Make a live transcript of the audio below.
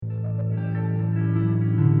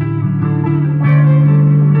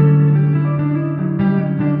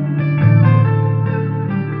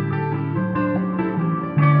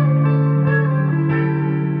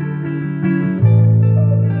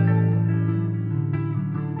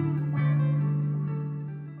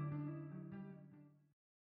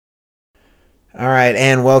All right,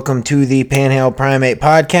 and welcome to the Panhandle Primate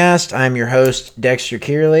Podcast. I'm your host, Dexter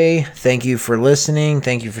Kearley. Thank you for listening.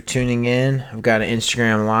 Thank you for tuning in. I've got an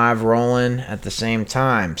Instagram Live rolling at the same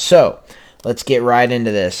time. So, let's get right into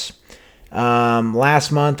this.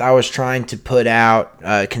 Last month, I was trying to put out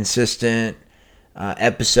a consistent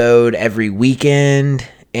episode every weekend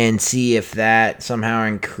and see if that somehow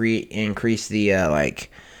increased the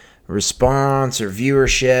response or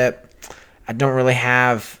viewership. I don't really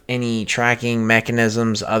have any tracking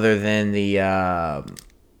mechanisms other than my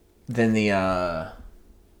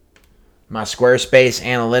Squarespace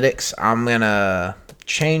analytics. I'm gonna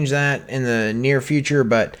change that in the near future,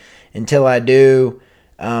 but until I do,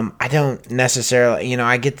 I don't necessarily,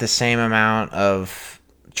 I get the same amount of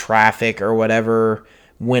traffic or whatever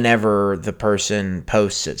whenever the person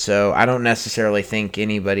posts it. So I don't necessarily think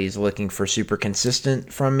anybody's looking for super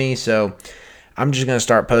consistent from me. So I'm just going to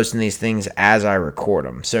start posting these things as I record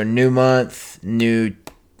them. So new month,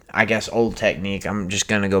 old technique. I'm just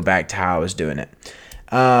going to go back to how I was doing it.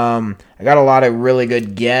 I got a lot of really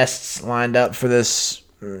good guests lined up for this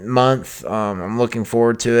month. I'm looking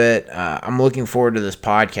forward to it. I'm looking forward to this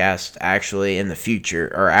podcast actually in the future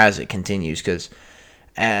or as it continues because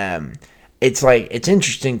it's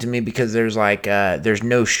interesting to me because there's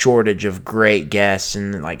no shortage of great guests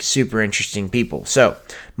and super interesting people. So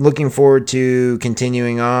I'm looking forward to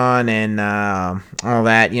continuing on and all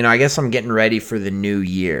that. I guess I'm getting ready for the new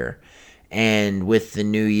year, and with the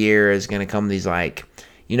new year is going to come these I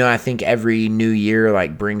think every new year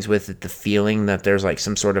brings with it the feeling that there's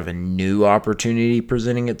some sort of a new opportunity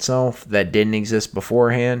presenting itself that didn't exist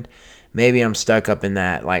beforehand. Maybe I'm stuck up in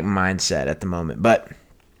that mindset at the moment, but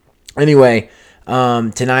anyway,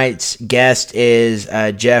 tonight's guest is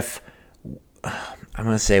Jeff. I'm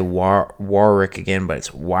going to say Wyrick again, but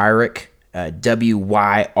it's Wyrick,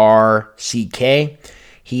 Wyrick.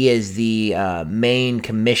 He is the main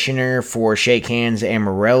commissioner for SHAKEHANDS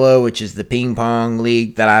Amarillo, which is the ping pong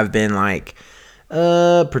league that I've been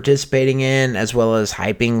participating in, as well as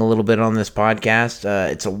hyping a little bit on this podcast.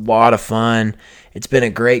 It's a lot of fun. It's been a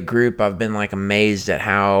great group. I've been amazed at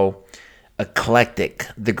how eclectic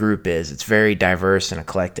the group is. It's very diverse and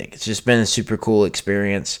eclectic. It's just been a super cool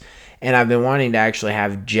experience, and I've been wanting to actually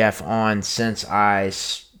have Jeff on since I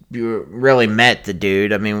really met the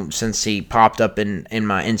dude. I mean, since he popped up in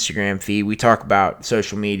my Instagram feed. We talk about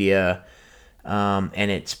social media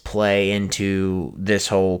and its play into this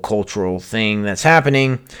whole cultural thing that's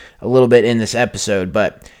happening a little bit in this episode,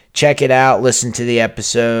 but check it out, listen to the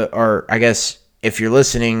episode, or I guess if you're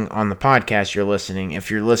listening on the podcast, you're listening.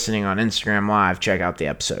 If you're listening on Instagram Live, check out the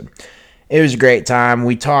episode. It was a great time.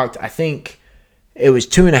 We talked, I think it was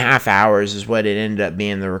 2.5 hours is what it ended up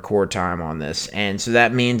being the record time on this. And so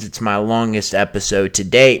that means it's my longest episode to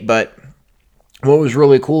date. But what was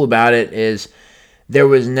really cool about it is there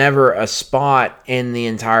was never a spot in the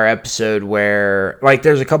entire episode where,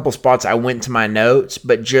 there's a couple spots I went to my notes,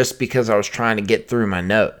 but just because I was trying to get through my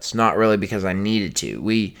notes, not really because I needed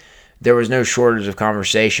to. There was no shortage of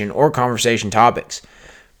conversation or conversation topics.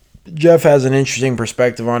 Jeff has an interesting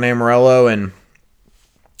perspective on Amarillo and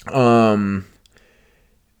an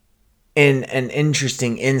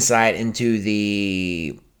interesting insight into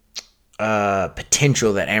the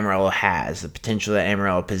potential that Amarillo has, the potential that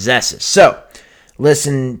Amarillo possesses. So,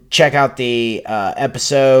 check out the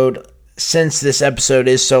episode. Since this episode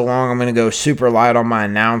is so long, I'm going to go super light on my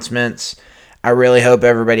announcements. I really hope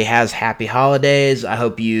everybody has happy holidays. I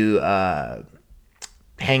hope you hang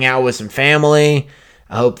out with some family.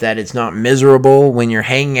 I hope that it's not miserable when you're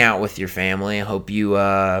hanging out with your family. I hope you,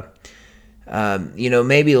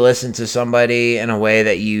 maybe listen to somebody in a way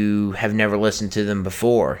that you have never listened to them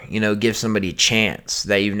before. Give somebody a chance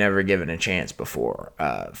that you've never given a chance before.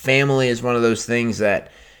 Family is one of those things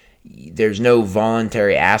that there's no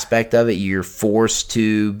voluntary aspect of it. You're forced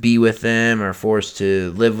to be with them or forced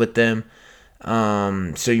to live with them.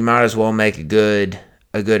 So you might as well make a good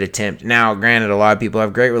attempt. Now, granted, a lot of people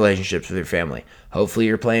have great relationships with their family. Hopefully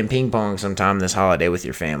you're playing ping pong sometime this holiday with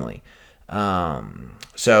your family.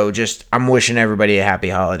 So I'm wishing everybody a happy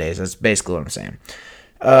holidays. That's basically what I'm saying.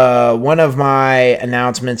 One of my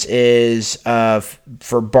announcements is,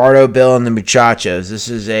 for Bardo, Bill, and the Muchachos. This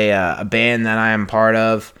is a band that I am part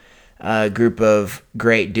of. A group of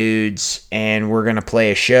great dudes, and we're going to play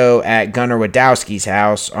a show at Gunnar Wadowski's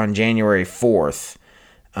house on January 4th.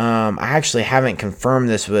 I actually haven't confirmed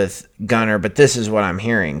this with Gunnar, but this is what I'm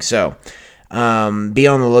hearing. So be on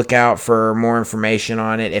the lookout for more information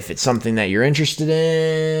on it. If it's something that you're interested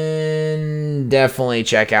in, definitely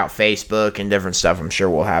check out Facebook and different stuff. I'm sure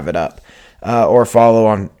we'll have it up. Or follow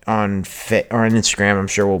on Instagram. I'm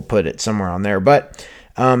sure we'll put it somewhere on there. But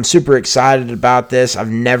Super excited about this. I've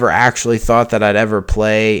never actually thought that I'd ever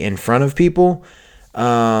play in front of people.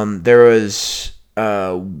 There was,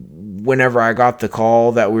 whenever I got the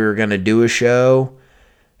call that we were going to do a show,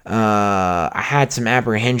 I had some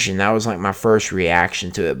apprehension. That was like my first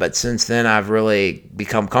reaction to it. But since then, I've really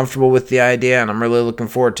become comfortable with the idea, and I'm really looking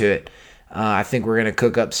forward to it. I think we're going to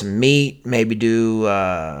cook up some meat, maybe do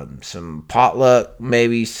some potluck,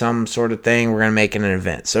 maybe some sort of thing. We're going to make it an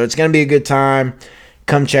event. So it's going to be a good time.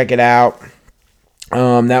 Come check it out.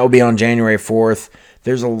 That will be on January 4th.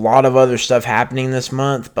 There's a lot of other stuff happening this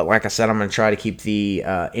month, but like I said, I'm going to try to keep the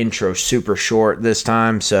intro super short this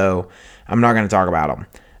time, so I'm not going to talk about them.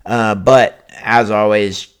 But as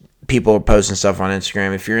always, people are posting stuff on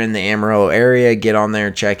Instagram. If you're in the Amarillo area, get on there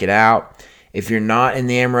and check it out. If you're not in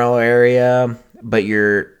the Amarillo area, but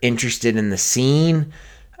you're interested in the scene,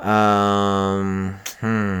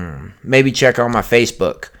 maybe check on my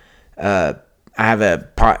Facebook. I have a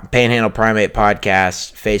Panhandle Primate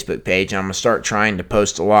Podcast Facebook page, and I'm going to start trying to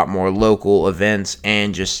post a lot more local events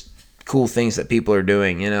and just cool things that people are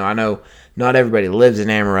doing. I know not everybody lives in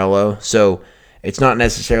Amarillo, so it's not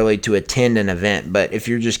necessarily to attend an event, but if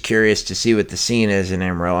you're just curious to see what the scene is in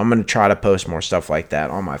Amarillo, I'm going to try to post more stuff like that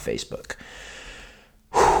on my Facebook.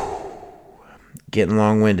 Getting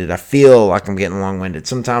long-winded. I feel like I'm getting long-winded.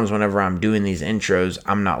 Sometimes whenever I'm doing these intros,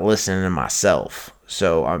 I'm not listening to myself.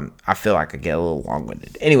 So I feel like I get a little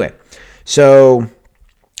long-winded. Anyway, so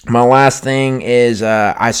my last thing is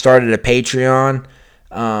I started a Patreon.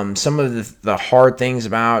 Some of the hard things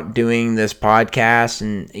about doing this podcast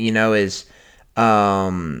is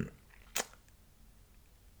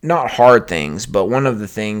not hard things, but one of the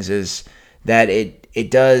things is that it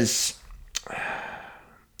does,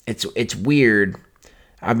 it's weird.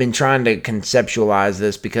 I've been trying to conceptualize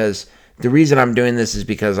this because the reason I'm doing this is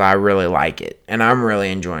because I really like it, and I'm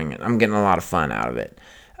really enjoying it. I'm getting a lot of fun out of it.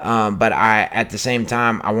 But at the same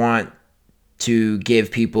time, I want to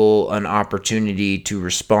give people an opportunity to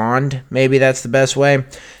respond. Maybe that's the best way.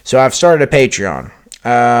 So I've started a Patreon,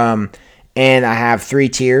 and I have 3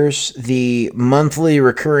 tiers. The monthly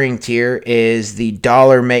recurring tier is the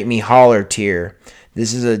 $1 Make Me Holler tier.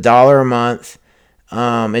 This is $1 a month.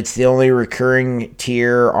 It's the only recurring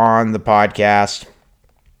tier on the podcast.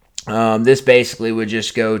 This basically would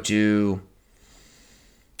just go to,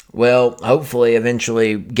 well, hopefully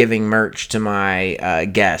eventually giving merch to my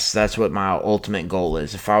guests. That's what my ultimate goal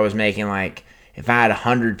is. If I was making if I had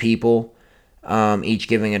 100 people each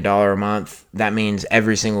giving $1 a month, that means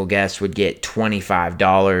every single guest would get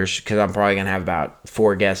 $25, because I'm probably going to have about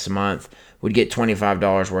 4 guests a month, would get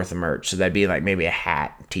 $25 worth of merch. So that'd be maybe a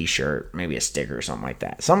hat, t-shirt, maybe a sticker or something like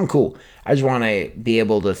that. Something cool. I just want to be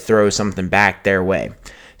able to throw something back their way.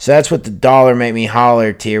 So that's what the $1 Make Me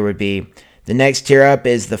Holler tier would be. The next tier up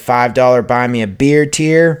is the $5 Buy Me a Beer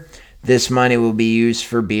tier. This money will be used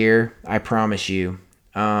for beer, I promise you.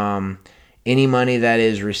 Any money that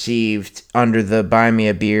is received under the Buy Me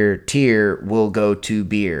a Beer tier will go to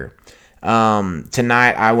beer.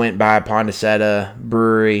 Tonight I went by Pondicetta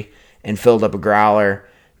Brewery and filled up a growler.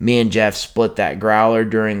 Me and Jeff split that growler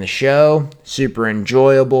during the show. Super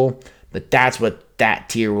enjoyable. But that's what that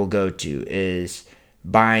tier will go to, is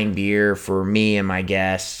buying beer for me and my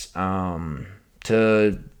guests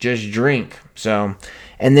to just drink. So,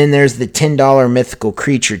 and then there's the $10 Mythical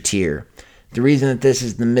Creature tier. The reason that this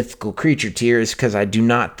is the Mythical Creature tier is because I do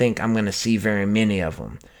not think I'm going to see very many of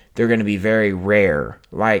them. They're going to be very rare,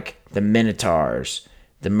 like the Minotaurs,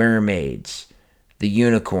 the Mermaids, the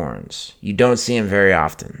Unicorns. You don't see them very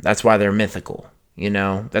often. That's why they're mythical.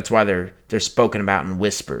 That's why they're spoken about in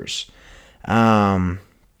whispers.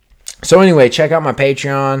 So anyway, check out my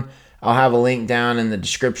Patreon. I'll have a link down in the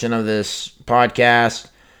description of this podcast.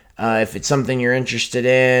 If it's something you're interested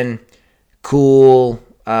in, cool.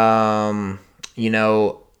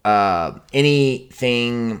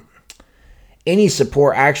 Anything, any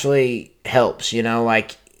support actually helps.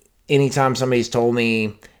 Anytime somebody's told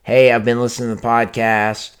me, hey, I've been listening to the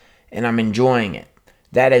podcast and I'm enjoying it,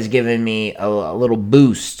 that has given me a little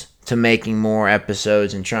boost to making more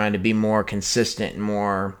episodes and trying to be more consistent and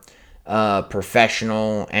more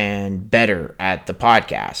professional and better at the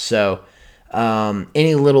podcast. So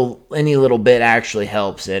any little bit actually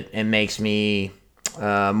helps. It makes me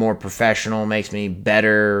more professional, makes me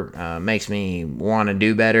better, makes me want to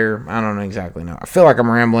do better. I don't exactly know. I feel like I'm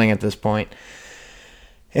rambling at this point.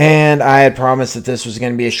 And I had promised that this was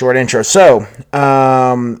going to be a short intro. So,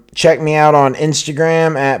 check me out on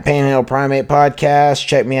Instagram at Panhandle Primate Podcast.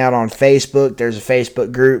 Check me out on Facebook. There's a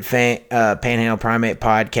Facebook group, Panhandle Primate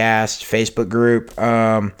Podcast Facebook group.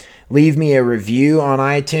 Leave me a review on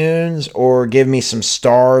iTunes or give me some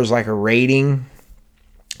stars, like a rating.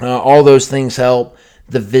 All those things help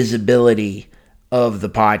the visibility of the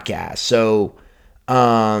podcast. So,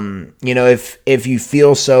 if you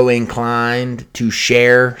feel so inclined to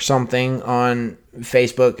share something on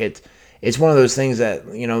Facebook, it's one of those things that,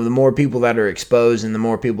 the more people that are exposed and the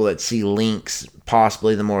more people that see links,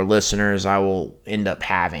 possibly the more listeners I will end up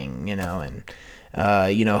having, and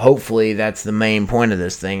hopefully that's the main point of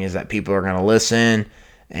this thing, is that people are going to listen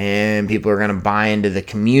and people are going to buy into the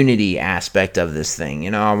community aspect of this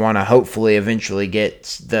thing. I want to hopefully eventually get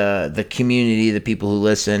the community, the people who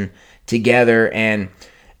listen, together, and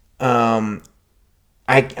I'm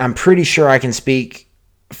pretty sure I can speak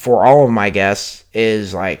for all of my guests,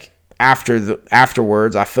 is like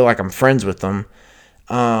afterwards I feel like I'm friends with them,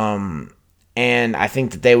 and I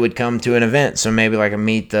think that they would come to an event, so maybe like a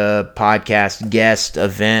meet the podcast guest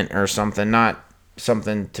event or something, not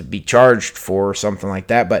something to be charged for or something like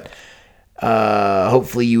that, but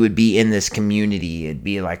hopefully you would be in this community. It'd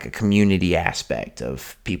be like a community aspect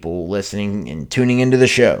of people listening and tuning into the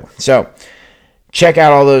show. So check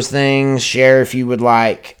out all those things. Share if you would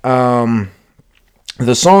like. The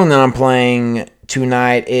song that I'm playing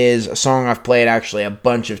tonight is a song I've played actually a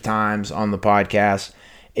bunch of times on the podcast.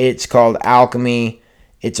 It's called Alchemy.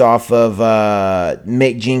 It's off of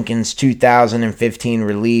Mick Jenkins' 2015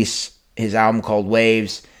 release, his album called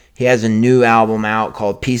Waves. He has a new album out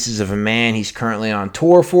called Pieces of a Man. He's currently on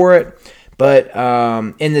tour for it. But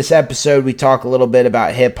in this episode, we talk a little bit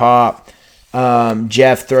about hip-hop.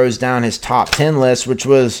 Jeff throws down his top 10 list, which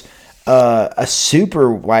was a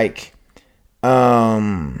super, what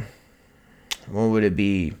would it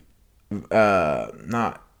be?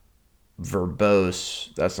 Not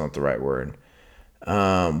verbose. That's not the right word.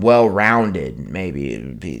 Well-rounded, maybe it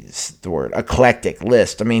would be the word. Eclectic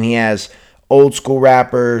list. I mean, he has old school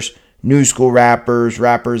rappers, new school rappers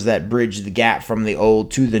that bridge the gap from the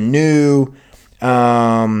old to the new.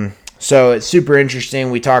 So it's super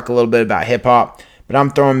interesting. We talk a little bit about hip-hop, but I'm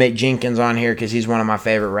throwing Mick Jenkins on here because he's one of my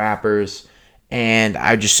favorite rappers, and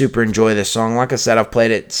I just super enjoy this song. Like I said, I've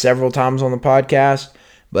played it several times on the podcast,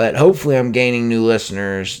 but hopefully I'm gaining new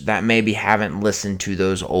listeners that maybe haven't listened to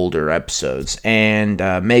those older episodes, and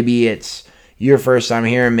maybe it's your first time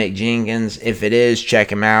hearing Mick Jenkins. If it is,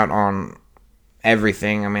 check him out on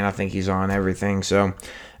everything. I mean, I think he's on everything, so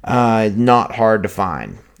not hard to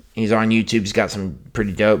find. He's on YouTube. He's got some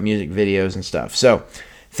pretty dope music videos and stuff. So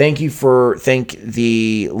thank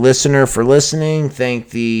the listener for listening. Thank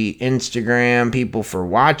the Instagram people for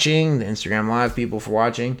watching, the Instagram Live people for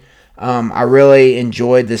watching. I really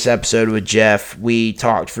enjoyed this episode with Jeff. We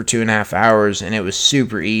talked for 2.5 hours, and it was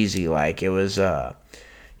super easy. Like, it was,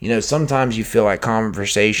 sometimes you feel like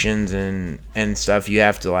conversations and stuff you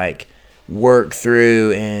have to, work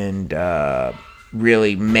through and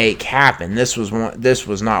really make happen. This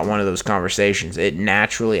was not one of those conversations. It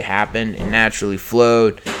naturally happened. It naturally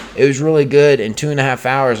flowed. It was really good. In 2.5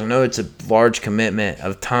 hours, I know it's a large commitment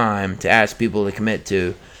of time to ask people to commit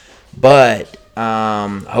to, but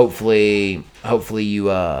hopefully you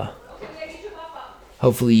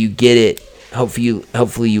get it.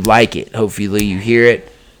 Hopefully you like it. Hopefully you hear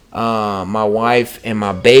it. My wife and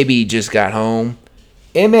my baby just got home.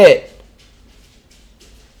 Emmett.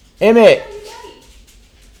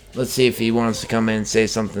 Let's see if he wants to come in and say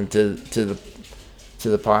something to the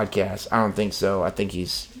podcast. I don't think so. I think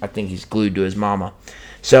he's glued to his mama.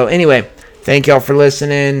 So anyway, thank y'all for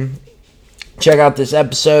listening. Check out this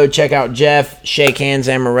episode. Check out Jeff, Shake Hands,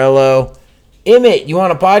 Amarillo. Emmett, you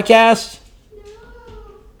want a podcast?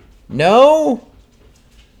 No?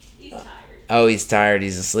 He's tired. Oh, he's tired.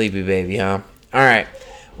 He's a sleepy baby, huh? All right.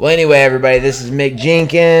 Well, anyway, everybody, this is Mick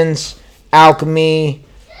Jenkins, Alchemy.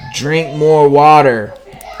 Drink more water.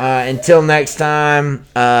 Until next time,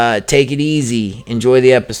 take it easy. Enjoy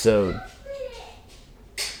the episode.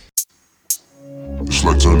 It's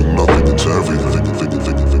like turning nothing into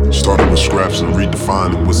everything. Starting with scraps and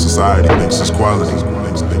redefining what society thinks is quality.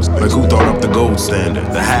 Like, who thought up the gold standard?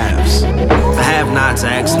 The haves. The have-nots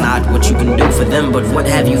ask not what you can do for them, but what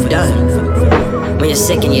have you done? When you're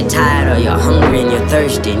sick and you're tired, or you're hungry and you're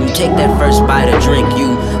thirsty, and you take that first bite of drink,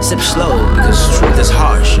 you sip slow, because truth is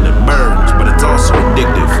harsh and it burns, but it's also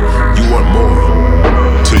addictive. You want more.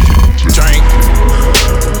 Till you drink,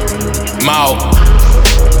 mouth,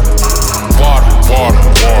 water.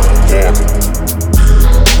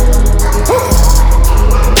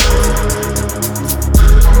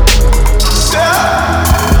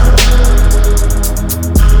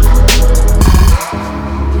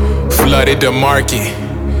 Flooded the market.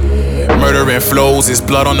 Murdering flows, his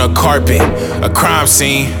blood on the carpet. A crime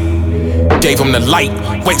scene. Gave him the light.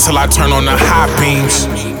 Wait till I turn on the high beams.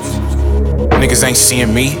 Niggas ain't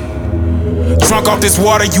seeing me. drunk off this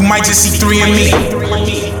water, you might just see 3 in me.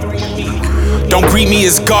 Don't greet me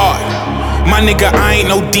as God. My nigga, I ain't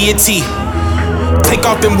no deity. Take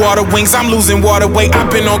off them water wings, I'm losing water weight. I've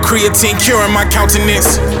been on creatine, curing my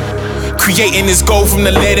countenance. Creating this gold from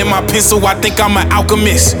the lead in my pencil, I think I'm an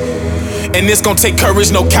alchemist. And it's gon' take courage,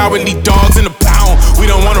 no cowardly dogs in the pound. We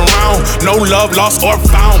don't want around, no love lost or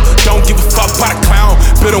found. Don't give a fuck by the clown.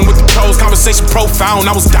 Build 'em with the pros, conversation profound.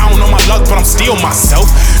 I was down on my luck, but I'm still myself.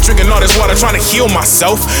 Drinking all this water, trying to heal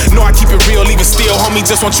myself. No, I keep it real, even still, homie,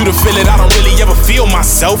 just want you to feel it. I don't really ever feel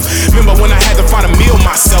myself. Remember when I had to find a meal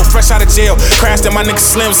myself. Fresh out of jail, crashed at my nigga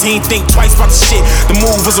Slims, he ain't think twice about the shit. The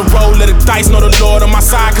move was a roll of the dice, know the Lord on my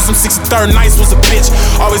side, cause I'm 63rd nights was a bitch.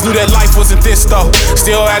 Always knew that life wasn't this though.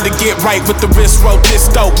 Still had to get right with the wrist, wrote this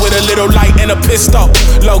dope with a little light and a pistol.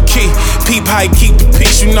 Low key, peep high, keep the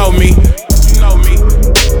peace, you know me. You know me.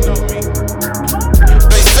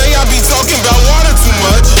 They say I be talking about water too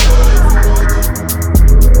much.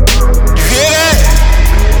 You hear that?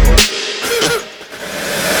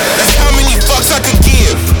 That's how many fucks I could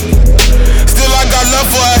give. Still I got love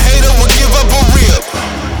for a hater, will give up a rib.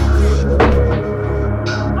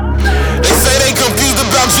 They say they confused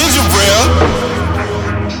about ginger ale.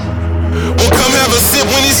 Well, come have a sip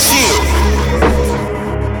when it's chilled.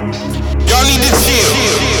 Y'all need to chill.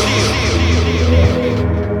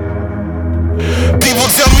 People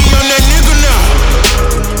tell me I'm that nigga now.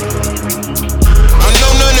 I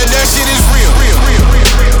know none of that shit is real.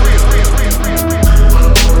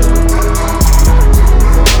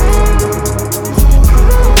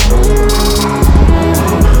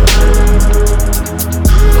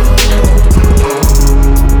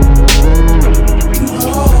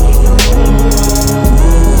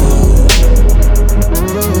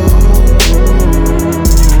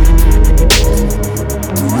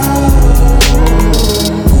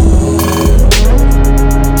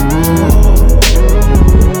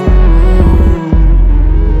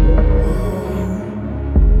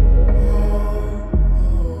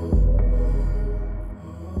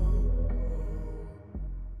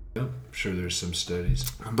 Sure, there's some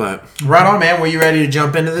studies. But right on, man. Were you ready to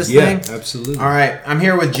jump into this thing? Absolutely. All right. I'm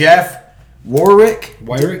here with Jeff Wyrick.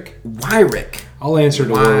 Wyrick. I'll answer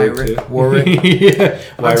to Wyrick too. Wyrick. Yeah.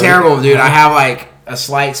 I'm terrible, dude. I have like a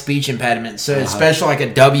slight speech impediment, so especially like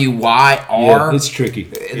a WYR. Yeah, it's tricky.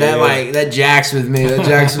 That jacks with me. That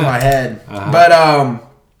jacks with my head. But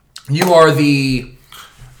you are the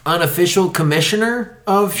unofficial commissioner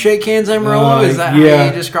of Shake Hands Amarillo. Is that how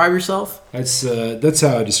you describe yourself? That's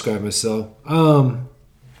how I describe myself.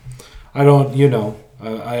 I don't,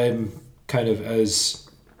 I'm kind of, as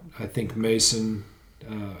I think Mason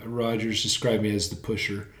Rogers described me, as the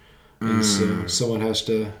pusher. And so someone has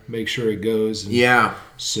to make sure it goes. And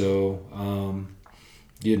so,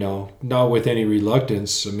 not with any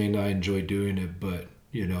reluctance. I mean, I enjoy doing it, but,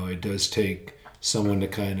 it does take someone to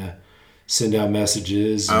kind of send out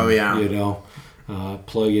messages. And,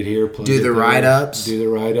 plug it here, plug do it the write-ups. Do the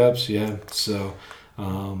write-ups, yeah. So,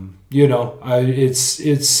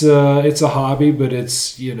 it's a hobby, but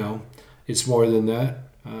it's more than that.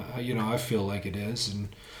 I feel like it is, and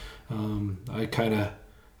I'm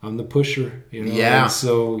the pusher, Yeah. And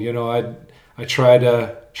so, I try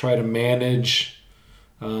to manage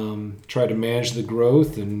the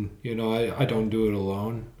growth, and I don't do it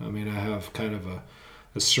alone. I mean, I have kind of a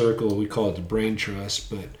circle. We call it the Brain Trust,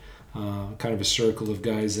 but kind of a circle of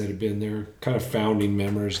guys that have been there, kind of founding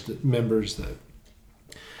members that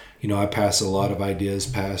I pass a lot of ideas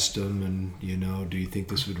past them, and do you think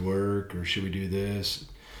this would work, or should we do this?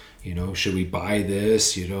 Should we buy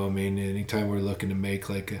this? I mean, anytime we're looking to make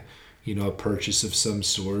like a purchase of some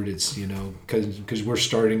sort, it's because we're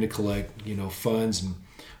starting to collect funds, and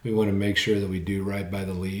we want to make sure that we do right by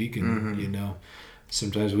the league, and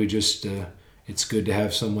sometimes we just it's good to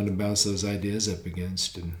have someone to bounce those ideas up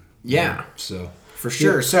against, and so for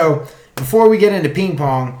sure. Yeah. So before we get into ping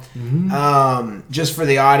pong, just for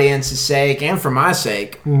the audience's sake and for my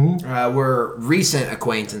sake, we're recent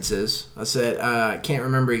acquaintances. I said I can't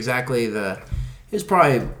remember exactly it was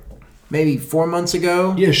probably maybe 4 months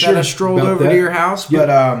ago that I strolled over to your house. Yep.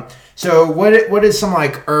 But so what is some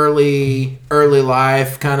like early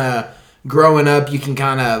life kind of growing up? You can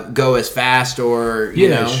kind of go as fast or you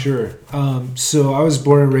know. Sure. So I was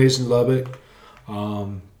born and raised in Lubbock.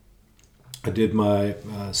 I did my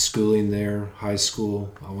schooling there, high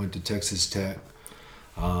school. I went to Texas Tech.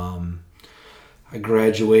 I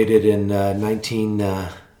graduated in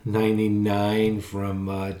 1999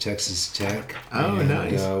 from Texas Tech. Oh, and,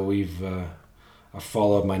 nice. I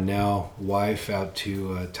followed my now wife out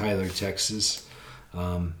to Tyler, Texas.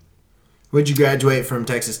 What'd you graduate from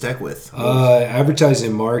Texas Tech with? Advertising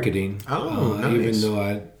and marketing. Oh, nice. Even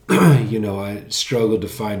though I struggled to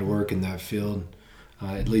find work in that field,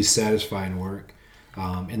 at least satisfying work.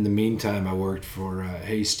 In the meantime, I worked for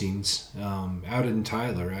Hastings out in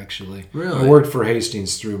Tyler, actually. Really? I worked for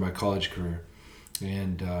Hastings through my college career.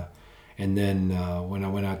 And then when I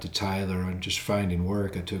went out to Tyler on just finding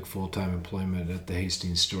work, I took full-time employment at the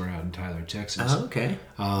Hastings store out in Tyler, Texas. Oh, okay.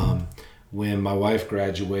 When my wife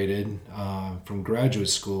graduated from graduate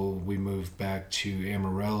school, we moved back to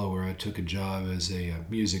Amarillo, where I took a job as a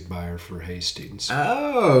music buyer for Hastings.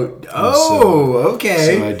 Okay.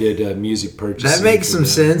 So I did music purchasing. That makes some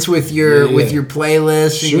sense with your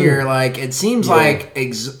playlist and your like. It seems like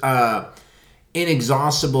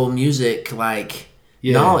inexhaustible music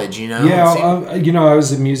knowledge. I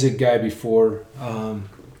was a music guy before,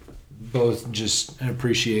 both just an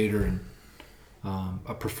appreciator and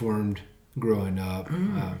I performed. Growing up,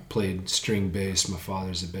 played string bass. My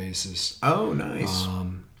father's a bassist. Oh, nice.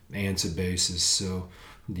 Aunt's a bassist. So,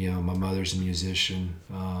 my mother's a musician,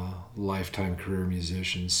 lifetime career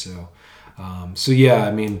musician. So, I've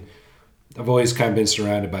always kind of been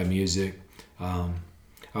surrounded by music. I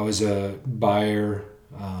was a buyer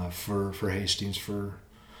for Hastings for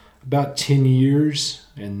about 10 years,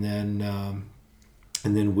 and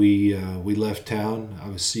then we left town. I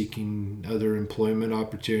was seeking other employment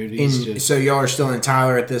opportunities. So y'all are still in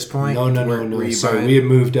Tyler at this point? No. So we had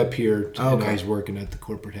moved up here, and I was working at the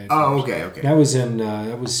corporate headquarters. Oh, okay. That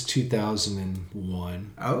was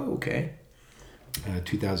 2001. Oh, okay.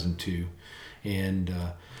 2002, and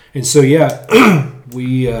so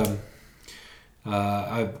we.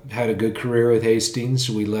 I had a good career with Hastings.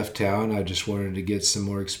 We left town. I just wanted to get some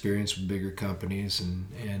more experience with bigger companies and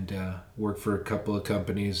worked for a couple of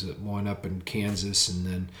companies, one up in Kansas and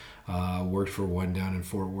then worked for one down in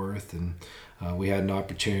Fort Worth. And we had an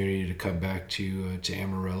opportunity to come back to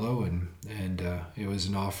Amarillo, and it was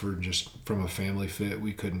an offer just from a family fit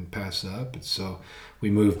we couldn't pass up. And so we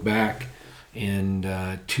moved back in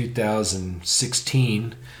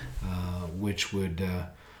 2016, which would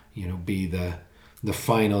be the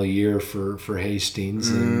final year for Hastings.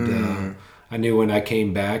 And I knew when I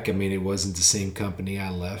came back, it wasn't the same company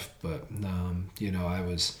I left, but I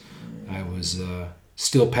was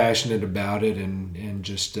still passionate about it and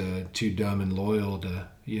just too dumb and loyal to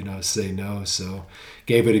say no. So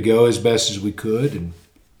gave it a go as best as we could, and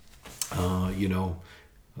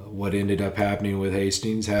what ended up happening with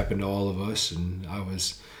Hastings happened to all of us, and I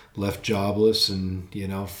was left jobless and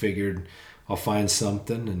figured I'll find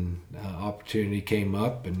something, and opportunity came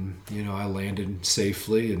up, and I landed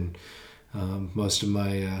safely, and most of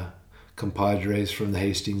my compadres from the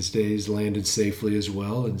Hastings days landed safely as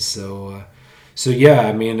well. And so I'm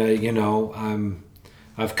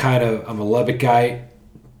a Lubbockite,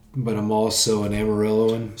 but I'm also an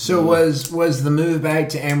Amarilloan. So was the move back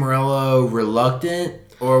to Amarillo reluctant,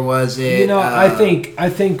 or was it? I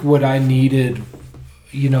think what I needed.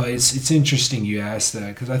 It's interesting you asked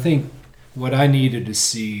that, because I think what I needed to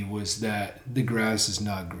see was that the grass is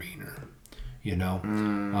not greener.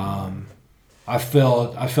 I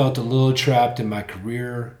felt a little trapped in my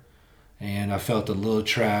career, and I felt a little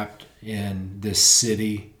trapped in this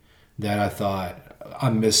city that I thought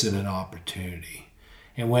I'm missing an opportunity.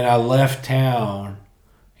 And when I left town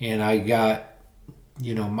and I got,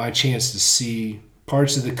 my chance to see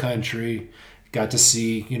parts of the country, got to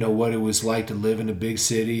see, what it was like to live in a big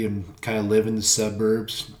city and kind of live in the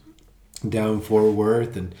suburbs down in Fort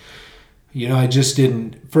Worth. And, I just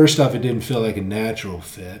first off, it didn't feel like a natural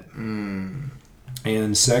fit. And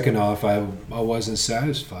second off, I wasn't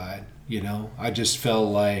satisfied. I just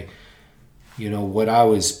felt like, what I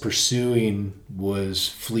was pursuing was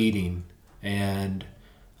fleeting, and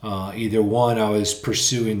either one, I was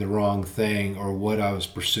pursuing the wrong thing, or what I was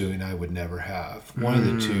pursuing I would never have. One of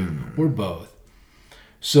the two, or both.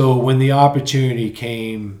 So when the opportunity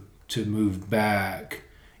came to move back,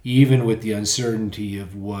 even with the uncertainty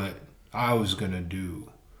of what I was going to do,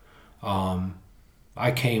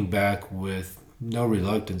 I came back with no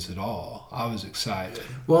reluctance at all. I was excited.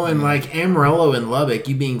 Well, and like Amarillo and Lubbock,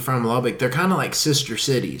 you being from Lubbock, they're kind of like sister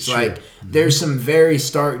cities. Sure. Like there's some very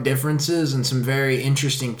stark differences and some very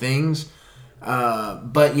interesting things.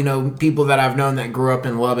 But people that I've known that grew up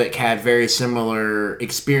in Lubbock had very similar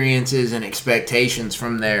experiences and expectations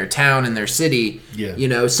from their town and their city.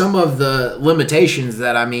 Yeah. Some of the limitations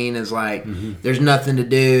that is like there's nothing to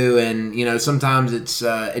do, and sometimes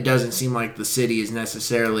it doesn't seem like the city is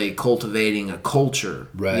necessarily cultivating a culture.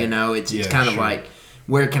 Right. It's kind of like,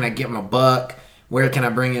 where can I get my buck? where can I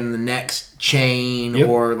bring in the next chain, Yep.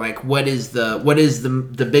 or like what is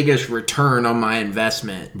the biggest return on my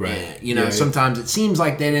investment? Right. You know, sometimes it seems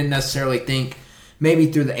like they didn't necessarily think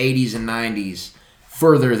maybe through the 80s and 90s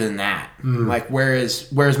further than that. Like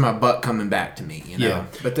where's my buck coming back to me? You know. Yeah.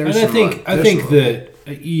 But there's and I think that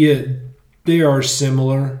they are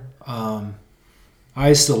similar.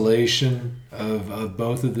 Isolation of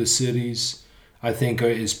both of the cities, I think,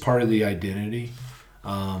 is part of the identity.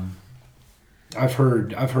 I've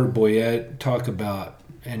heard Boyette talk about,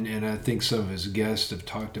 and I think some of his guests have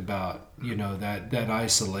talked about, you know, that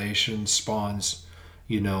isolation spawns,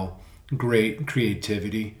 you know, great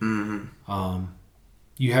creativity.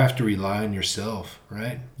 You have to rely on yourself,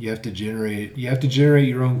 right? You have to generate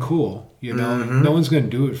your own cool, you know. No one's going to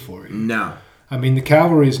do it for you. No. I mean, the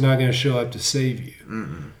cavalry is not going to show up to save you,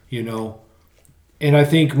 you know. And I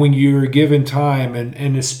think when you're given time,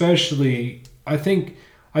 and especially, I think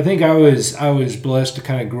I was blessed to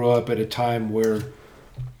kind of grow up at a time where,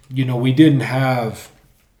 you know, we didn't have,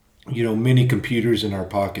 you know, many computers in our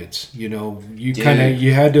pockets. You know, you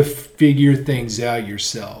had to figure things out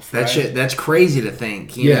yourself. That's crazy to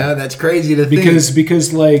think. You know, that's crazy to think.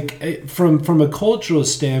 Because like from a cultural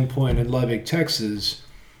standpoint in Lubbock, Texas,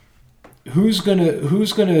 who's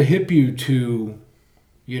gonna hip you to,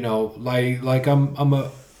 you know, like I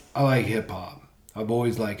like hip hop. I've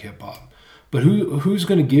always liked hip hop, but who's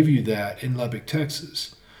gonna give you that in Lubbock,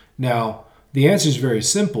 Texas? Now the answer is very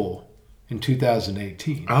simple. In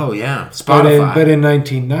 2018. Oh yeah, Spotify. But in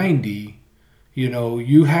 1990, you know,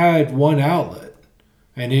 you had one outlet,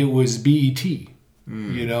 and it was BET.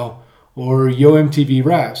 You know, or Yo MTV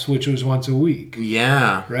Raps, which was once a week.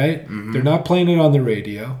 Yeah. Right? They're not playing it on the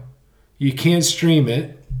radio. You can't stream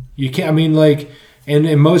it. You can't, I mean, like, and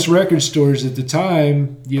in most record stores at the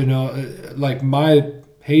time, you know, like my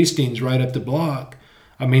Hastings right up the block,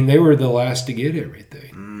 I mean, they were the last to get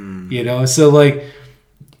everything. You know, so like,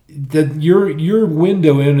 your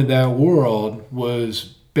window into that world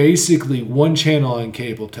was basically one channel on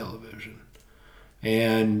cable television,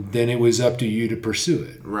 and then it was up to you to pursue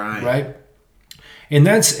it. Right. And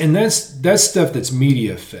that's stuff that's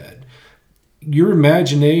media fed. Your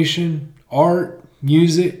imagination, art,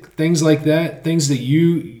 music, things like that, things that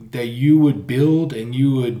you would build and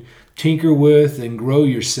you would tinker with and grow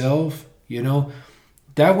yourself. You know,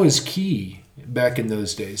 that was key back in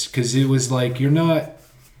those days, because it was like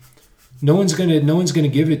no one's gonna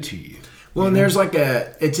give it to you. Well, and there's like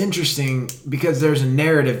it's interesting because there's a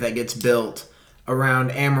narrative that gets built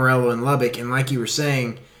around Amarillo and Lubbock, and like you were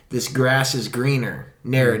saying, this grass is greener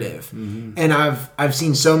narrative. And I've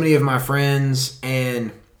seen so many of my friends,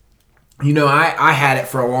 and you know, I had it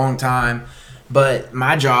for a long time, but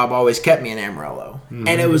my job always kept me in Amarillo, and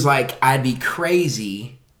it was like I'd be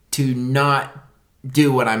crazy to not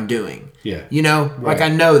do what I'm doing. Yeah, you know, like I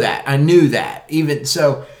knew that even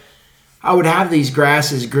so. I would have these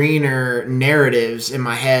grass is greener narratives in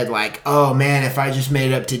my head, like, oh man, if I just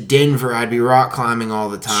made it up to Denver, I'd be rock climbing all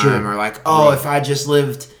the time. Sure. Or like, oh, if I just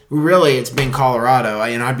lived, really, it's been Colorado,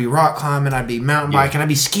 you know, I'd be rock climbing, I'd be mountain biking, I'd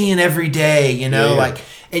be skiing every day, you know, like,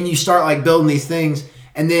 and you start like building these things,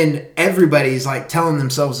 and then everybody's like telling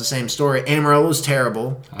themselves the same story. Amarillo's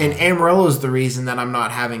terrible, and Amarillo's the reason that I'm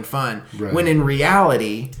not having fun. Right. When in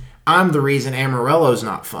reality, I'm the reason Amarillo's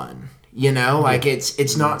not fun. You know, like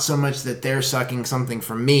it's not so much that they're sucking something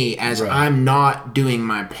from me as I'm not doing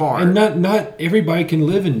my part. And not everybody can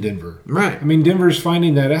live in Denver. Right. I mean, Denver's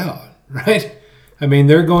finding that out, right? I mean,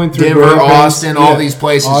 they're going through Denver, Austin, all these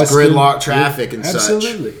places, gridlock traffic and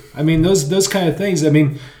absolutely. Such. I mean, those kind of things. I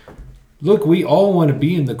mean, look, we all want to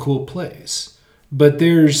be in the cool place, but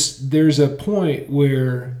there's a point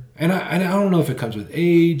where, and I don't know if it comes with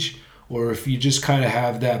age or if you just kind of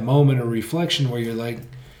have that moment of reflection where you're like,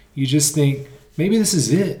 you just think, maybe this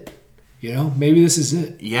is it. You know, maybe this is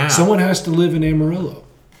it. Yeah. Someone has to live in Amarillo.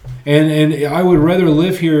 And I would rather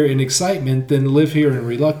live here in excitement than live here in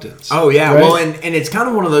reluctance. Oh, yeah. Right? Well, and it's kind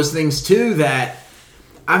of one of those things, too, that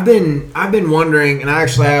I've been wondering, and I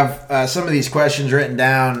actually have some of these questions written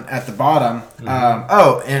down at the bottom.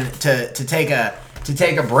 And to take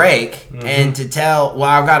a break and to tell, well,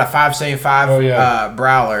 I've got a 575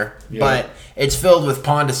 Growler, but it's filled with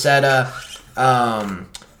Pondicetta,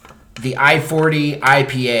 the I-40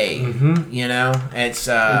 IPA, you know, it's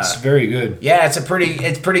very good. Yeah, it's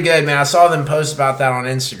pretty good, man. I saw them post about that on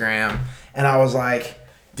Instagram, and I was like,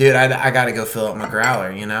 dude, I got to go fill up my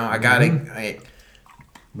growler, you know, I got to.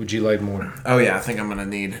 Would you like more? Oh yeah, I think I'm gonna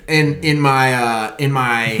need in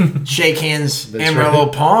my Shake Hands Amarillo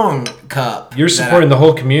Pong cup. You're supporting the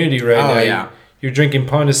whole community right now. Oh yeah, you're drinking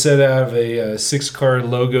Pondicetta out of a 6-card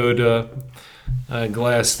logoed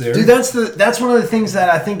glass there. Dude, that's one of the things that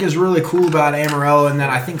I think is really cool about Amarillo, and that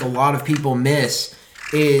I think a lot of people miss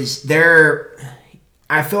is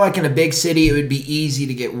I feel like in a big city it would be easy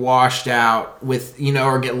to get washed out with,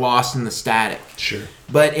 or get lost in the static. Sure.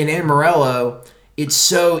 But in Amarillo, it's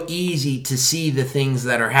so easy to see the things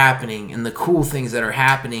that are happening and the cool things that are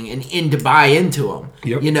happening and to buy into them.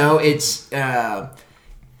 Yep. It's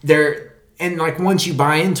they're, and like once you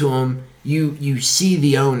buy into them, you see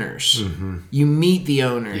the owners. Mm-hmm. You meet the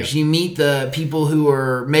owners. Yep. You meet the people who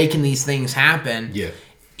are making these things happen. Yeah.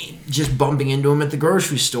 Just bumping into them at the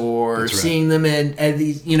grocery store, right. Seeing them at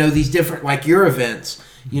these, these different, like your events.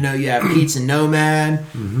 You have Pizza Nomad,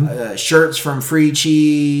 mm-hmm. Shirts from Free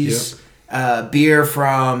Cheese, yep. Beer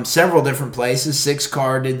from several different places. Six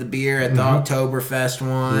Car did the beer at the mm-hmm. Oktoberfest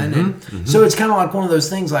one. Mm-hmm. And mm-hmm. So it's kind of like one of those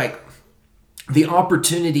things, like the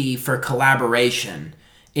opportunity for collaboration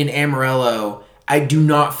in Amarillo, I do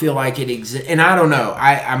not feel like it exists. And I don't know.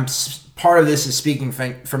 I'm part of this is speaking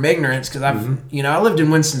from ignorance, because I've mm-hmm. I lived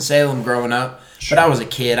in Winston-Salem growing up, sure. But I was a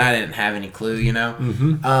kid. I didn't have any clue,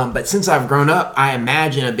 Mm-hmm. But since I've grown up, I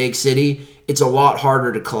imagine a big city, it's a lot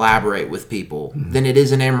harder to collaborate with people mm-hmm. than it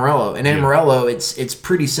is in Amarillo. In Amarillo, it's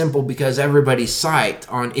pretty simple because everybody's psyched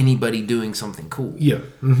on anybody doing something cool. Yeah,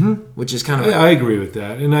 mm-hmm. Which is kind of. I agree with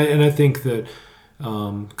that, and I think that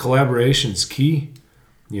collaboration's key.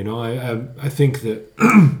 I think that.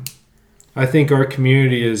 I think our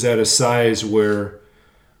community is at a size where,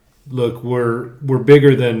 look, we're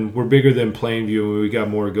bigger than Plainview, and we got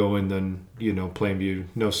more going than Plainview.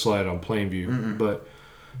 No slide on Plainview, mm-mm. but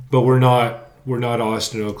we're not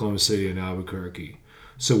Austin, Oklahoma City, and Albuquerque.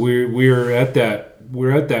 So we're at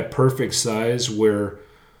that perfect size where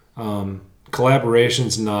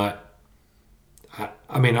collaboration's not. I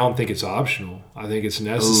don't think it's optional. I think it's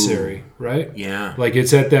necessary, right? Yeah. Like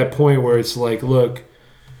it's at that point where it's like, look.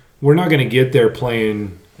 We're not going to get there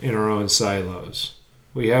playing in our own silos.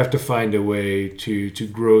 We have to find a way to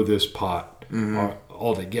grow this pot mm-hmm.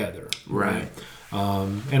 all together. Right.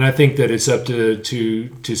 And I think that it's up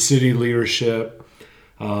to city leadership,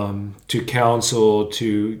 to council,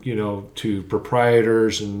 to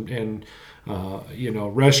proprietors and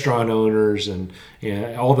restaurant owners and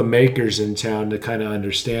all the makers in town to kind of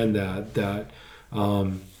understand that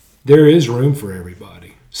there is room for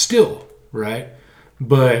everybody still, right?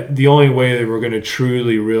 But the only way that we're going to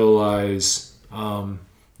truly realize,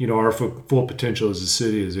 our full potential as a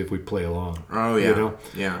city is if we play along. Oh yeah,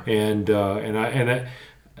 yeah. And that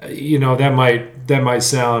might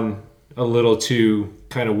sound a little too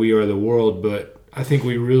kind of we are the world, but I think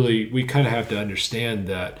we kind of have to understand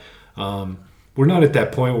that we're not at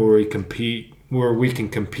that point where we can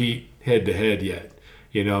compete head to head yet.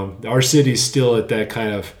 Our city's still at that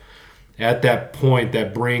kind of. At that point,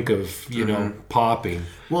 that brink of, mm-hmm. popping,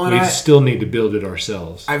 we still need to build it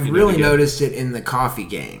ourselves. I've really noticed it in the coffee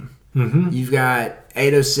game. Mm-hmm. You've got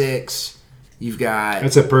 806. You've got...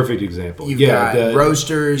 That's a perfect example. You've got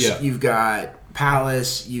Roasters. Yeah. You've got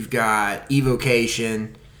Palace. You've got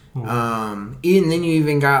Evocation. Mm-hmm. And then you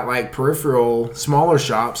even got like peripheral smaller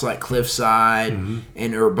shops like Cliffside mm-hmm.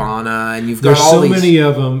 and Urbana. And you've got There's so many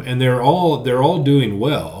of them, and they're all doing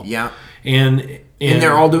well. Yeah. And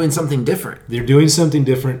they're all doing something different. They're doing something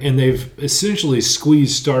different, and they've essentially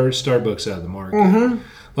squeezed Starbucks out of the market. Mm-hmm.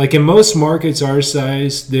 Like in most markets our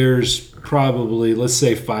size, there's probably, let's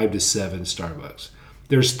say, 5 to 7 Starbucks.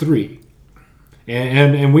 There's 3,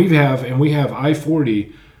 and we have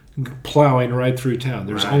I-40 plowing right through town.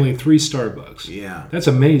 There's only 3 Starbucks. Yeah, that's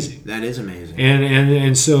amazing. That is amazing.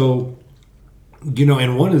 And so,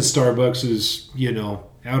 and one of the Starbucks is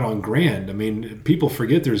out on Grand. People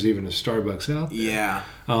forget there's even a Starbucks out there. Yeah.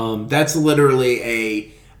 That's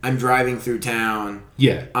literally I'm driving through town.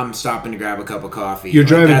 Yeah. I'm stopping to grab a cup of coffee. You're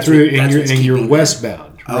driving through and you're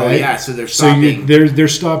westbound. Right? Oh yeah, so they're stopping. So they're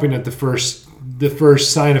stopping at the first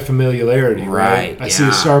sign of familiarity, right? I see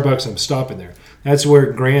a Starbucks, I'm stopping there. That's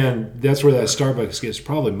where that Starbucks gets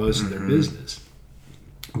probably most mm-hmm. of their business.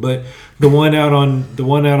 But the one out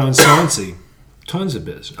on Swansea, tons of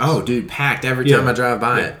business. Oh, dude, packed every time I drive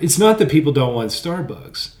by it. It's not that people don't want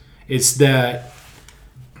Starbucks. It's that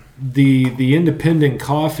the independent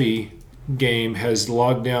coffee game has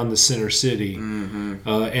logged down the center city, mm-hmm.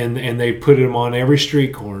 And they put them on every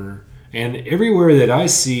street corner. And everywhere that I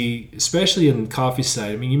see, especially in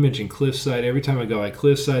Coffeeside, you mentioned Cliffside. Every time I go at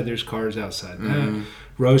Cliffside, there's cars outside mm-hmm. that.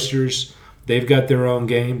 Roasters, they've got their own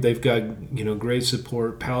game. They've got, great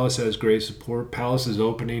support. Palace has great support. Palace is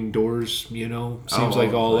opening doors, seems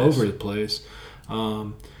like all over the place.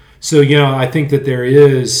 So, I think that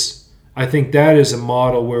that is a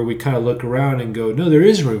model where we kind of look around and go, no, there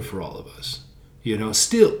is room for all of us.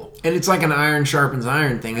 still. And it's like an iron sharpens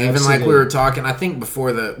iron thing. Even Absolutely. like we were talking, I think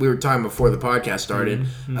before the podcast started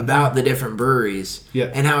about the different breweries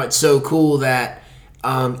and how it's so cool that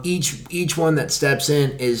each one that steps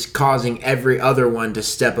in is causing every other one to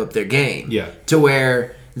step up their game. Yeah. To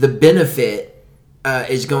where the benefit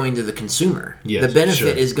is going to the consumer. Yes, the benefit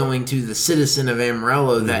sure. is going to the citizen of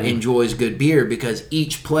Amarillo that enjoys good beer, because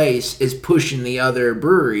each place is pushing the other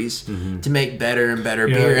breweries to make better and better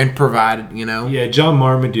beer and provide, Yeah, John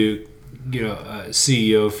Marmaduke,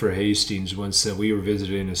 CEO for Hastings, once said, we were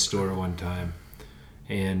visiting a store one time,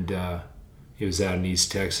 and he was out in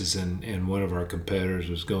East Texas, and one of our competitors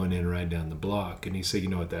was going in right down the block, and he said, you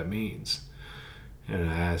know what that means? And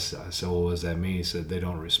I said, well, what does that mean? He said, they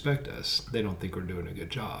don't respect us. They don't think we're doing a good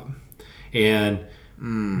job. And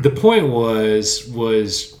the point was,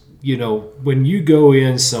 when you go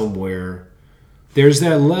in somewhere, there's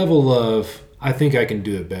that level of, I think I can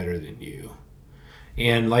do it better than you.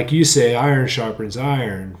 And like you say, iron sharpens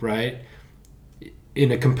iron, right? In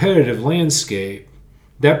a competitive landscape,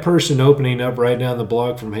 that person opening up right down the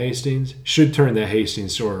block from Hastings should turn that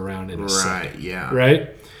Hastings store around in a second. Yeah.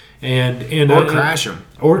 Right? Or crash them.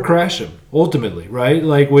 Or crash them, ultimately, right?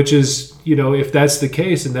 Like, which is, if that's the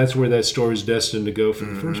case, and that's where that store is destined to go for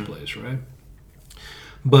the first place, right?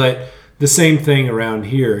 But the same thing around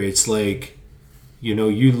here. It's like, you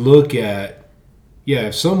look at,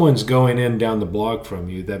 if someone's going in down the block from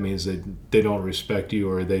you, that means that they don't respect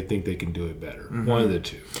you or they think they can do it better. One of the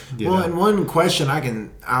two. And one question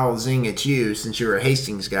I'll zing at you, since you're a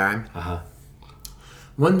Hastings guy.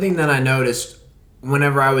 One thing that I noticed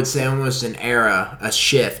whenever I would say almost an era, a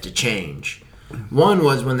shift, a change. One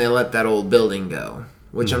was when they let that old building go,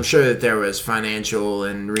 which I'm sure that there was financial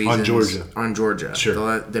and reasons. On Georgia.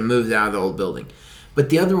 Sure. They moved out of the old building.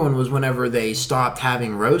 But the other one was whenever they stopped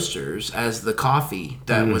having roasters as the coffee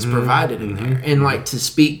that was provided in there. And like to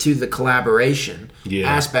speak to the collaboration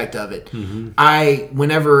aspect of it,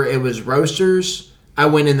 whenever it was roasters, I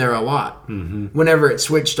went in there a lot. Whenever it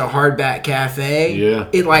switched to Hardback Cafe,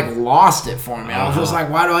 it like lost it for me. I was just like,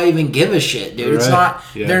 why do I even give a shit, dude? It's not,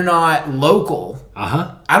 they're not local.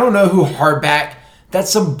 I don't know who Hardback, that's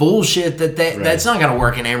some bullshit that's not going to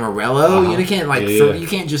work in Amarillo. You can't you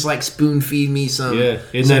can't just like spoon feed me some,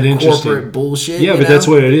 Isn't some that interesting? corporate bullshit. Yeah, but that's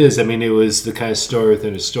what it is. I mean, it was the kind of store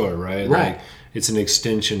within a store, right? Right. Like, it's an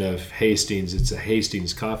extension of Hastings. It's a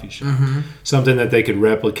Hastings coffee shop. Something that they could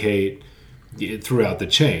replicate throughout the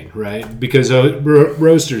chain, right? Because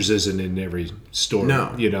roasters isn't in every store,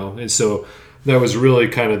 and so that was really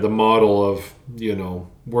kind of the model of,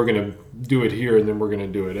 we're going to do it here and then we're going to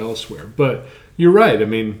do it elsewhere. But you're right. I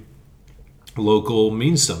mean, local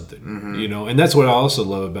means something, and that's what I also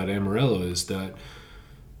love about Amarillo is that,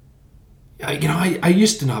 I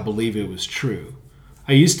used to not believe it was true.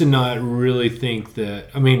 I used to not really think that,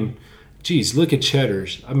 I mean, geez, look at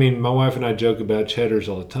Cheddar's. I mean, my wife and I joke about Cheddar's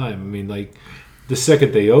all the time. I mean, like, the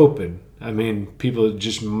second they open, I mean, people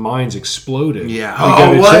just minds exploded. Yeah. We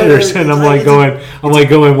go to Cheddar's, and I'm like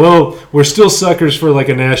going, well, we're still suckers for like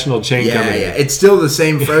a national chain coming. Yeah. It's still the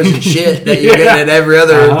same frozen shit that you're getting at every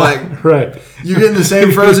other right. You're getting the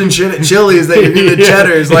same frozen shit at Chili's that you're getting at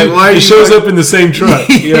Cheddar's. Like, why? It shows up in the same truck.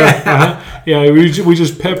 Yeah. We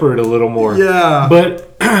just pepper it a little more. Yeah.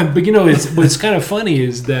 But what's kind of funny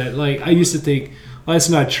is that, like, I used to think, well, that's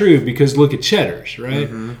not true because look at Cheddar's, right?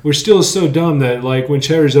 We're still so dumb that, like, when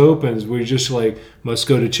Cheddar's opens, we just, like, must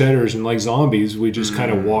go to Cheddar's, and like zombies, we just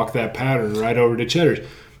kind of walk that pattern right over to Cheddar's.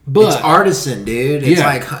 But it's artisan, dude. It's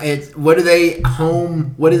like, what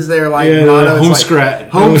is their like motto? Home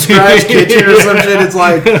scratch kitchen or some shit. It's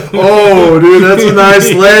like, oh, dude, that's a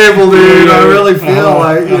nice label, dude. I really feel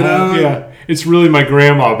like, Yeah, it's really my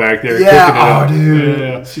grandma back there cooking it up. Dude.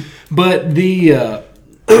 Yeah. But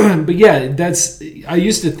that's, I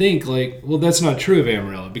used to think, like, well, that's not true of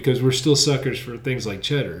Amarillo because we're still suckers for things like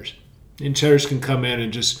Cheddar's. And Cheddar's can come in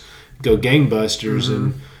and just go gangbusters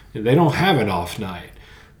and they don't have an off night.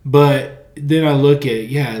 But then I look at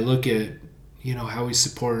how we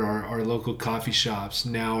support our local coffee shops,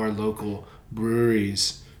 now our local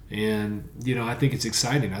breweries. And, I think it's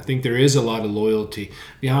exciting. I think there is a lot of loyalty.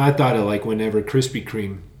 I thought of, like, whenever Krispy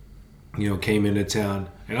Kreme, came into town.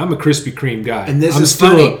 And I'm a Krispy Kreme guy. And this is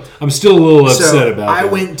funny. I'm still a little upset about that. I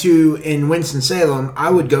went to, in Winston-Salem, I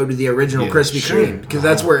would go to the original Krispy Kreme because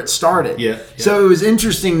that's where it started. Yeah. So it was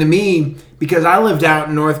interesting to me because I lived out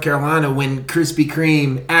in North Carolina when Krispy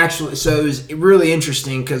Kreme actually, so it was really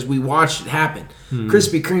interesting because we watched it happen.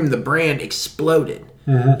 Krispy Kreme, the brand, exploded.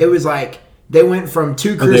 It was like, They went from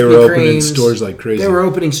 2 Krispy They were opening Kremes. stores like crazy. They were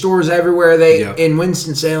opening stores everywhere. In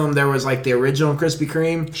Winston-Salem, there was like the original Krispy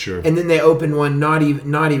Kreme. Sure. And then they opened one, not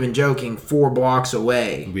even joking, 4 blocks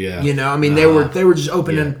away. Yeah. You know, I mean, they were just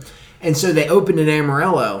opening. Yeah. And so they opened in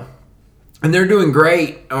Amarillo. And they're doing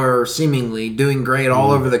great, or seemingly doing great all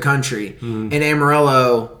over the country. In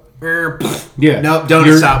Amarillo, nope,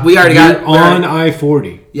 don't stop. We already got on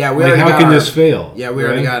I-40. Yeah, we already got how can this fail? Yeah, we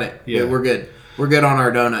already got it. Yeah, we're good. We're good on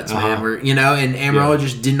our donuts, man. We're and Amarillo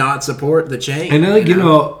just did not support the chain. And I'm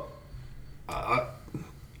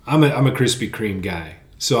a Krispy Kreme guy,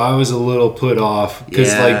 so I was a little put off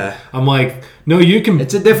because I'm like, no, you can.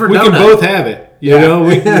 It's a different. We donut. can both have it. You know,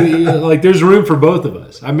 we like there's room for both of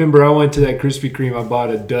us. I remember I went to that Krispy Kreme. I bought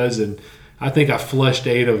a dozen. I think I flushed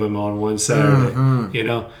 8 of them on one Saturday. Mm-hmm. You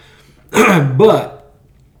know, but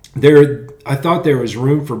I thought there was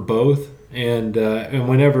room for both, and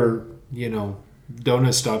whenever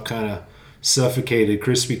Donut Stop kind of suffocated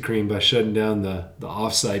Krispy Kreme by shutting down the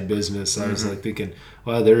offside business, I was like thinking,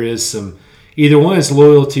 well, there is some. Either one is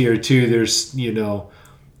loyalty, or two, there's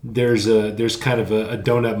kind of a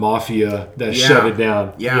donut mafia that shut it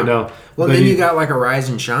down. Yeah. Well, but then you got like a Rise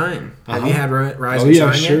and Shine. Have you had Rise and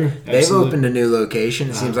Shine sure. yet? They've opened a new location.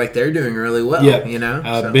 It seems like they're doing really well.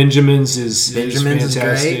 Yeah. Benjamin's is fantastic.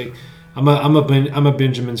 Is great. I'm a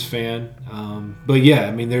Benjamin's fan. But yeah,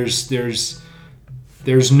 I mean, there's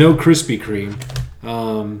no Krispy Kreme.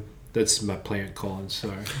 That's my plant calling.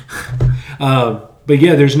 Sorry. But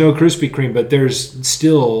yeah, there's no Krispy Kreme, but there's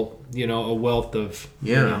still a wealth of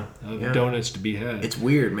donuts to be had. It's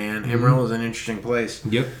weird, man. Amarillo is an interesting place.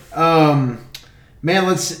 Yep.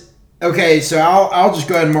 Man, so I'll just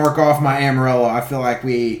go ahead and mark off my Amarillo. I feel like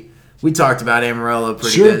we talked about Amarillo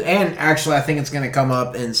pretty good. And actually, I think it's going to come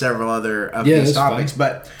up in several other of these topics. Fine.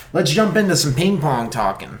 But let's jump into some ping pong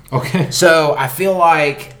talking. Okay. So I feel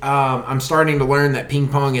like I'm starting to learn that ping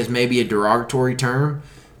pong is maybe a derogatory term.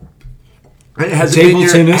 Has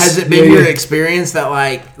it been your experience that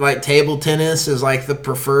like table tennis is like the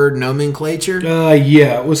preferred nomenclature?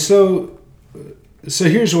 Yeah. Well, so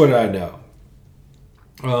here's what I know.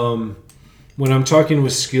 When I'm talking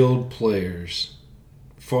with skilled players,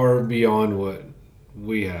 far beyond what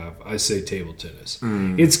we have, I say table tennis.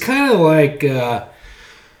 It's kind of like,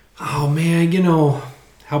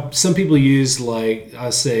 how some people use, like, I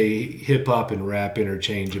say hip hop and rap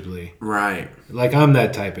interchangeably. Right. Like, I'm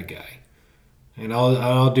that type of guy. And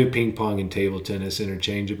I'll do ping pong and table tennis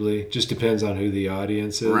interchangeably. Just depends on who the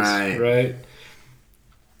audience is. Right.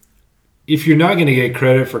 If you're not going to get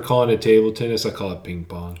credit for calling it table tennis, I call it ping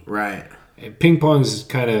pong. Right. And ping pong is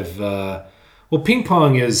kind of ping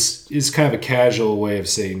pong is kind of a casual way of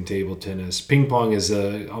saying table tennis. Ping pong is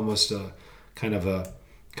almost a kind of a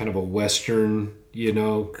Western,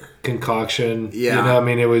 concoction. Yeah. I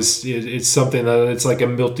mean, it's something that it's like a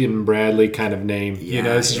Milton Bradley kind of name. Yeah,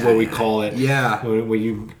 this is what we call it. Yeah. When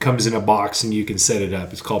you comes in a box and you can set it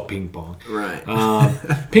up, it's called ping pong. Right.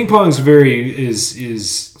 Ping pong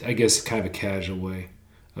is I guess kind of a casual way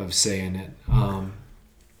of saying it.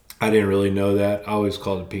 I didn't really know that. I always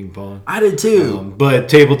called it ping pong. I did too. But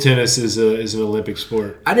table tennis is an Olympic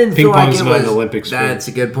sport. I didn't ping feel like pong's it not was an Olympic sport. That's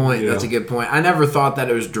a good point. That's a good point. I never thought that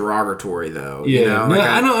it was derogatory though. Yeah,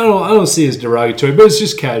 I don't see it as derogatory, but it's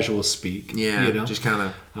just casual speak. Yeah, just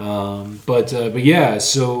kind of. But yeah,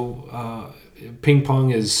 so ping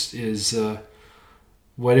pong is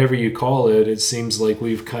whatever you call it. It seems like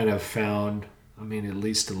we've kind of found. I mean, at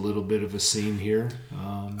least a little bit of a scene here.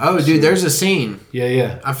 Dude, there's a scene.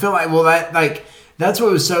 Yeah. I feel like, that's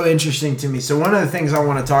what was so interesting to me. So one of the things I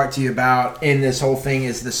want to talk to you about in this whole thing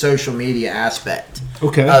is the social media aspect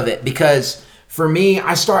of it. Because for me,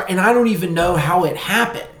 and I don't even know how it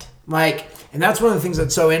happened. And that's one of the things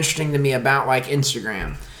that's so interesting to me about like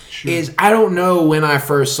Instagram is I don't know when I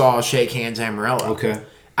first saw Shake Hands Amarillo. Okay.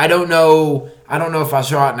 I don't know if I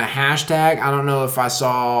saw it in a hashtag. I don't know if I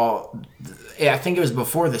saw... I think it was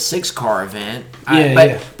before the 6-car event.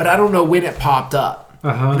 But I don't know when it popped up.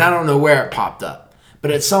 And I don't know where it popped up.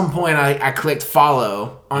 But at some point, I clicked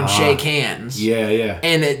follow on Shake Hands. Yeah.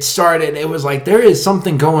 And it was like, there is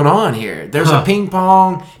something going on here. There's a ping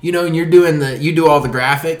pong, and you do all the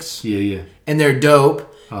graphics. Yeah. And they're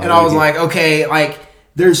dope. And I was like, okay, like,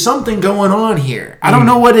 there's something going on here. I don't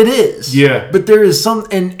know what it is. Yeah. But there is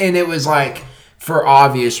and it was like, for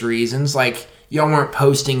obvious reasons, like, y'all weren't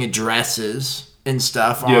posting addresses and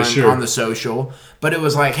stuff on the social, but it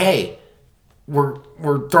was like, hey,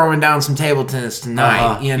 we're throwing down some table tennis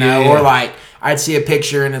tonight, or like I'd see a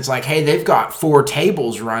picture and it's like, hey, they've got 4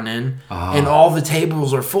 tables running and all the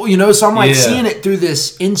tables are full, so I'm like seeing it through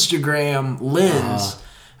this Instagram lens.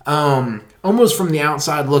 almost from the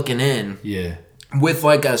outside looking in. Yeah. With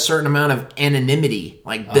like a certain amount of anonymity,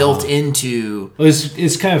 like built into. Well,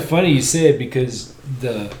 it's kind of funny you say it because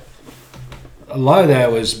a lot of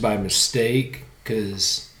that was by mistake.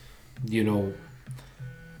 Because, you know,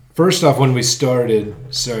 first off, when we started,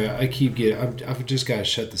 sorry, I've just got to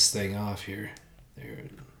shut this thing off here. There.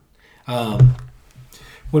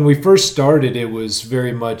 When we first started, it was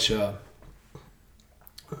very much. We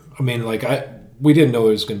didn't know what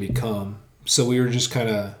it was going to become, so we were just kind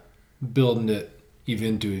of building it.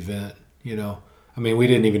 Event to event, you know. I mean, we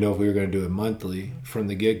didn't even know if we were going to do it monthly from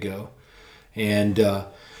the get-go. And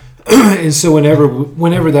and so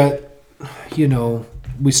whenever that, you know,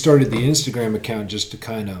 we started the Instagram account just to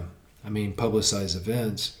kind of, publicize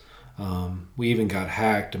events. We even got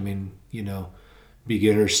hacked. I mean, you know,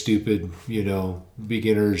 beginners stupid, you know,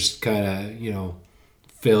 beginners kind of, you know,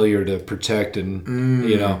 failure to protect and,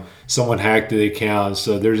 you know, someone hacked the account.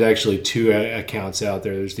 So there's actually 2 accounts out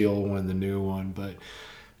there. There's the old one, the new one. But,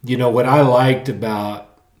 you know, what I liked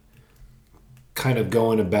about kind of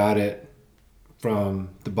going about it from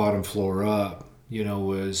the bottom floor up, you know,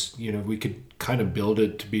 was, you know, we could kind of build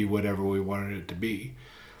it to be whatever we wanted it to be.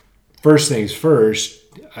 First things first,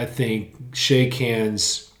 I think Shake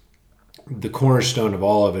Hands, the cornerstone of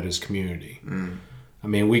all of it is community. I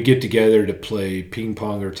mean, we get together to play ping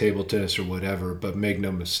pong or table tennis or whatever, but make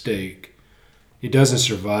no mistake, it doesn't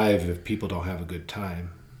survive if people don't have a good time,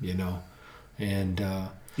 you know? And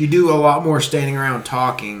you do a lot more standing around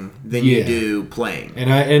talking than you do playing.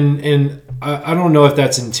 And I don't know if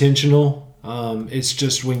that's intentional. It's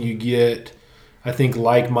just when you get, I think,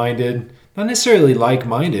 like-minded, not necessarily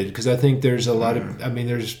like-minded, because I think there's a lot of,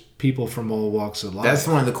 there's people from all walks of life. That's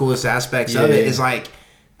one of the coolest aspects of it is like,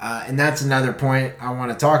 and that's another point I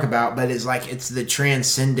want to talk about, but it's like it's the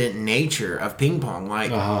transcendent nature of ping pong.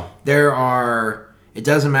 Like there are, it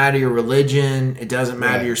doesn't matter your religion, it doesn't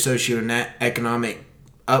matter your socioeconomic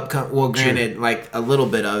upcoming. Well, granted, like a little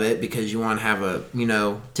bit of it because you want to have a, you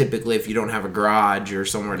know, typically if you don't have a garage or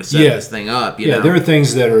somewhere to set this thing up, you know. There are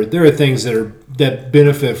things that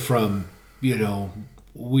benefit from, you know,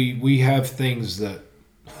 we have things that.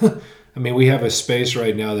 I mean, we have a space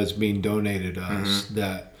right now that's being donated to us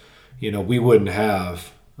that, you know, we wouldn't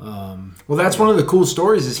have. Well, that's one of the cool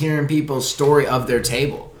stories is hearing people's story of their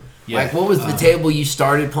table. Yeah. Like, what was the table you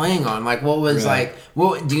started playing on? Like, what was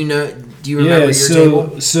what do you remember your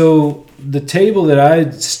table? So the table that I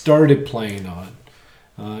started playing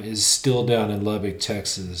on is still down in Lubbock,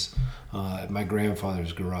 Texas, at my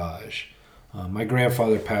grandfather's garage. My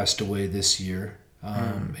grandfather passed away this year,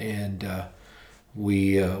 and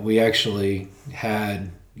we actually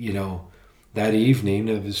had, you know, that evening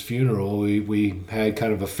of his funeral, we had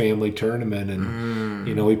kind of a family tournament, and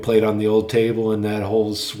you know, we played on the old table in that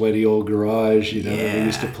whole sweaty old garage, you know, that we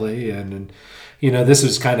used to play in. And you know, this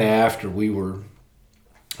was kind of after we were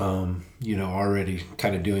you know, already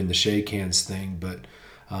kind of doing the Shake Hands thing, but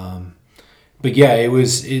yeah,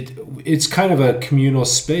 it's kind of a communal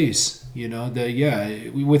space, you know,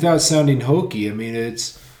 that without sounding hokey, I mean,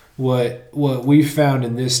 it's what we found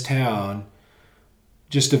in this town,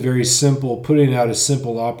 just a very simple, putting out a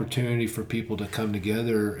simple opportunity for people to come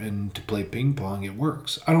together and to play ping pong. It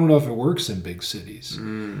works. I don't know if it works in big cities,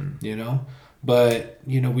 you know, but,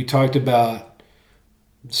 you know, we talked about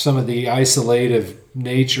some of the isolative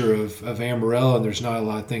nature of Amarillo, and there's not a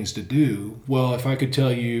lot of things to do. Well, if I could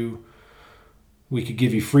tell you, we could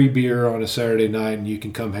give you free beer on a Saturday night and you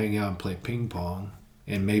can come hang out and play ping pong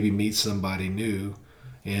and maybe meet somebody new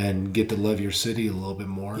and get to love your city a little bit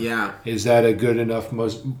more. Yeah. Is that a good enough,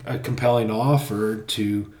 a compelling offer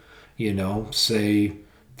to, you know, say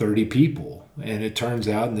 30 people? And it turns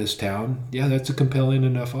out in this town, that's a compelling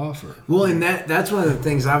enough offer. Well, and that's one of the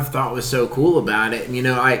things I've thought was so cool about it. And, you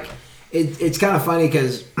know, like, it's kind of funny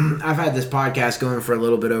because I've had this podcast going for a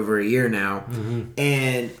little bit over a year now.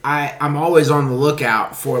 And I'm always on the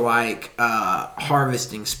lookout for, like,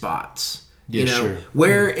 harvesting spots. You know,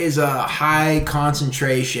 where is a high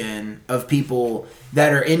concentration of people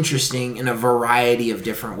that are interesting in a variety of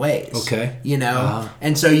different ways? Okay. You know,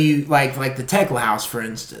 and so you like the Tekla House, for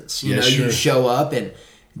instance, you know, you show up and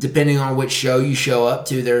depending on which show you show up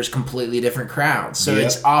to, there's completely different crowds. So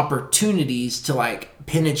it's opportunities to like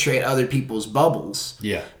penetrate other people's bubbles.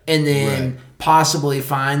 Yeah. And then possibly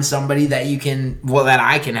find somebody that you can, that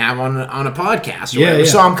I can have on a podcast. Or whatever.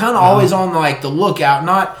 So I'm kind of always on like the lookout,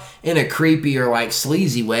 not in a creepy or like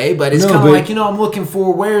sleazy way, but it's kind of like, you know, I'm looking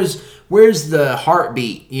for where's the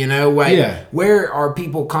heartbeat, you know, like where are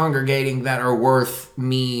people congregating that are worth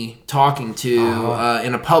me talking to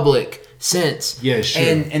in a public sense. Yeah, sure.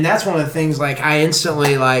 And that's one of the things, like, I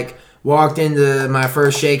instantly, like, walked into my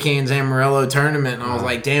first Shake Hands Amarillo tournament, and I was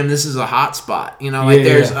like, damn, this is a hot spot. You know, like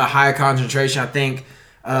there's a high concentration. I think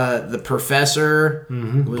the professor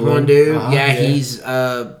was one dude. He's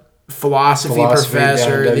a philosophy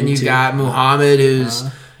professor. Then you got Muhammad, who's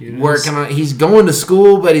working on. He's going to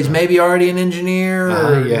school, but he's maybe already an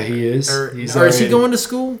engineer. He is. Or is he going to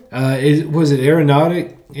school? Was it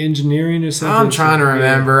aeronautic engineering or something? I'm trying to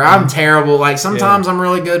remember. I'm terrible. Like sometimes I'm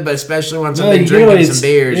really good, but especially once I've been drinking some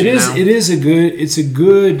beers. It's a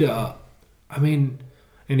good. I mean,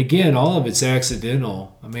 and again, all of it's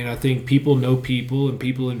accidental. I mean, I think people know people, and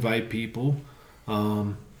people invite people.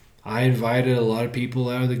 I invited a lot of people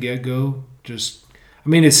out of the get go.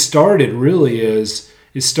 It started really as.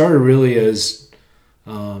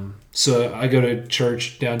 So I go to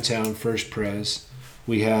church downtown, First Pres.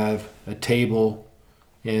 We have a table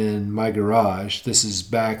in my garage. This is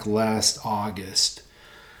back last August.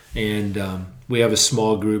 And we have a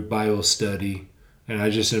small group Bible study. And I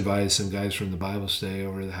just invited some guys from the Bible study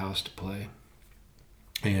over to the house to play.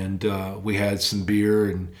 And we had some beer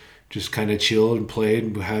and just kind of chilled and played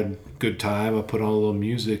and had a good time. I put on a little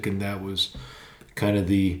music, and that was kind of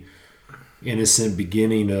the innocent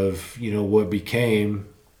beginning of, what became.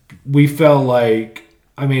 We felt like,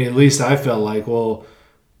 at least I felt like, well,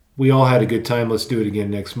 we all had a good time. Let's do it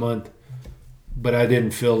again next month. But I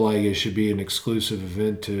didn't feel like it should be an exclusive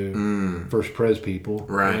event to First Pres people.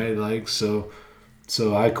 Right? Like, so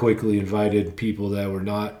I quickly invited people that were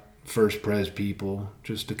not First Pres people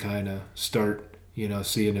just to kind of start,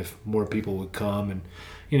 seeing if more people would come. And,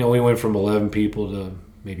 we went from 11 people to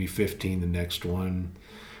maybe 15 the next one.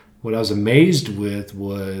 What I was amazed with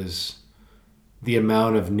was the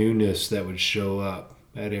amount of newness that would show up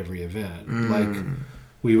at every event. Like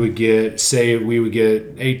we would get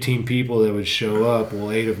 18 people that would show up.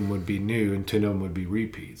 Well, 8 of them would be new and 10 of them would be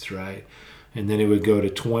repeats, right? And then it would go to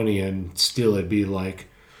 20, and still it'd be like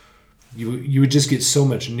you would just get so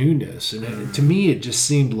much newness. And to me, it just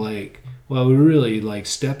seemed like, well, we're really like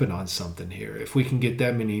stepping on something here if we can get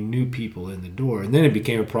that many new people in the door. And then it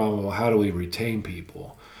became a problem. Well, how do we retain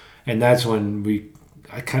people? And that's when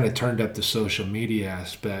I kind of turned up the social media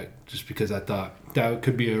aspect, just because I thought that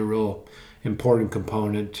could be a real important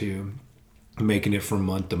component to making it from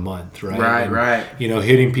month to month, right? Right.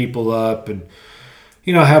 Hitting people up and,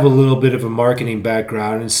 have a little bit of a marketing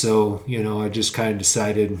background. And so, I just kind of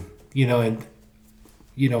decided,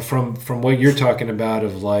 from what you're talking about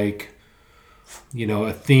of like,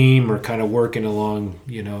 a theme or kind of working along,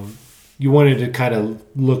 you wanted to kind of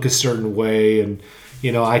look a certain way. And,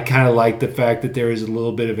 I kind of like the fact that there is a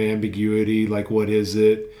little bit of ambiguity. Like, what is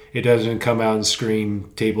it? It doesn't come out and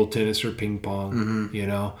scream table tennis or ping pong,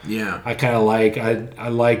 Yeah. I kind of I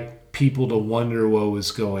like people to wonder what was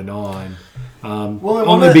going on.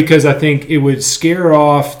 Only because I think it would scare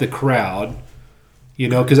off the crowd,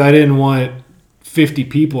 because I didn't want 50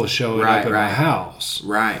 people showing up at my house.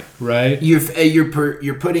 Right. You're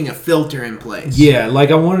putting a filter in place. Yeah,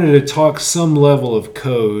 like I wanted to talk some level of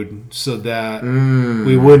code so that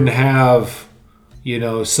we wouldn't have,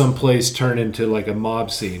 some place turn into like a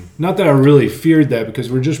mob scene. Not that I really feared that,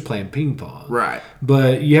 because we're just playing ping pong. Right.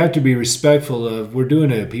 But you have to be respectful of, we're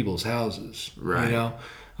doing it at people's houses. Right.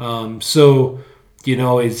 So,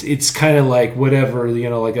 it's kind of like whatever,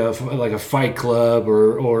 like a fight club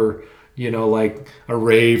or like a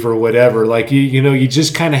rave or whatever. Like, you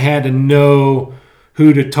just kind of had to know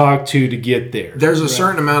who to talk to get there. There's a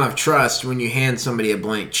certain amount of trust when you hand somebody a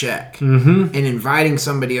blank check. Mm-hmm. And inviting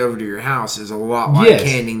somebody over to your house is a lot like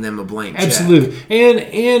handing them a blank check. Absolutely.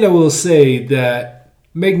 And I will say that,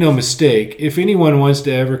 make no mistake, if anyone wants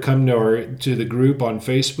to ever come to the group on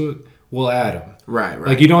Facebook, we'll add them. Right.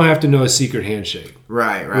 Like, you don't have to know a secret handshake.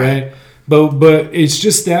 Right. But it's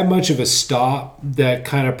just that much of a stop that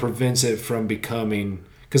kind of prevents it from becoming,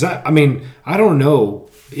 because I don't know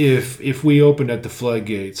if we opened at the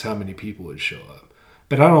floodgates how many people would show up,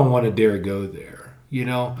 but I don't want to dare go there.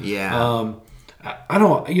 Yeah. I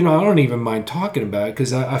don't even mind talking about it,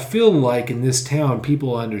 because I feel like in this town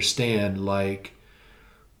people understand, like,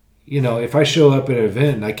 if I show up at an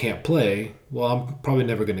event and I can't play, well, I'm probably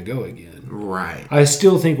never going to go again. Right. I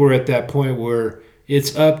still think we're at that point where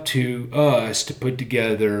it's up to us to put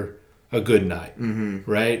together a good night,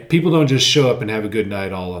 right? People don't just show up and have a good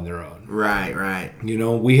night all on their own. Right.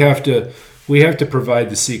 We have to provide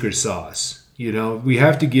the secret sauce. We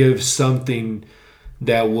have to give something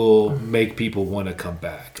that will make people want to come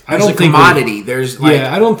back. There's a commodity. There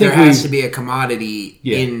has to be a commodity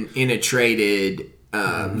in a traded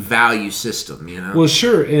value system. Well,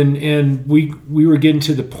 sure, and we were getting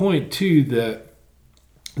to the point too that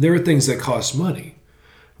there are things that cost money,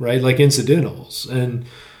 right? Like incidentals. And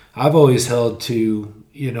I've always held to,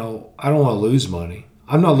 I don't want to lose money.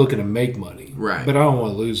 I'm not looking to make money, right? But I don't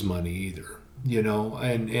want to lose money either,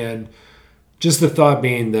 and just the thought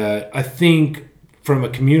being that I think from a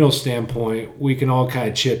communal standpoint, we can all kind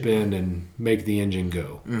of chip in and make the engine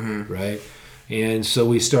go, right? And so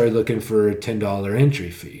we started looking for a $10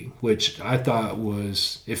 entry fee, which I thought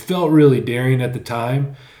it felt really daring at the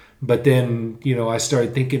time. But then, I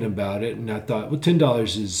started thinking about it and I thought, well,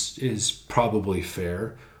 $10 is probably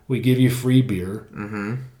fair. We give you free beer.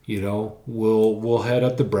 We'll head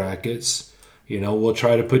up the brackets. We'll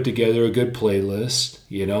try to put together a good playlist.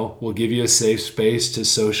 We'll give you a safe space to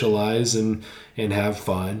socialize and have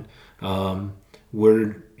fun.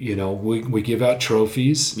 We give out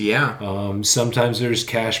trophies. Yeah. Sometimes there's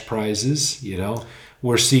cash prizes.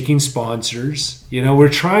 We're seeking sponsors. We're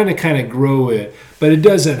trying to kind of grow it, but it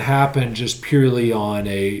doesn't happen just purely on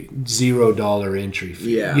a $0 entry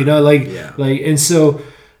fee. Yeah. And so,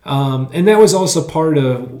 and that was also part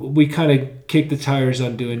of, we kind of kicked the tires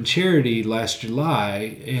on doing charity last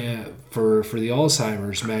July for the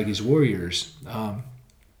Alzheimer's Maggie's Warriors.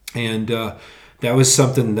 That was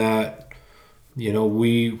something that,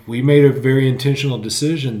 we made a very intentional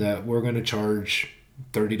decision that we're going to charge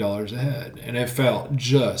 $30 a head. And it felt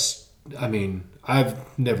I've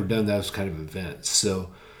never done those kind of events, so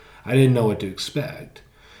I didn't know what to expect.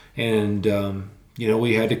 And,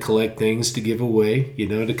 we had to collect things to give away,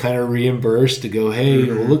 to kind of reimburse, to go, hey,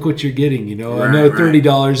 well, look what you're getting. I know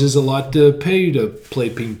 $30 is a lot to pay to play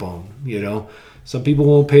ping pong. Some people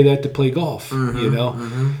won't pay that to play golf,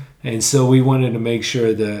 And so we wanted to make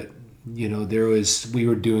sure that, we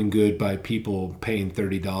were doing good by people paying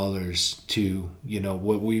 $30 to,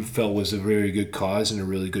 what we felt was a very good cause and a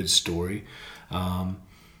really good story.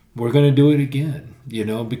 We're going to do it again,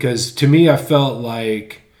 because to me, I felt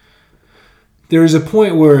like there was a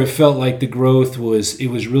point where it felt like the growth was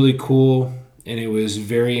really cool and it was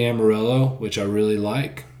very Amarillo, which I really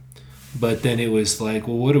like. But then it was like,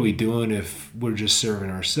 well, what are we doing if we're just serving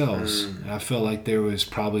ourselves? I felt like there was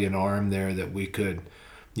probably an arm there that we could,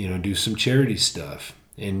 do some charity stuff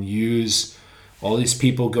and use all these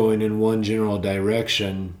people going in one general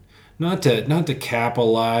direction, not to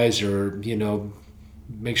capitalize or,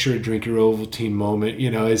 make sure to drink your Ovaltine moment.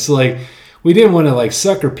 It's like, we didn't want to like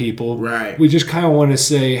sucker people. Right. We just kind of want to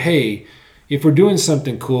say, hey, if we're doing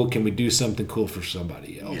something cool, can we do something cool for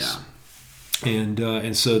somebody else? Yeah.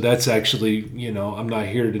 And so that's actually, I'm not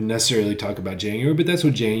here to necessarily talk about January, but that's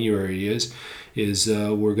what January is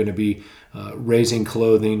we're going to be raising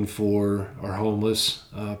clothing for our homeless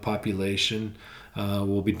population.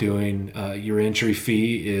 We'll be doing, your entry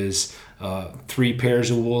fee is 3 pairs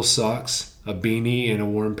of wool socks, a beanie, and a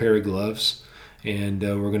warm pair of gloves. And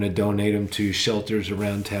we're going to donate them to shelters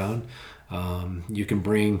around town. You can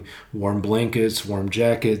bring warm blankets, warm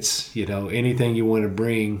jackets, anything you want to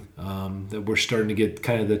bring. That we're starting to get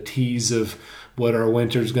kind of the tease of what our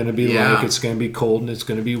winter's going to be like. It's going to be cold and it's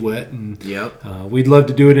going to be wet. And we'd love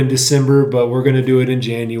to do it in December, but we're going to do it in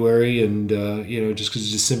January. And, just because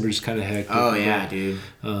December's kind of hectic. Oh, yeah, dude.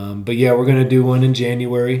 But yeah, we're going to do one in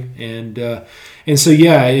January. And so,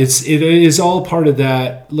 yeah, it is all part of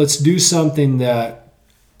that. Let's do something that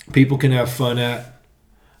people can have fun at.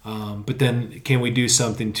 But then can we do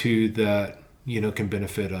something too that, can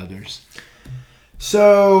benefit others?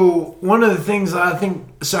 So one of the things I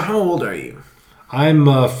think, so how old are you?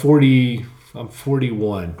 I'm 40. I'm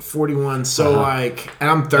 41. 41. So and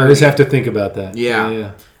I'm 30. I just have to think about that.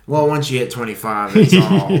 Yeah. Well, once you hit 25, it's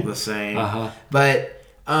all the same. But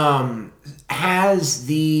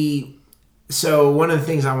so one of the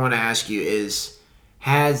things I want to ask you is,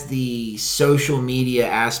 has the social media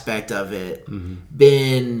aspect of it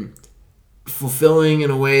been fulfilling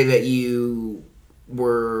in a way that you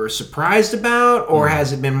were surprised about, or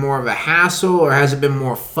has it been more of a hassle, or has it been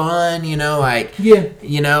more fun?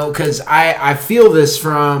 Because I feel this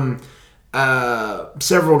from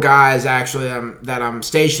several guys actually that I'm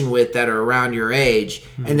stationed with that are around your age,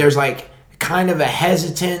 and there's like kind of a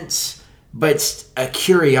hesitance, but a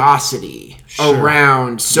curiosity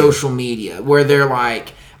around social media where they're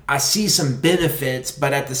like, I see some benefits,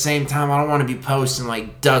 but at the same time, I don't want to be posting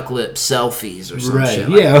like duck lip selfies or some shit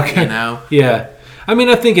like that, Yeah. I mean,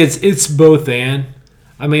 I think it's both and.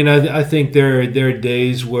 I mean, I think there are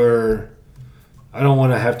days where I don't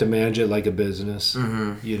want to have to manage it like a business,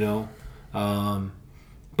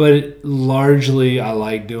 but largely I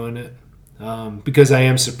like doing it because I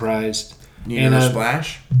am surprised.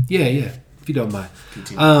 Splash? Yeah, if you don't mind.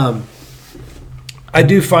 I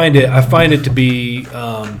do find it. I find it to be.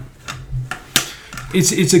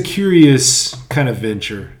 It's a curious kind of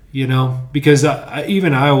venture. you know, because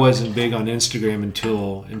I wasn't big on Instagram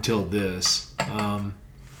until this.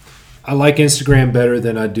 I like Instagram better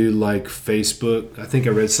than I do like Facebook. I think I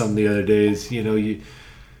read something the other day. You know,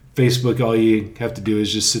 Facebook, all you have to do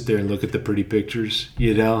is just sit there and look at the pretty pictures,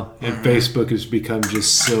 you know. And Facebook has become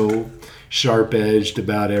just so sharp-edged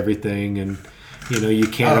about everything, and you know, you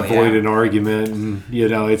can't avoid an argument, and you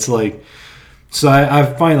know, it's like. So I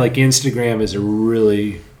find like Instagram is a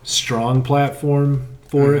really strong platform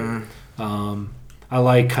for it. I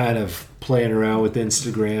like kind of playing around with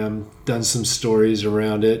Instagram, done some stories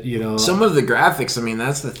around it, you know. Some of the graphics, I mean,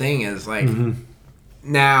 that's the thing is like,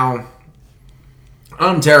 now,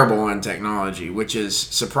 I'm terrible on technology, which is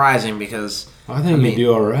surprising because... I think you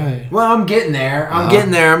do all right. Well, I'm getting there. I'm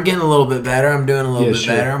getting a little bit better. I'm doing a little bit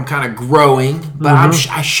better. I'm kind of growing, but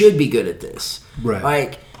I should be good at this. Right.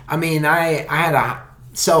 Like, I mean, I had a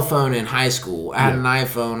cell phone in high school. I had an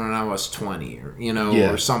iPhone when I was 20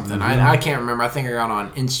 or something. I can't remember. I think I got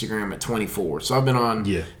on Instagram at 24. So I've been on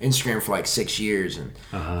Instagram for like 6 years. And,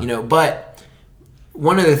 you know, but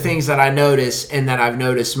one of the things that I notice and that I've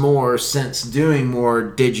noticed more since doing more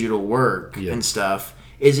digital work and stuff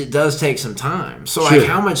is it does take some time. So like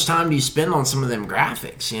how much time do you spend on some of them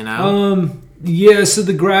graphics, you know? Yeah, so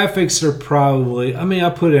the graphics are probably, I mean, I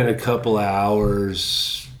put in a couple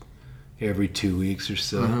hours every 2 weeks or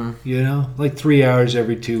so, you know, like 3 hours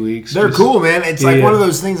every 2 weeks. They're cool, man. It's like one of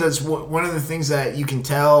those things that's one of the things that you can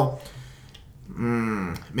tell,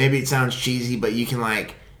 maybe it sounds cheesy, but you can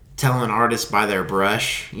like tell an artist by their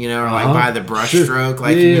brush, you know, or like by the brush stroke.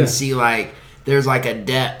 Like you can see like there's like a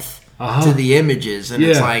depth to the images, and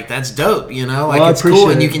it's like that's dope, you know, like it's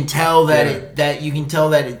cool, and you can tell that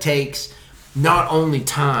it takes not only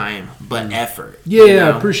time but effort. Yeah, you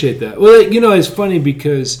know? I appreciate that. Well, you know, it's funny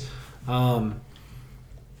because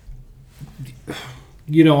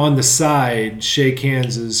you know, on the side, Shake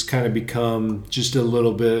Hands has kind of become just a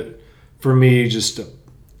little bit, for me, just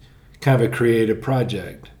kind of a creative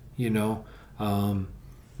project, you know.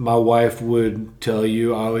 My wife would tell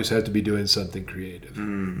you I always have to be doing something creative,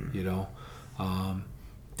 you know.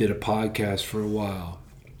 Did a podcast for a while.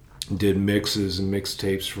 Did mixes and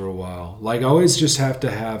mixtapes for a while. Like, I always just have to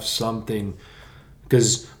have something,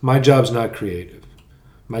 because my job's not creative.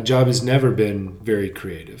 My job has never been very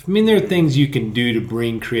creative. I mean, there are things you can do to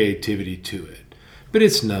bring creativity to it, but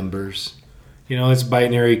it's numbers. You know, it's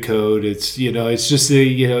binary code. It's, you know, it's just,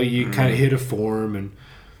 you know, you kind of hit a form, and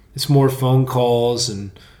it's more phone calls,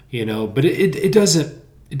 and, you know, but it doesn't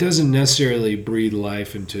necessarily breathe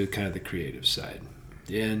life into kind of the creative side.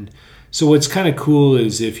 And so what's kind of cool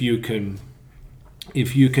is if you can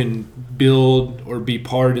build or be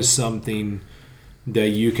part of something that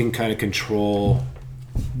you can kind of control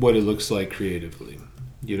what it looks like creatively,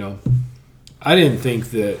 you know. I didn't think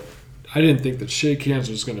that Shake Hands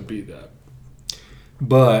was going to be that,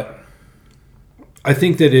 but I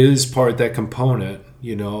think that it is part of that component,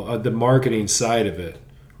 you know, the marketing side of it,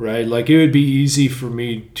 right? Like, it would be easy for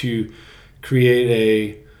me to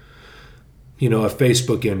create a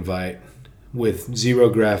Facebook invite with zero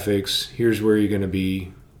graphics. Here's where you're going to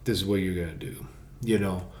be. This is what you're going to do. You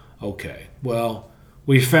know, okay. Well,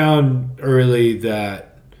 we found early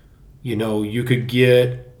that, you know, you could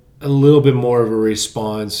get a little bit more of a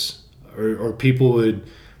response, or people would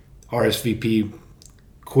RSVP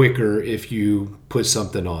quicker if you put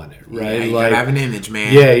something on it, right? Yeah, you like, gotta have an image,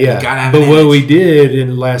 man. Yeah. You gotta have but an what image. we did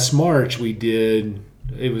in last March,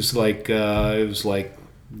 it was like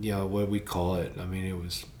you know, what we call it. I mean,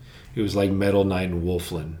 it was like Metal Night in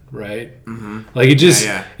Wolfland, right? Mm-hmm. Like, it just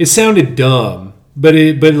it sounded dumb, but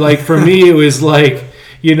like for me it was like,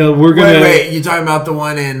 you know, we're gonna wait. You talking about the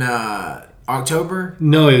one in October?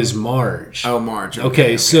 No, it was March. Oh, March.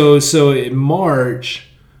 Okay. So in March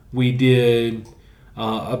we did.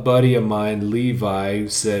 A buddy of mine, Levi,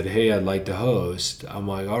 said, "Hey, I'd like to host." I'm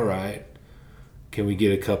like, "All right, can we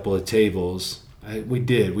get a couple of tables?" We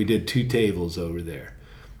did 2 tables over there.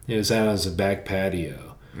 It was out on the back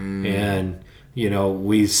patio, and you know,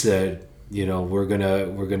 we said, you know, we're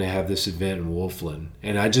gonna have this event in Wolfland,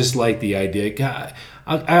 and I just like the idea. God,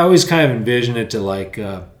 I always kind of envision it to like,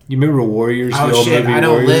 you remember Warriors? Oh, the old shit! movie I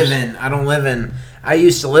don't Warriors? live in. I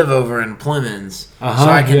used to live over in Plymouth, so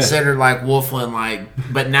I considered like Wolfland, like.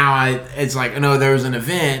 But now it's like, no, there was an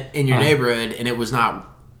event in your neighborhood, and it was not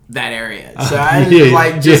that area. So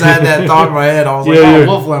I just had that thought in my head. I was like,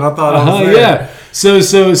 Wolfland. I thought I was there. Yeah. So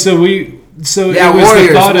it was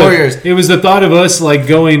Warriors. It was the thought of us like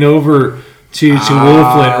going over to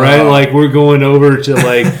Wolfland, right? Like we're going over to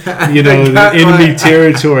like, the enemy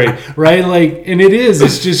territory, right? Like, and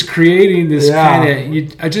it's just creating this kind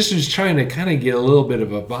of, I just was trying to kind of get a little bit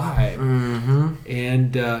of a vibe. Mm-hmm.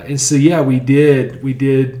 And so, we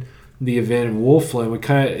did the event in Wolfland.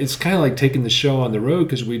 It's kind of like taking the show on the road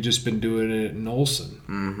because we'd just been doing it in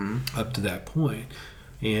Olson up to that point.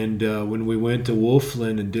 And when we went to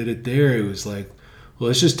Wolfland and did it there, it was like, well,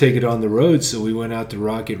 let's just take it on the road. So we went out to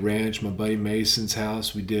Rocket Ranch, my buddy Mason's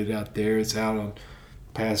house. We did it out there. It's out on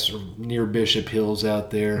past near Bishop Hills out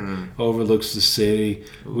there, overlooks the city.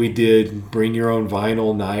 We did bring your own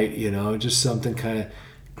vinyl night, just something kind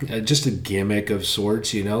of, just a gimmick of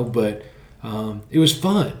sorts, but it was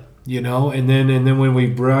fun, And then when we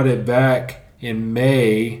brought it back in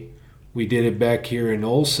May, we did it back here in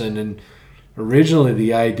Olson, and originally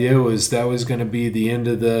the idea was that was going to be the end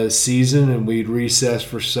of the season and we'd recess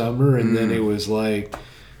for summer, and then it was like,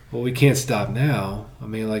 well, we can't stop now. I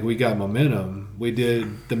mean, like, we got momentum. We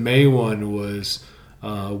did, the May one was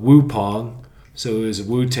Wu Pong, so it was a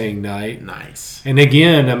Wu-Tang night. Nice. And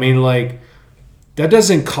again, I mean, like, that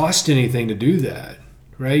doesn't cost anything to do that,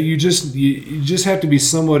 right? You just have to be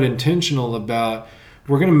somewhat intentional about,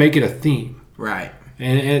 we're going to make it a theme. Right.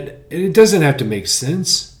 And it doesn't have to make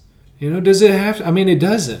sense. Does it have to? I mean, it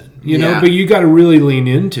doesn't, but you got to really lean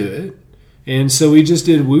into it. And so we just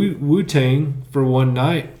did Wu-Tang for one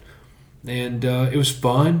night. And it was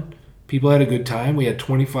fun. People had a good time. We had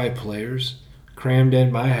 25 players crammed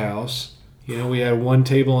in my house. We had one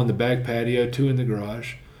table on the back patio, 2 in the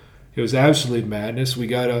garage. It was absolute madness. We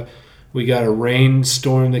got a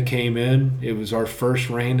rainstorm that came in. It was our first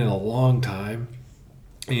rain in a long time.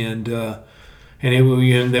 And then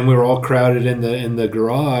we were all crowded in the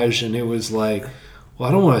garage, and it was like, well,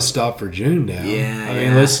 I don't want to stop for June now. I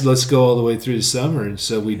mean, let's go all the way through the summer, and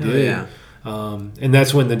so we did. Yeah. And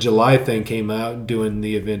that's when the July thing came out, doing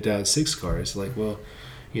the event out at 6 Cars. Like, well,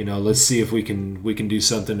 let's see if we can do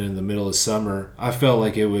something in the middle of summer. I felt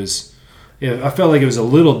like it was a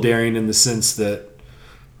little daring in the sense that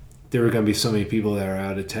there were going to be so many people that are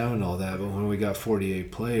out of town and all that. But when we got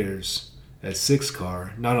 48 players at 6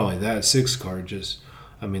 Car, not only that, 6 Car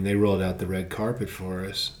they rolled out the red carpet for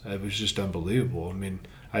us. It was just unbelievable. I mean,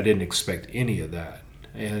 I didn't expect any of that.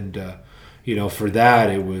 And, for that,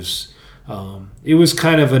 it was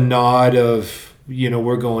kind of a nod of,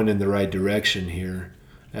 we're going in the right direction here.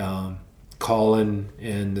 Colin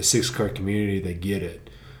and the 6 Car community, they get it.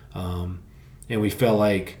 And we felt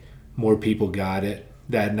like more people got it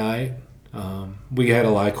that night. We had a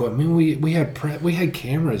lot of, we had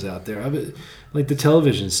cameras out there. Like the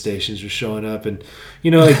television stations were showing up, and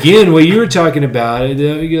again, what you were talking about,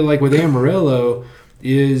 like with Amarillo,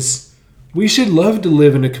 is we should love to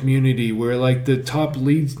live in a community where like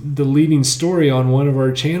the leading story on one of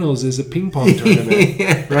our channels is a ping pong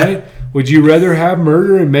tournament, right? Would you rather have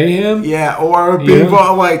murder and mayhem? Yeah, or ping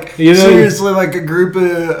pong, like seriously, like a group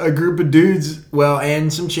of dudes,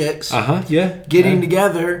 and some chicks, getting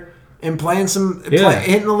together and playing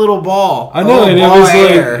hitting a little ball. I know, and it was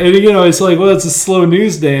like, and it's like, well, it's a slow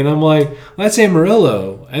news day, and I'm like, that's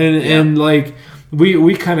Amarillo, and like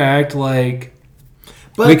we kind of act like.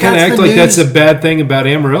 But we kind of act like that's a bad thing about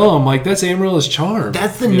Amarillo. I'm like, that's Amarillo's charm.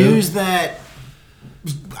 That's the news that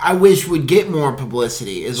I wish would get more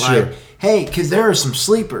publicity. Is like, hey, because there are some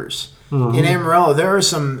sleepers in Amarillo. There are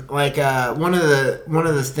some like one of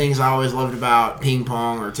the things I always loved about ping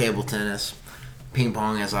pong or table tennis, ping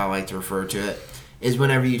pong as I like to refer to it, is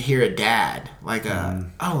whenever you'd hear a dad, like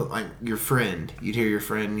like your friend, you'd hear your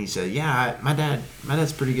friend and he said, yeah, my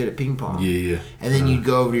dad's pretty good at ping pong. Yeah. And then you'd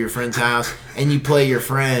go over to your friend's house and you play your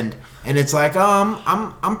friend, and it's like, oh,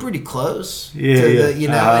 I'm pretty close. And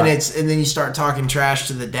then you start talking trash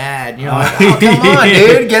to the dad, and you're like, oh, come on,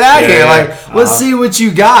 dude, get out here. Like, let's see what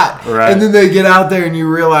you got. Right. And then they get out there and you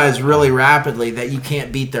realize really rapidly that you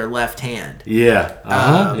can't beat their left hand.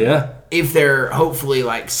 Yeah. If they're hopefully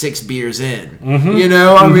like 6 beers in,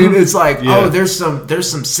 I mean, it's like, oh, there's some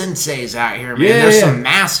senseis out here, man. There's some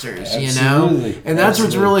masters, Absolutely. and that's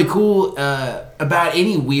what's really cool about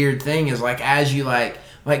any weird thing is like as you like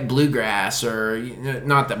bluegrass, or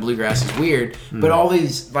not that bluegrass is weird, but all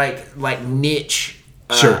these like niche,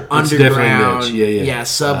 underground,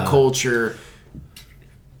 subculture.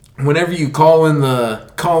 Whenever you call in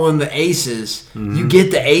the aces, you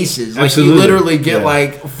get the aces. Like you literally get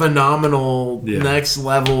like phenomenal next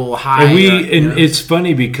level high. And it's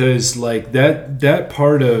funny because like that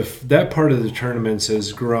part of the tournaments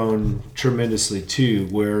has grown tremendously too.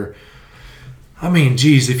 Where, I mean,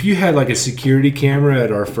 geez, if you had like a security camera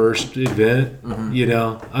at our first event,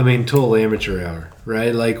 total amateur hour,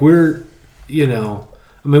 right? Like we're,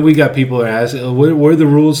 I mean, we got people that ask, what are the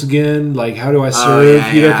rules again? Like, how do I serve?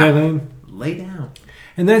 Kind of thing. Lay down.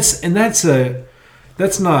 And that's not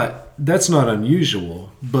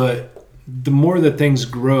unusual. But the more that things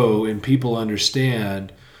grow and people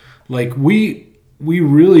understand, like we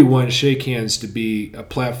really want Shake Hands to be a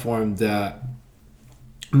platform that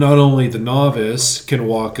not only the novice can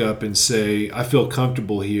walk up and say, I feel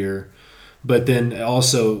comfortable here, but then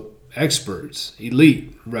also experts,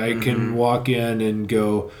 elite, right, can walk in and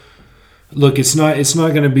go, look, it's not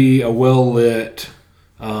going to be a well-lit,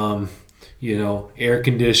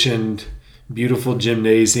 air-conditioned, beautiful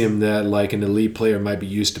gymnasium that like an elite player might be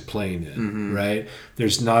used to playing in, right?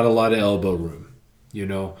 There's not a lot of elbow room,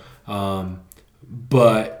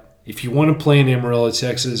 but if you want to play in Amarillo,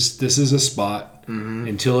 Texas, this is a spot.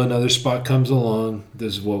 Until another spot comes along,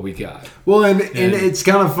 this is what we got. Well, and it's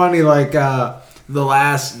kind of funny, like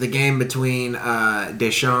the game between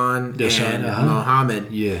Deshaun and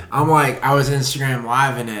Mohammed. Yeah, I was Instagram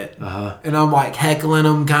living it, and I'm like heckling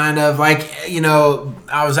him, kind of like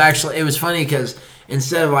it was funny because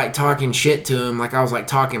instead of like talking shit to him, like I was like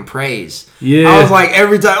talking praise. Yeah, I was like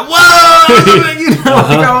every time, whoa, like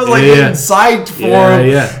I was like getting psyched for him.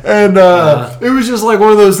 Yeah, and it was just like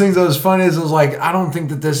one of those things that was funny. Is it was like I don't think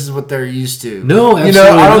that this is what they're used to. No,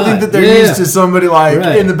 absolutely I don't not. think that they're used to somebody like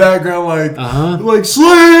in the background like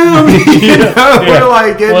slam. We're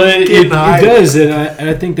like getting hyped. It does, and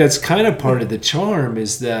I think that's kind of part of the charm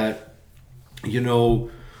is that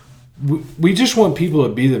we just want people to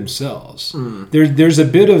be themselves. There's a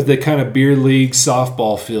bit of the kind of beer league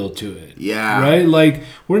softball feel to it. Yeah. Right? Like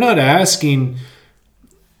we're not asking,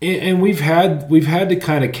 and we've had to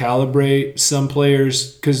kind of calibrate some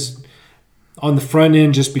players because on the front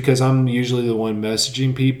end, just because I'm usually the one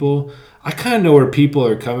messaging people, I kind of know where people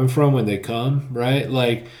are coming from when they come, right?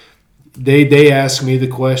 Like they ask me the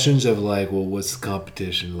questions of like, well, what's the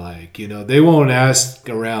competition like? They won't ask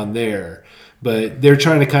around there. But they're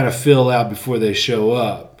trying to kind of fill out before they show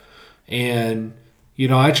up. And,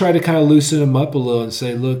 I try to kind of loosen them up a little and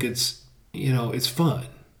say, look, it's fun.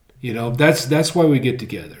 That's why we get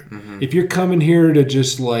together. If you're coming here to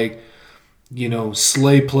just like,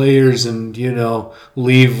 slay players and,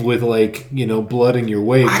 leave with like, blood in your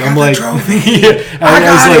wake. I'm like,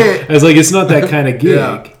 I was like, it's not that kind of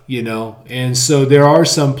gig, And so there are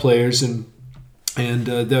some players and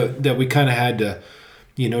that we kind of had to,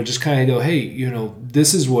 just kind of go, hey,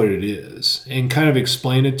 this is what it is, and kind of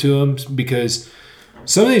explain it to them because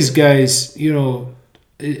some of these guys,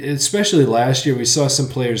 especially last year, we saw some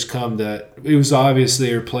players come that it was obvious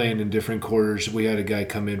they were playing in different quarters. We had a guy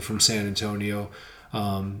come in from San Antonio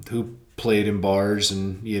who played in bars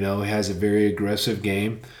and, has a very aggressive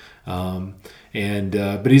game. But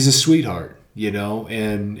he's a sweetheart,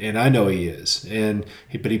 and I know he is.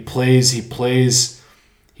 But he plays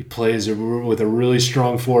with a really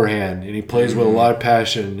strong forehand, and he plays with a lot of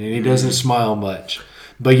passion, and he doesn't smile much.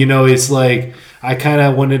 But, it's like I kind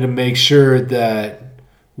of wanted to make sure that,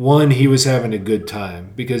 one, he was having a good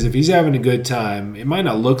time. Because if he's having a good time, it might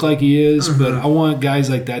not look like he is, but I want guys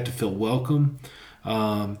like that to feel welcome.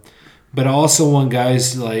 But I also want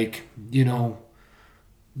guys like,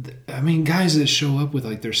 guys that show up with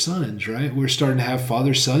like their sons, right? We're starting to have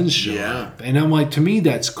father-sons show up. And I'm like, to me,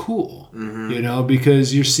 that's cool,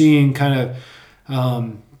 because you're seeing kind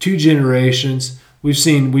of two generations. We've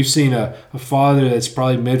seen a father that's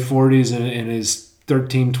probably mid-40s and his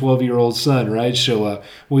 13, 12-year-old son, right, show up.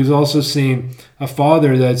 We've also seen a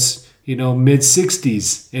father that's,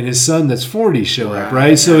 mid-60s and his son that's 40 show up,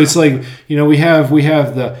 right? So it's like, we have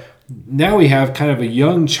kind of a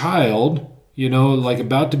young child, like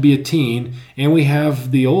about to be a teen, and we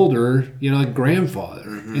have the older, like grandfather.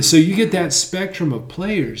 And so you get that spectrum of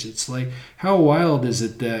players. It's like, how wild is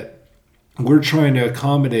it that we're trying to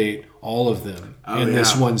accommodate all of them in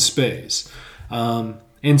this one space?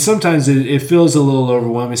 And sometimes it feels a little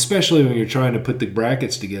overwhelming, especially when you're trying to put the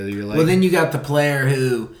brackets together. You're like, well, then you got the player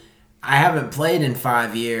who I haven't played in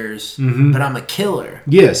 5 years, but I'm a killer.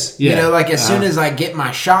 Yes, yeah. As soon as I get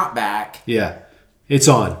my shot back, it's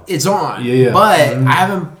on. It's on. Yeah. But I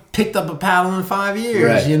haven't picked up a paddle in 5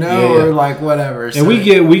 years, or like whatever. And we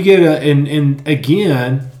get and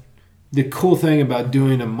again, the cool thing about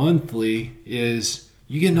doing a monthly is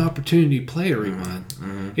you get an opportunity to play every month.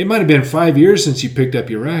 It might have been 5 years since you picked up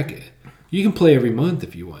your racket. You can play every month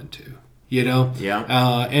if you want to. Yeah.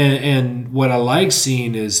 And what I like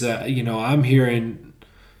seeing is that I'm hearing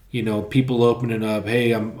people opening up.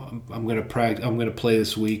 Hey, I'm gonna practice. I'm gonna play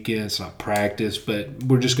this weekend. It's not practice, but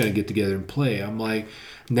we're just gonna get together and play. I'm like,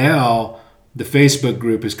 now the Facebook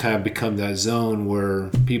group has kind of become that zone where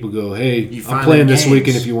people go, hey, I'm playing this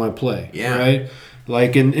weekend if you want to play. Yeah. Right.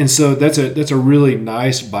 Like, and so that's a really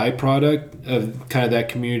nice byproduct of kind of that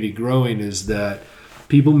community growing, is that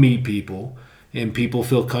people meet people and people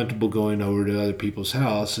feel comfortable going over to other people's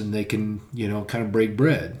house, and they can, kind of break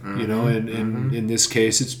bread, and in this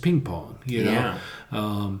case it's ping pong,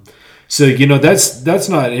 So, that's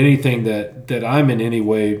not anything that I'm in any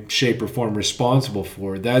way, shape, or form responsible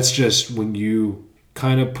for. That's just when you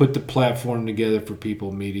kind of put the platform together for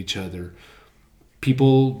people to meet each other.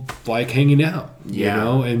 People like hanging out,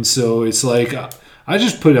 And so it's like, I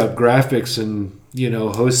just put up graphics and,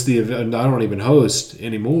 host the event. I don't even host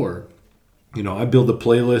anymore. I build a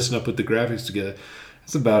playlist and I put the graphics together.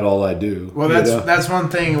 That's about all I do. Well, that's one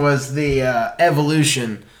thing, was the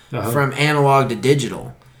evolution from analog to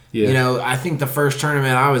digital. Yeah. I think the first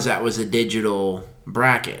tournament I was at was a digital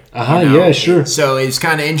bracket. Yeah, sure. So it's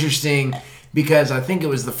kind of interesting because I think it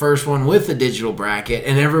was the first one with a digital bracket,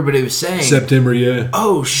 and everybody was saying September, yeah.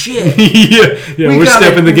 Oh shit! yeah, we're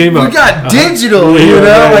stepping the game up. We got digital,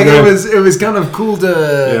 right. It was kind of cool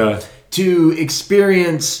to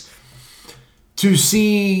experience. To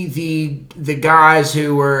see the guys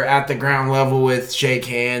who were at the ground level with Shake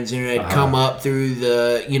Hands and who had come up through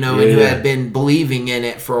the, and who had been believing in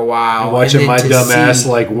it for a while. And watching my dumb ass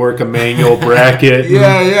work a manual bracket.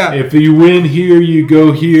 Yeah. If you win here, you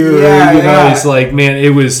go here. It's like, man, it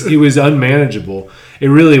was unmanageable. It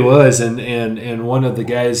really was. And one of the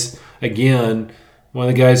guys in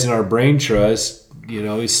our brain trust,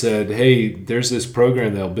 he said, hey, there's this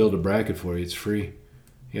program that'll build a bracket for you. It's free.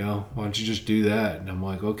 Why don't you just do that? And I'm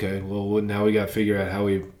like, okay, well, now we got to figure out how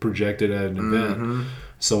we project it at an event.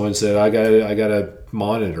 Someone said, I got a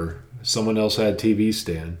monitor. Someone else had a TV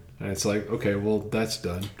stand. And it's like, okay, well, that's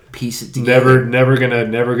done. Piece it together. Never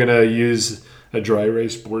gonna use a dry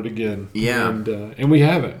erase board again. Yeah. And we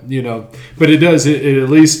haven't, But it does, it at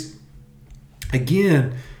least,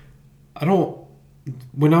 again,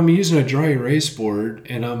 when I'm using a dry erase board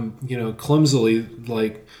and I'm, clumsily,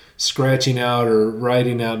 scratching out or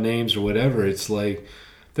writing out names or whatever, it's like,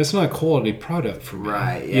 that's not a quality product for me.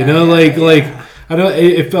 Right. Yeah, I don't,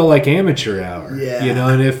 it felt like amateur hour. Yeah.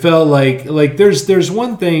 And it felt like there's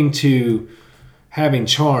one thing to having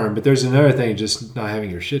charm, but there's another thing just not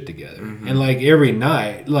having your shit together. And every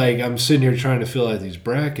night, I'm sitting here trying to fill out these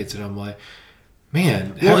brackets, and I'm like,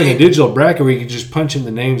 man, having a digital bracket where you can just punch in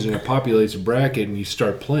the names and it populates a bracket and you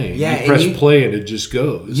start playing. Yeah, you press play and it just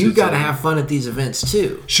goes. You got to have fun at these events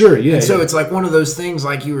too. Sure, yeah. And so it's like one of those things,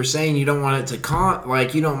 like you were saying, you don't want it to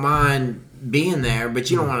you don't mind being there,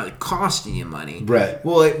 but you don't want it costing you money. Right.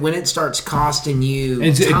 Well, when it starts costing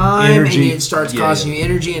you time, energy, and it starts costing you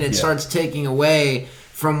energy, and it starts taking away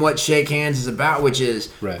from what Shake Hands is about, which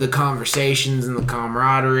is the conversations and the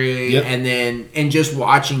camaraderie, and just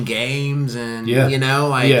watching games, and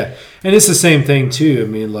and it's the same thing too. I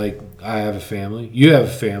mean, I have a family, you have a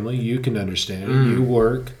family, you can understand it. You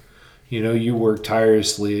work, you work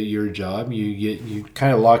tirelessly at your job. You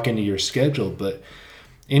kind of lock into your schedule, but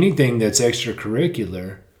anything that's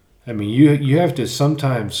extracurricular, I mean, you have to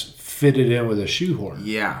sometimes fit it in with a shoehorn.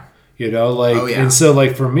 Yeah. And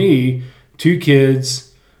so for me, 2 kids.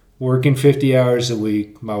 Working 50 hours a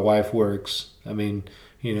week, my wife works. I mean,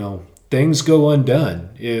 things go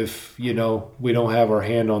undone if, we don't have our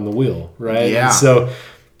hand on the wheel, right? Yeah. And so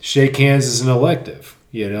Shake Hands is an elective,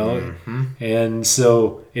 and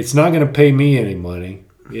so it's not going to pay me any money,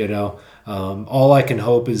 All I can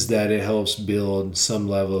hope is that it helps build some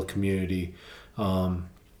level of community, and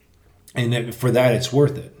for that it's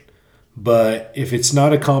worth it. But if it's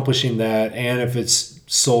not accomplishing that, and if it's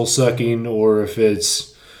soul-sucking, or if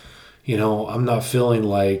it's I'm not feeling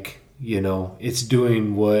like, it's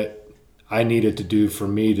doing what I need it to do for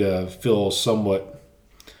me to feel somewhat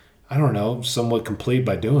complete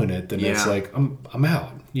by doing it, then it's like, I'm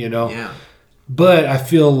out, Yeah. But I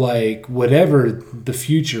feel like whatever the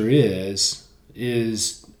future is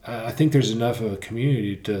I think there's enough of a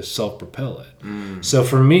community to self-propel it. So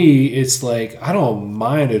for me, it's like, I don't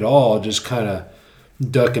mind at all just kind of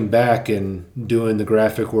ducking back and doing the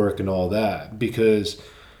graphic work and all that, because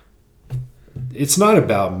it's not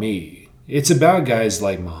about me. It's about guys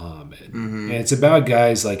like Muhammad, and it's about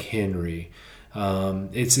guys like Henry.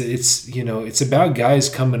 It's about guys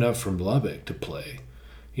coming up from Lubbock to play.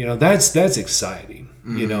 That's exciting.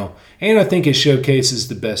 And I think it showcases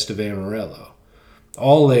the best of Amarillo.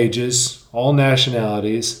 All ages, all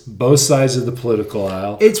nationalities, both sides of the political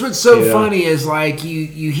aisle. It's what's so funny is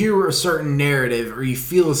you hear a certain narrative, or you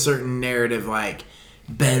feel a certain narrative, like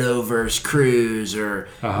Beto versus Cruz, or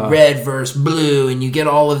red versus blue, and you get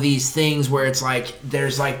all of these things where it's like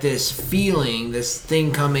there's this feeling, this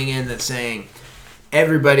thing coming in that's saying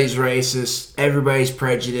everybody's racist, everybody's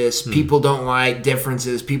prejudiced, people don't like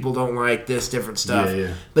differences, people don't like this different stuff.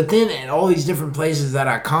 Yeah. But then at all these different places that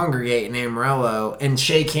I congregate in Amarillo, and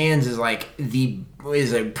Shake Hands is like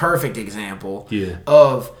is a perfect example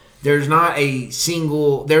of there's not a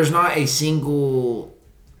single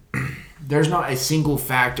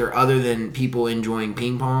factor other than people enjoying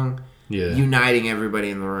ping pong. Yeah. Uniting everybody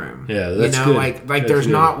in the room. Yeah, that's good. Like That's there's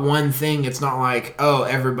good. not one thing. It's not like, oh,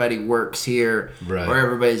 everybody works here, Right. or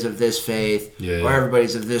everybody's of this faith, Yeah, or yeah.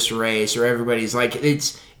 everybody's of this race, or everybody's like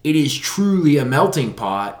it is truly a melting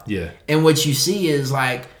pot. Yeah. And what you see is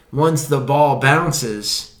like once the ball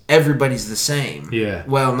bounces, everybody's the same. Yeah.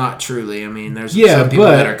 Well, not truly. I mean, there's Yeah, some people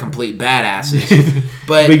but- that are complete badasses.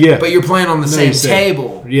 But But you're playing on the same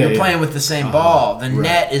table. Yeah, You're playing with the same ball. The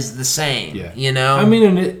net is the same. Yeah. You know? I mean,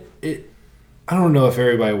 and I don't know if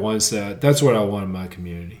everybody wants that. That's what I want in my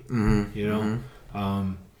community. Mm-hmm. You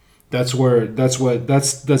know, that's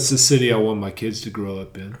the city I want my kids to grow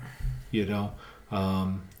up in. You know,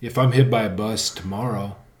 if I'm hit by a bus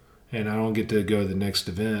tomorrow and I don't get to go to the next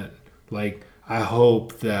event, like I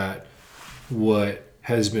hope that what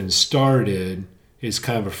has been started is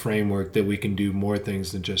kind of a framework that we can do more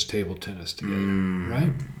things than just table tennis together,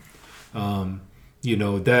 right? You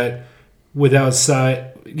know, that without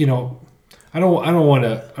sight, you know, I don't want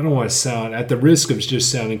to sound, at the risk of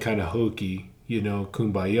just sounding kind of hokey, you know,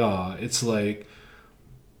 kumbaya. It's like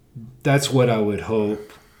that's what I would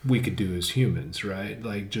hope we could do as humans, right?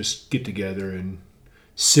 Like just get together and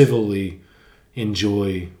civilly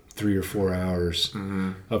enjoy 3 or 4 hours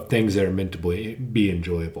of things that are meant to be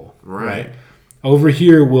enjoyable, right? Over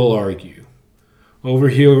here we'll argue, over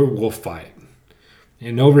here we'll fight,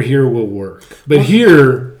 and over here we'll work. But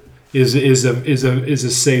here is a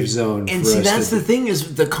safe zone. And for see, us that's to the thing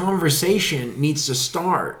is the conversation needs to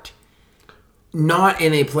start not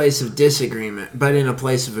in a place of disagreement, but in a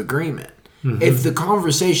place of agreement. If the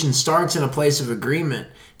conversation starts in a place of agreement,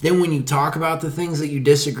 then when you talk about the things that you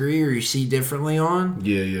disagree or you see differently on,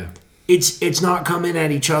 yeah. it's not coming at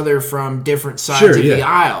each other from different sides of the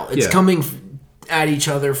aisle. It's coming at each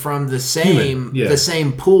other from the same the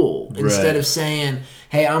same pool. Instead of saying,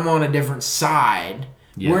 "Hey, I'm on a different side."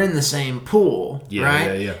 We're in the same pool,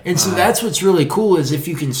 right? Yeah. And so that's what's really cool is if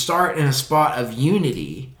you can start in a spot of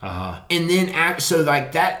unity, and then so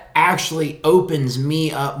like that actually opens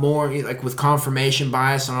me up more, like with confirmation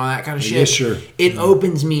bias and all that kind of shit. Yeah, sure. It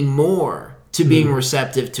opens me more to being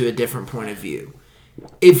receptive to a different point of view.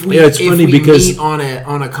 If we meet on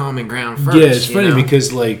a common ground first. Yeah, it's funny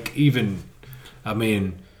because like even, I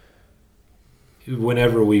mean,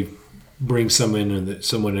 whenever we bring someone in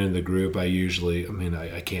the group, I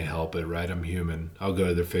can't help it, right? I'm human. I'll go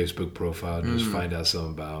to their Facebook profile and just find out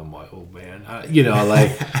something about them. I'm like, oh man,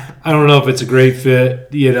 I don't know if it's a great fit,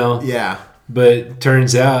 you know? Yeah. But it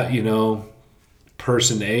turns out, you know,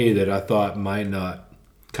 person A that I thought might not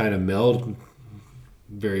kind of meld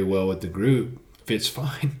very well with the group fits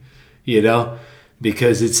fine, you know?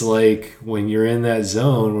 Because it's like when you're in that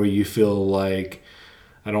zone where you feel like,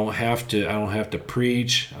 I don't have to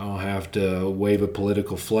preach. I don't have to wave a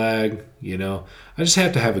political flag. You know, I just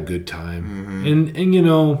have to have a good time. And you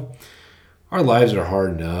know, our lives are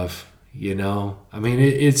hard enough. You know, I mean,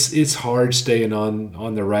 it's hard staying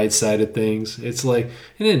on the right side of things. It's like,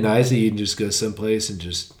 isn't it nice that you can just go someplace and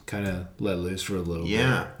just kind of let loose for a little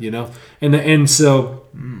bit? You know, and so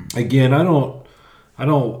again, I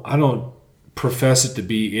don't profess it to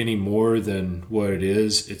be any more than what it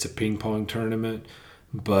is. It's a ping pong tournament.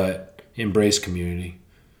 But embrace community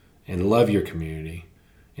and love your community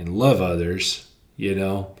and love others, you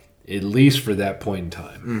know, at least for that point in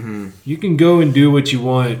time. You can go and do what you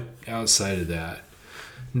want outside of that.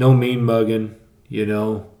 No mean mugging, you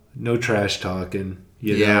know, no trash talking,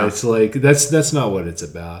 you know, it's like, that's not what it's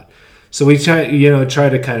about. So we try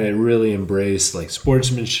to kind of really embrace like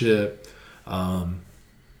sportsmanship,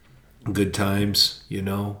 good times, you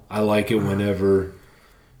know. I like it whenever,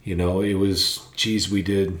 you know, it was, geez, we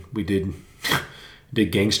did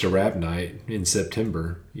gangster rap night in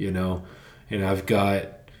September, you know, and I've got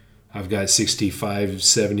 65,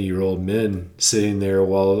 70-year-old men sitting there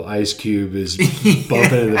while Ice Cube is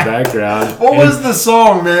bumping in the background. What was the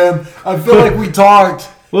song, man? I feel like we talked.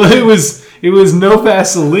 Well, it was No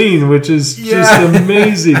Vaseline, which is just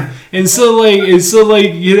amazing. And so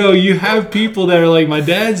like, you know, you have people that are like my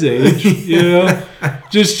dad's age, you know,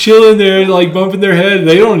 just chilling there, like bumping their head.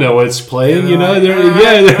 They don't know what's playing, you know.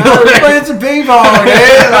 They're playing some ping pong,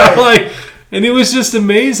 man. Like, and it was just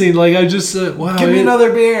amazing. Like I just wow. Give me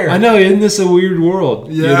another beer. I know, isn't this a weird world?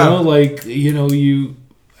 Yeah. You know, like, you know,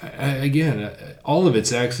 again, all of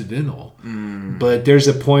it's accidental. But there's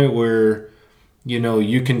a point where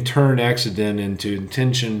you can turn accident into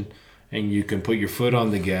intention, and you can put your foot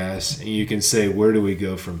on the gas, and you can say, where do we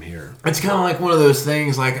go from here? It's kind of like one of those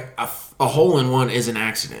things, like a hole-in-one is an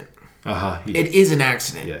accident. Yeah. It is an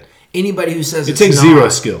accident. Yeah. Anybody who says it it's takes not, zero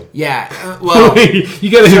skill. Yeah. Well, you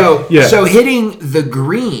gotta. So hitting the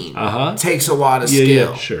green takes a lot of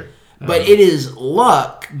skill. Yeah, sure. But it is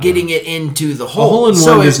luck getting it into the hole. A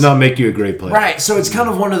hole-in-one does not make you a great player. Right. So it's kind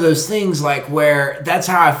of one of those things like where that's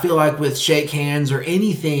how I feel like with Shake Hands or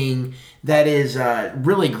anything that is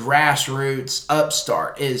really grassroots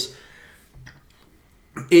upstart is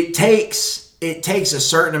it takes a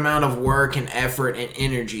certain amount of work and effort and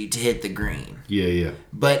energy to hit the green. Yeah.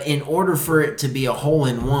 But in order for it to be a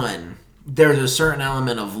hole-in-one, there's a certain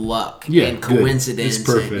element of luck and coincidence. It's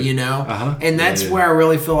perfect. And that's where I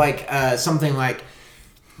really feel like something like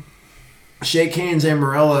Shake Hands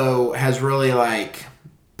Amarillo has really like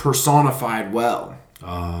personified well.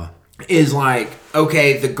 Is like,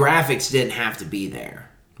 okay, the graphics didn't have to be there.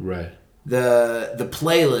 Right. The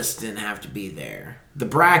playlist didn't have to be there. The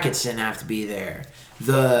brackets didn't have to be there.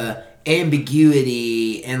 The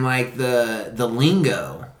ambiguity and like the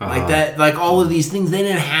lingo, like that, like all of these things, they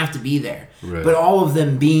didn't have to be there. Right. But all of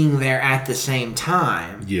them being there at the same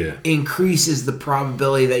time Yeah. increases the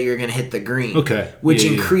probability that you're going to hit the green. Okay. Which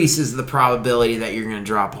Yeah. increases the probability that you're going to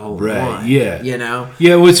drop a hole in Right. one. Yeah. You know?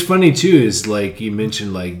 Yeah, what's funny too is like you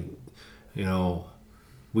mentioned like,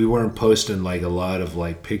 we weren't posting like a lot of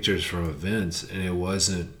like pictures from events, and it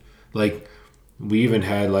wasn't like we even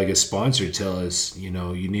had like a sponsor tell us, you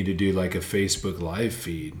need to do like a Facebook live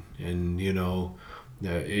feed, and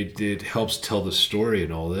it helps tell the story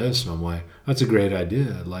and all this. And I'm like, that's a great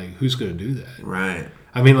idea. Like, who's going to do that? Right.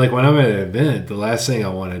 I mean, like when I'm at an event, the last thing I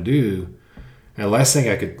want to do, and the last thing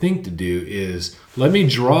I could think to do is let me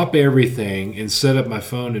drop everything and set up my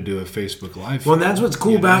phone to do a Facebook live feed. Well, that's what's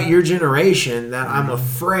cool about your generation that I'm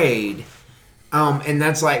afraid. And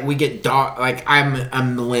that's like we get like I'm a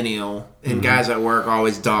millennial, and guys at work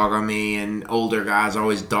always dog on me, and older guys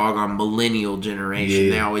always dog on millennial generation.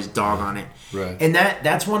 Yeah. They always dog on it. Right. And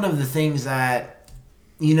that's one of the things that,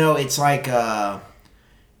 it's like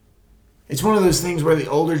it's one of those things where the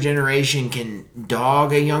older generation can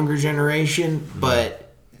dog a younger generation,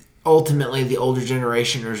 but ultimately the older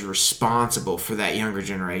generation is responsible for that younger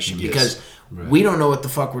generation because we don't know what the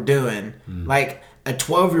fuck we're doing. Like a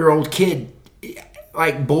 12-year-old kid,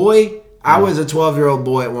 like boy, I was a 12-year-old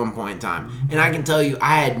boy at one point in time, and I can tell you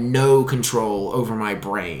I had no control over my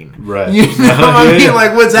brain. Right. You know what I mean?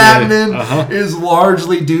 Like what's happening is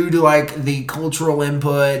largely due to like the cultural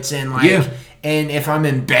inputs and like and if I'm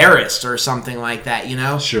embarrassed or something like that,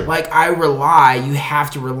 Sure. Like you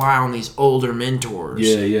have to rely on these older mentors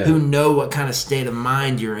who know what kind of state of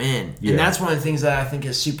mind you're in. Yeah. And that's one of the things that I think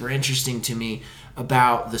is super interesting to me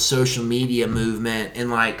about the social media movement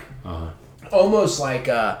and like almost like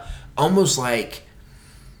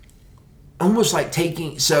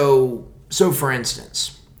taking so for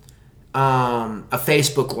instance, a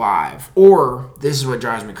Facebook Live, or this is what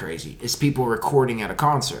drives me crazy, is people recording at a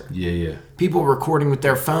concert. Yeah. People recording with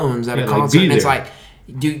their phones at a like, concert, be and it's there. like,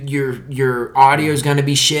 dude, your audio is going to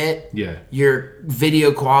be shit. Yeah. Your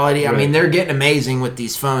video quality, I mean, they're getting amazing with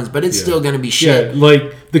these phones, but it's still going to be shit. Yeah,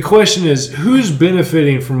 like the question is, who's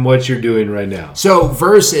benefiting from what you're doing right now? So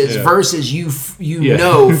versus you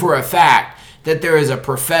know for a fact that there is a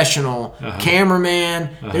professional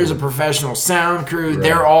cameraman, there's a professional sound crew,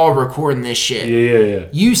 they're all recording this shit. Yeah.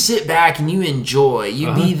 You sit back and you enjoy.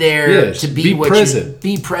 You be there to be what present.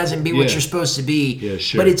 be present, be what you're supposed to be. Yeah,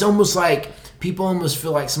 sure. But it's almost like people almost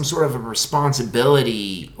feel like some sort of a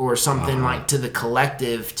responsibility or something like to the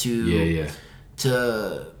collective to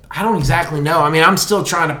I don't exactly know. I mean, I'm still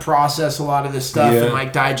trying to process a lot of this stuff and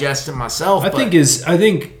like digest it myself. I think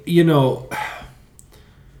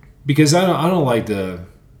because I don't like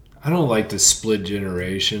to split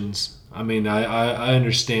generations. I mean, I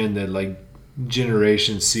understand that like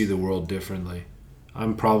generations see the world differently.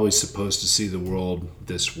 I'm probably supposed to see the world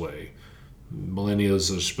this way.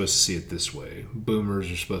 Millennials are supposed to see it this way.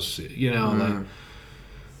 Boomers are supposed to see it, like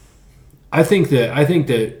I think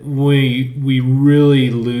that we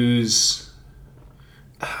really lose,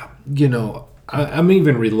 I'm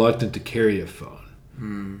even reluctant to carry a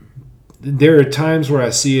phone. There are times where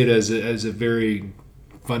I see it as a very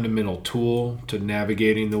fundamental tool to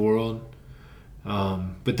navigating the world.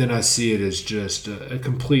 But then I see it as just a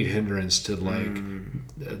complete hindrance to like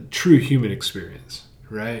a true human experience,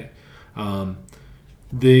 right?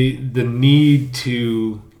 The need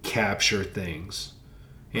to capture things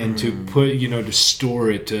and to put, to store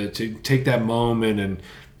it, to take that moment and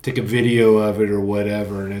take a video of it or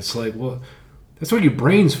whatever. And it's like, well, that's what your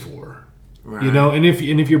brain's for. Right. You know, and if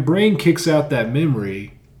your brain kicks out that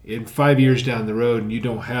memory in 5 years down the road and you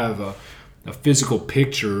don't have a physical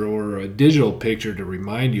picture or a digital picture to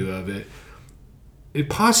remind you of it, it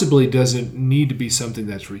possibly doesn't need to be something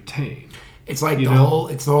that's retained. It's like the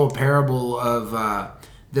whole parable of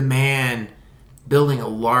the man building a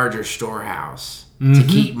larger storehouse to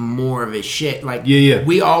keep more of his shit. Like,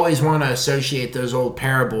 we always want to associate those old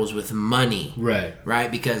parables with money,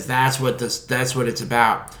 right? Because that's what it's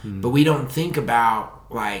about. But we don't think about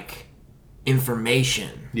like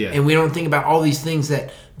information, and we don't think about all these things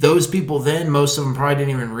that those people then, most of them probably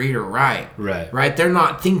didn't even read or write. Right? They're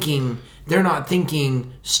not thinking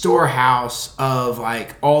storehouse of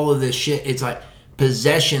like all of this shit. It's like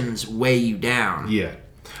possessions weigh you down. Yeah.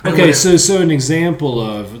 Okay, so an example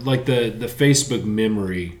of like the Facebook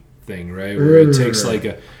memory thing, right? Where it takes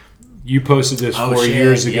like you posted this 4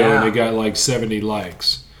 years ago and it got like 70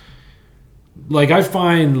 likes. Like I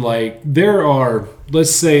find like there are, let's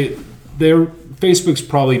say Facebook's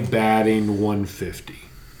probably batting 150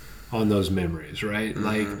 on those memories, right?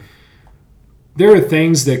 Like there are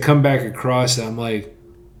things that come back across that I'm like,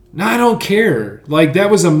 no, I don't care. Like that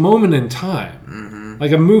was a moment in time.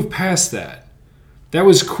 Like I moved past that. That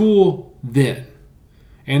was cool then.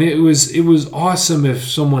 And it was awesome if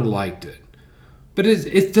someone liked it. But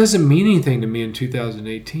it doesn't mean anything to me in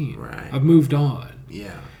 2018. Right. I've moved on.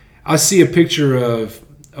 Yeah. I see a picture of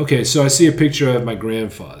my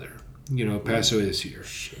grandfather, passed away this year.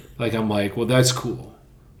 Shit. Like I'm like, well, that's cool.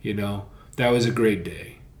 That was a great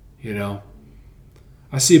day.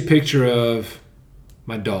 I see a picture of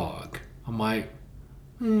my dog. I'm like,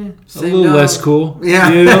 a little less cool.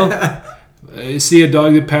 Yeah. I see a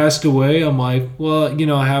dog that passed away. I'm like, well,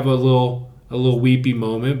 I have a little weepy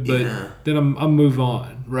moment, but then I'm move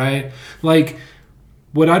on, right? Like,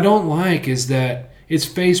 what I don't like is that it's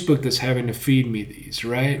Facebook that's having to feed me these,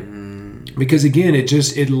 right? Because again,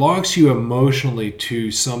 it locks you emotionally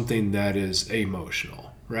to something that is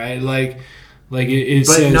emotional, right? Like it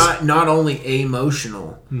but says, not only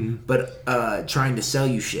emotional, but trying to sell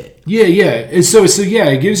you shit. Yeah. And so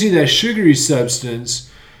it gives you that sugary substance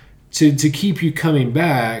to keep you coming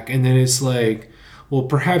back, and then it's like, well,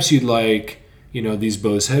 perhaps you'd like, these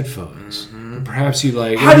Bose headphones. Perhaps you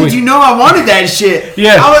like. How did you know I wanted that shit?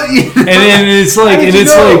 Yeah, and then it's like,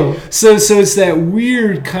 so it's that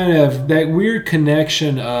weird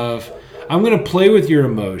connection of I'm going to play with your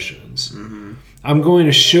emotions. I'm going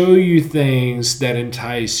to show you things that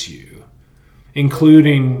entice you,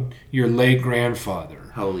 including your late grandfather.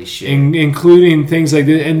 Holy shit! Including things like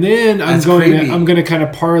that, and then I'm going to kind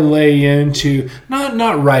of parlay into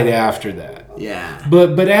not right after that. Yeah.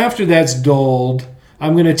 But after that's dulled,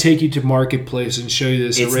 I'm going to take you to Marketplace and show you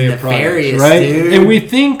this array of products, right? Dude. And we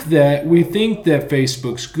think that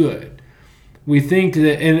Facebook's good. We think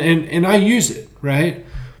that, and I use it, right?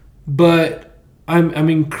 But I'm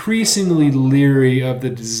increasingly leery of the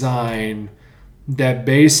design that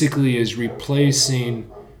basically is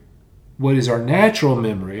replacing what is our natural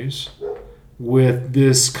memories with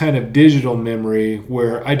this kind of digital memory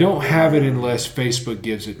where I don't have it unless Facebook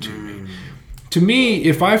gives it to me. To me,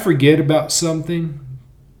 if I forget about something,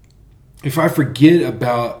 if I forget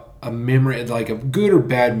about a memory, like a good or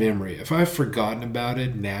bad memory, if I've forgotten about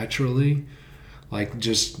it naturally, like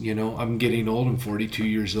just, I'm getting old, I'm 42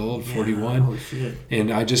 years old, 41, holy shit.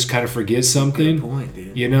 And I just kind of forget something, Good point,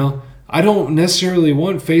 dude. I don't necessarily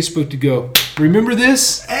want Facebook to go, remember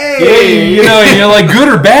this? Hey! And you're like, good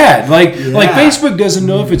or bad. Like Facebook doesn't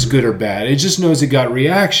know if it's good or bad. It just knows it got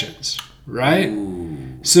reactions, right? Ooh.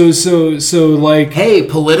 So like, hey,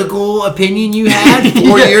 political opinion you had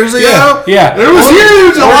 4 years ago? Yeah. It was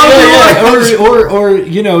huge. A lot of or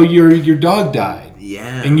your dog died.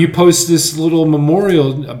 Yeah. And you post this little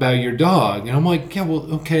memorial about your dog, and I'm like, yeah, well,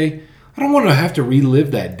 okay. I don't want to have to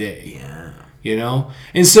relive that day. Yeah.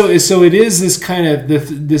 And so it is this kind of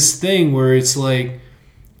this thing where it's like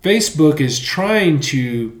Facebook is trying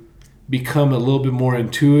to become a little bit more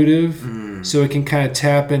intuitive so it can kind of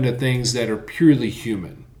tap into things that are purely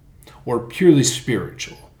human or purely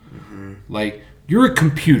spiritual. Like, you're a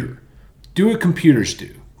computer. Do what computers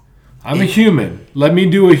do. I'm a human. Let me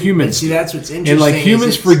do what humans do. See, that's what's interesting. And like,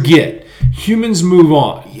 humans forget. Humans move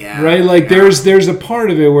on. Yeah. Right? Like, there's a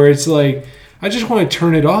part of it where it's like, I just want to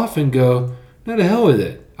turn it off and go, no, to hell with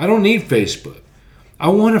it. I don't need Facebook. I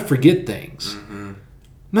want to forget things.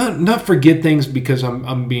 Not forget things because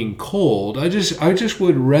I'm being cold. I just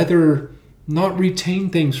would rather not retain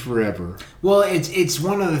things forever. Well, it's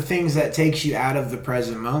one of the things that takes you out of the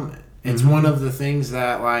present moment. It's one of the things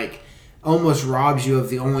that like almost robs you of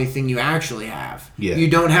the only thing you actually have. Yeah. You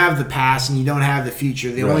don't have the past and you don't have the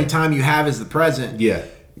future. The only time you have is the present. Yeah.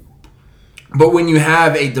 But when you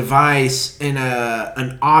have a device and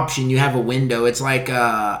an option, you have a window. It's like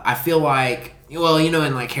I feel like, well,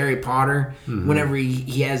 in like Harry Potter, whenever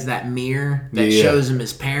he has that mirror that shows him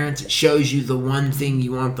his parents, it shows you the one thing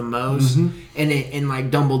you want the most. And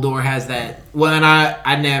like Dumbledore has that. Well, and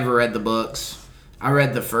I never read the books. I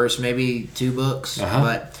read the first maybe 2 books,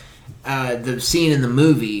 but the scene in the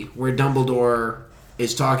movie where Dumbledore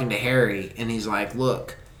is talking to Harry and he's like,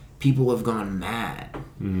 "Look, people have gone mad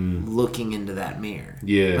looking into that mirror.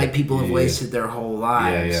 Yeah. Like people have wasted their whole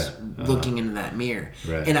lives looking into that mirror."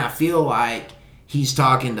 Right. And I feel like he's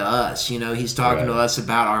talking to us, he's talking to us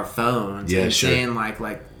about our phones and saying like,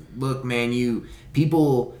 look, man,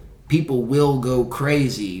 people will go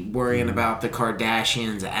crazy worrying about the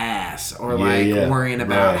Kardashians' ass or worrying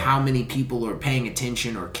about how many people are paying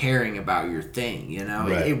attention or caring about your thing,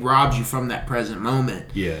 It robs you from that present moment.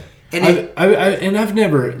 Yeah. And I've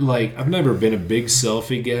never been a big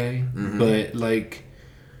selfie guy, but like,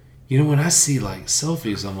 when I see like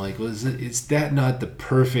selfies, I'm like, well, is that not the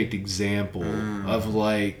perfect example of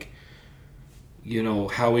like,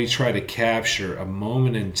 how we try to capture a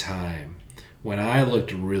moment in time when I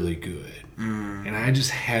looked really good and I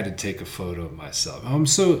just had to take a photo of myself. I'm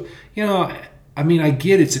so, I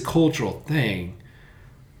get it's a cultural thing,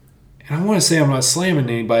 and I want to say I'm not slamming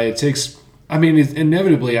anybody.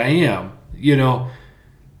 Inevitably I am,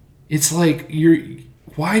 it's like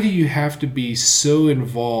why do you have to be so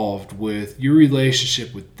involved with your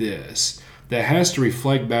relationship with this that has to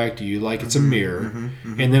reflect back to you like it's a mirror,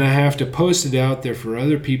 and then I have to post it out there for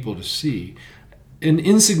other people to see? An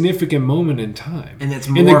insignificant moment in time. And it's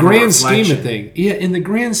more in the of a grand reflection. scheme of thing. Yeah, in the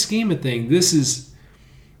grand scheme of thing, this is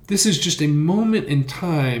just a moment in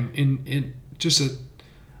time in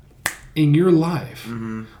your life.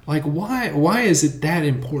 Like why is it that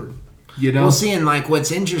important? Well, seeing like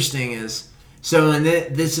what's interesting is and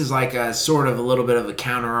this is like a sort of a little bit of a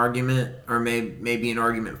counter argument, or maybe an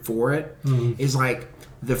argument for it, is like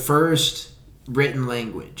the first written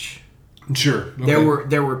language. Sure. Okay.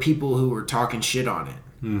 There were people who were talking shit on it,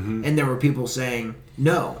 and there were people saying,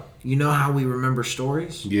 "No, you know how we remember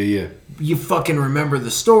stories? Yeah. You fucking remember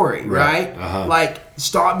the story, right? Like,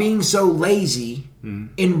 stop being so lazy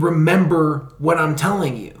and remember what I'm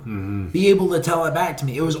telling you. Be able to tell it back to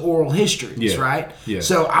me. It was oral histories, right? Yeah.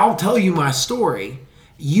 So I'll tell you my story.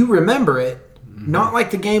 You remember it, not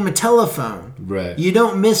like the game of telephone. Right. You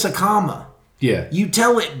don't miss a comma. Yeah. You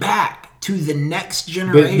tell it back to the next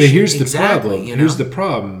generation. But here's the problem. Here's the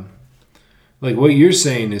problem. Like what you're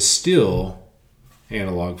saying is still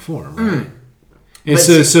analog form, right? And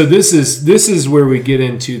so this is where we get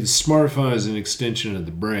into the smartphone as an extension of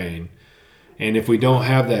the brain, and if we don't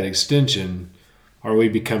have that extension, are we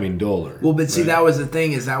becoming duller? Well, but see, that was the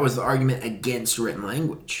thing, is that was the argument against written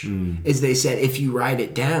language. Is they said if you write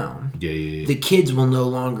it down, the kids will no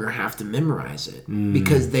longer have to memorize it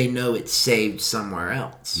because they know it's saved somewhere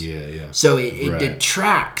else. So it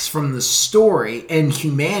detracts from the story and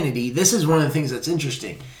humanity. This is one of the things that's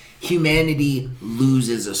interesting. Humanity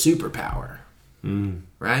loses a superpower.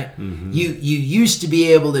 Right? You used to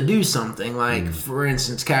be able to do something like, for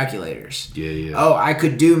instance, calculators. Oh, I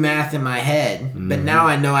could do math in my head, but now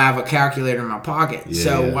I know I have a calculator in my pocket.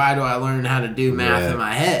 Why do I learn how to do math in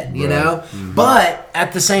my head? You know? But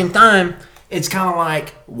at the same time, it's kind of like,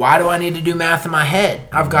 why do I need to do math in my head?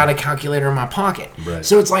 I've got a calculator in my pocket.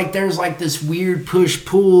 So it's like there's like this weird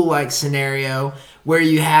push-pull like scenario where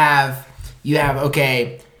you have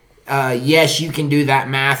okay, yes, you can do that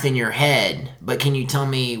math in your head, but can you tell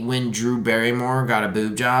me when Drew Barrymore got a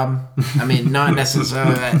boob job? I mean, not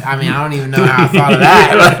necessarily that. I mean, I don't even know how I thought of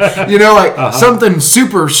that. But, something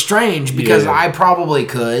super strange, because I probably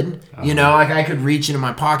could. Like I could reach into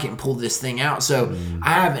my pocket and pull this thing out. So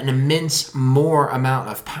I have an immense more amount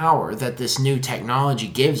of power that this new technology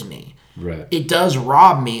gives me. Right. It does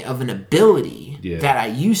rob me of an ability that I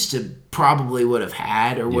used to probably would have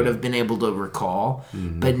had or would have been able to recall.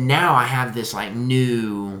 But now I have this like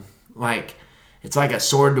new, like, it's like a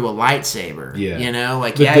sword to a lightsaber.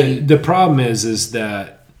 The problem is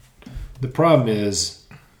that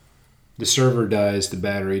the server dies, the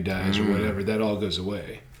battery dies, or whatever. That all goes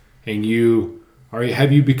away, and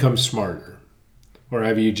have you become smarter, or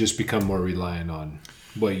have you just become more reliant on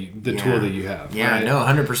the tool that you have? Right? No,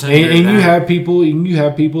 100%. And you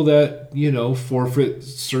have people that forfeit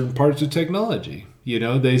certain parts of technology.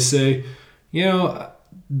 They say,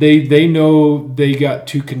 they know they got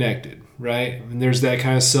too connected, right? And there's that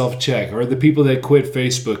kind of self-check, or the people that quit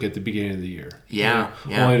Facebook at the beginning of the year,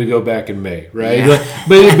 only to go back in May, right?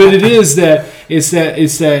 But it's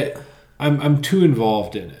that I'm too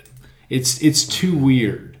involved in it. It's too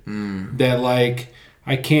weird that like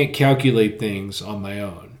I can't calculate things on my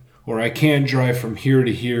own, or I can't drive from here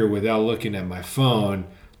to here without looking at my phone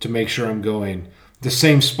to make sure I'm going the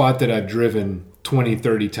same spot that I've driven 20,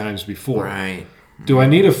 30 times before. Right. Do I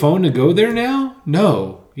need a phone to go there now?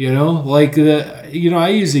 No. You know, like I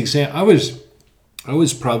use the example. I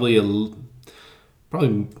was probably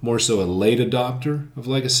more so a late adopter of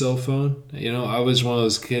like a cell phone. You know, I was one of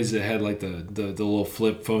those kids that had like the little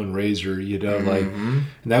flip phone Razor, you know, like, and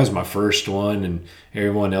that was my first one, and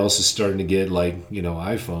everyone else is starting to get like, you know,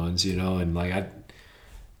 iPhones, you know, and like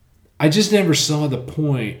I just never saw the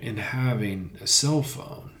point in having a cell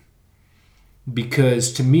phone.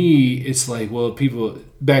 Because to me, it's like, well, people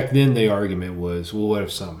back then, the argument was, well, what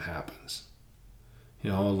if something happens?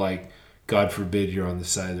 You know, like, God forbid you're on the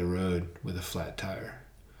side of the road with a flat tire.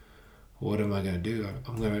 What am I going to do?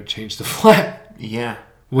 I'm going to change the flat. Yeah.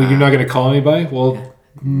 Well, you're not going to call anybody? Well,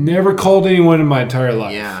 never called anyone in my entire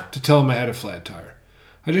life to tell them I had a flat tire.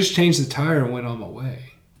 I just changed the tire and went on my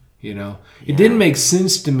way. You know, it didn't make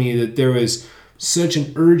sense to me that there was such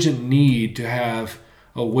an urgent need to have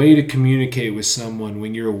a way to communicate with someone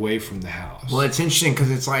when you're away from the house. Well, it's interesting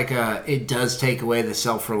because it's like it does take away the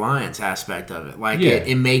self-reliance aspect of it. Like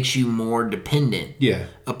it makes you more dependent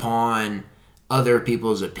upon other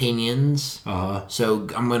people's opinions. So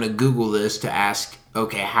I'm going to Google this to ask,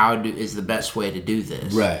 okay, is the best way to do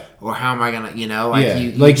this? Right. Or how am I going to, you know, like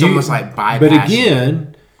it's almost like bypassing. But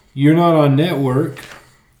again, you're not on network.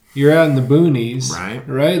 You're out in the boonies.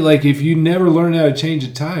 Right? Like if you never learn how to change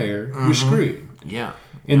a tire, you're screwed. Yeah.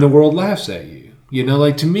 And the world laughs at you. You know,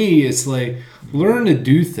 like to me, it's like learn to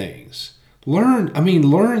do things. Learn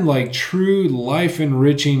like true life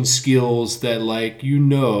enriching skills that like, you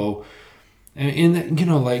know, and you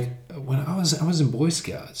know, like when I was in Boy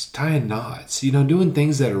Scouts, tying knots, you know, doing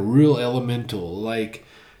things that are real elemental, like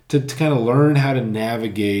to kind of learn how to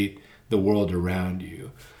navigate the world around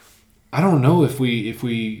you. I don't know if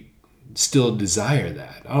we still desire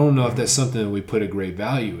that. I don't know if that's something that we put a great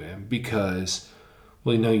value in because,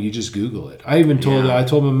 well, you know, you just Google it. I even told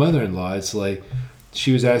my mother-in-law, it's like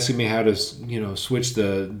she was asking me how to, you know, switch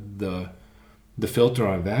the filter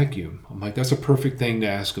on a vacuum. I'm like, that's a perfect thing to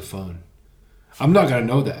ask a phone. I'm not gonna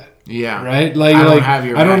know that. Yeah. Right? Like I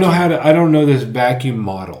don't know this vacuum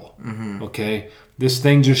model. Okay? This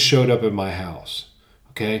thing just showed up at my house.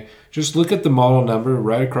 Okay? Just look at the model number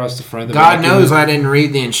right across the front of the God knows I didn't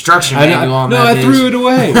read the instruction manual on that. No, I threw it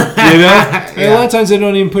away. You know? And a lot of times they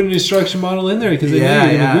don't even put an instruction model in there because they know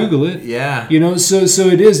you're going to Google it. Yeah. You know, so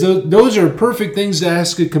it is. Those are perfect things to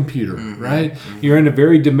ask a computer, right? You're in a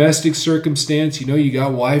very domestic circumstance. You know, you got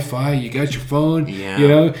Wi-Fi, you got your phone. Yeah. You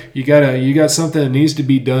know, you got something that needs to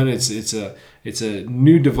be done. It's a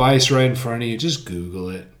new device right in front of you. Just Google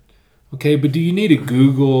it. Okay, but do you need a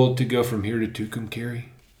Google to go from here to Tucumcari?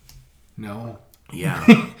 No. Yeah.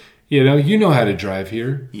 You know how to drive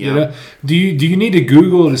here. Yeah. You know? Do you need to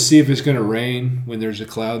Google to see if it's going to rain when there's a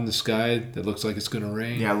cloud in the sky that looks like it's going to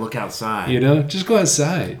rain? Yeah, look outside. You know, just go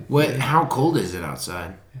outside. How cold is it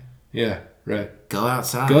outside? Yeah, right. Go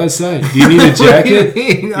outside. Go outside. Do you need a jacket?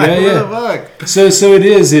 Yeah. So it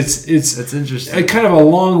is. It's that's interesting. Kind of a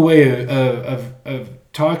long way of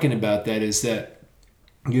talking about that is that,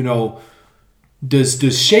 you know, does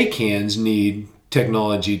ShakeHands need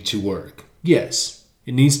technology to work? Yes,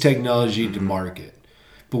 it needs technology to market.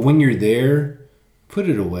 But when you're there, put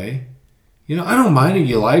it away. You know, I don't mind if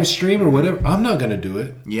you live stream or whatever. I'm not going to do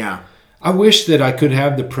it. Yeah. I wish that I could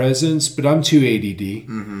have the presence, but I'm too ADD.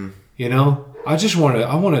 You know, I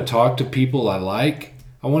want to talk to people I like.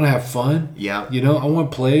 I want to have fun. Yeah. You know, I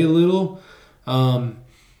want to play a little.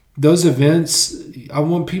 Those events, I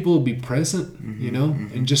want people to be present, you know,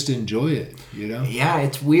 and just enjoy it, you know? Yeah,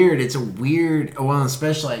 it's weird. It's a weird, well,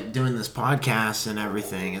 especially like doing this podcast and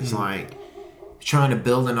everything. It's like trying to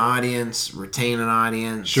build an audience, retain an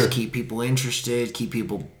audience, keep people interested, keep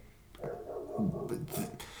people...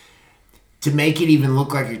 to make it even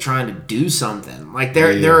look like you're trying to do something. Like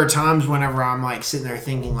there are times whenever I'm like sitting there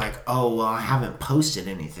thinking like, oh, well, I haven't posted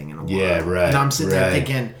anything in a while. Yeah, right. And I'm sitting there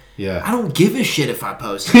thinking... Yeah. I don't give a shit if I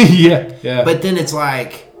post it. Yeah. But then it's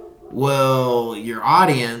like, well, your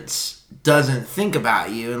audience doesn't think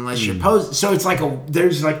about you unless you're posting. So it's like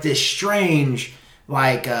there's like this strange,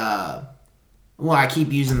 like, well, I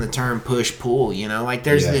keep using the term push pull, you know, like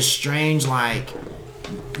there's this strange, like,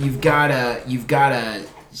 you've gotta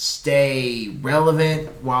stay relevant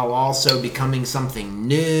while also becoming something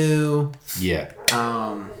new. Yeah.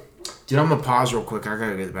 Dude, I'm gonna pause real quick. I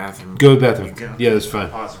gotta go to the bathroom. Go to the bathroom. Yeah, that's fine.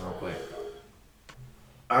 Pause real quick.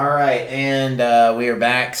 All right, and we are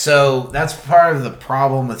back. So that's part of the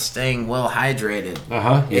problem with staying well hydrated.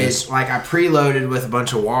 Is like I preloaded with a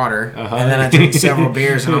bunch of water, and then I took several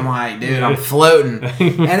beers, and I'm like, dude, I'm floating.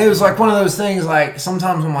 And it was like one of those things. Like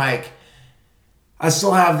sometimes I'm like, I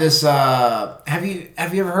still have this. Have you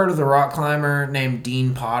ever heard of the rock climber named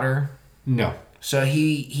Dean Potter? No. So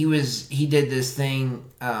he did this thing.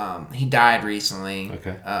 He died recently,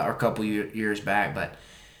 or a couple years back, but.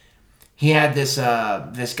 He had this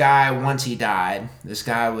guy. Once he died, this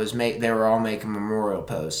guy was they were all making memorial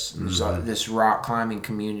posts. This rock climbing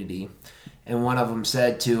community, and one of them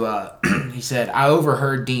said he said, I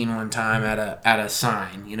overheard Dean one time at a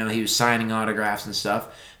sign. You know, he was signing autographs and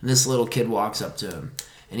stuff. And this little kid walks up to him,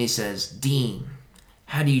 and he says, Dean,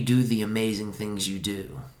 how do you do the amazing things you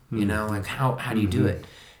do? You know, like how do you do it?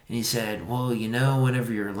 And he said, well, you know,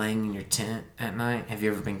 whenever you're laying in your tent at night, have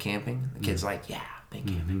you ever been camping? The kid's like, yeah, I've been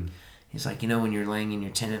camping. He's like, you know, when you're laying in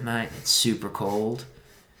your tent at night, it's super cold,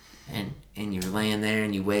 and you're laying there,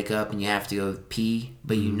 and you wake up, and you have to go pee,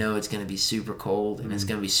 but you know it's going to be super cold, and it's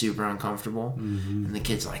going to be super uncomfortable. And the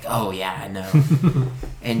kid's like, oh, yeah, I know.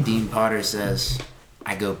 And Dean Potter says,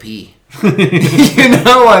 I go pee. You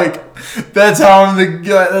know, like, that's how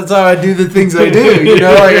I do the things I do, you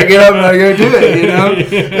know, like I get up and I go do it, you know.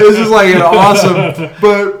 It's just like an awesome,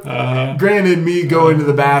 but granted, me going to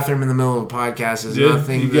the bathroom in the middle of a podcast is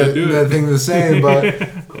nothing the same, but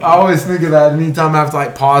I always think of that anytime I have to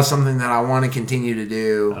like pause something that I want to continue to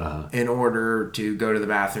do in order to go to the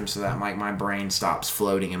bathroom so that like my brain stops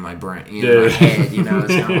floating in my brain, you know, my head, you know,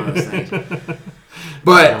 it's kind of one of those things.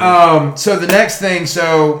 But so the next thing,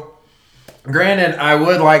 granted, I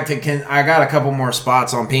would like to. I got a couple more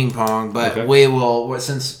spots on ping pong, but we will,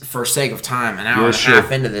 since for sake of time, an hour and a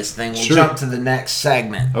half into this thing, we'll jump to the next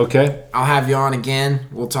segment. Okay, I'll have you on again.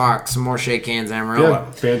 We'll talk some more Shake Hands Amarillo.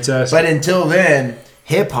 Yeah, fantastic. But until then,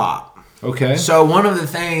 hip hop. Okay. So one of the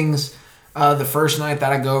things. The first night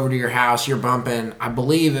that I go over to your house, you're bumping, I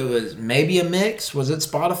believe it was maybe a mix. Was it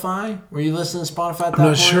Spotify? Were you listening to Spotify at that point?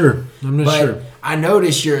 I'm not sure. I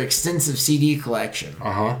noticed your extensive CD collection.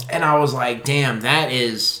 And I was like, damn, that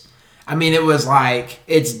is... I mean, it was like,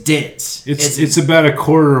 it's dense. It's about a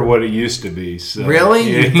quarter of what it used to be. So. Really?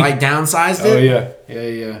 Yeah. You like downsized it? Oh,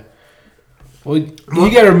 yeah. Well,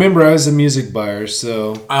 you got to remember, I was a music buyer,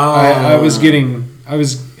 so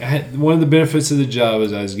one of the benefits of the job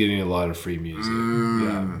was I was getting a lot of free music.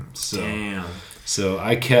 So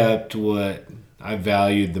I kept what I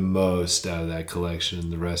valued the most out of that collection,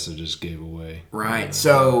 and the rest I just gave away. Right.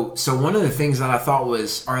 So one of the things that I thought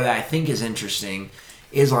that I think is interesting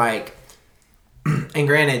is like, and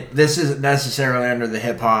granted, this isn't necessarily under the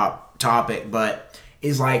hip hop topic, but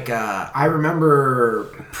is like I remember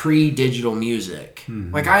pre-digital music.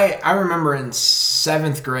 Like I remember in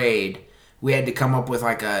 7th grade we had to come up with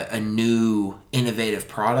like a new innovative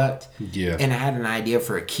product. Yeah. And I had an idea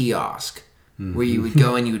for a kiosk where you would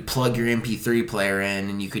go and you would plug your MP3 player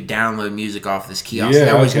in and you could download music off this kiosk. Yeah,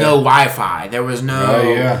 there was no Wi-Fi. There was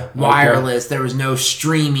no wireless. There was no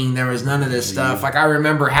streaming. There was none of this stuff. Like I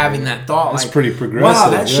remember having that thought. That's like, pretty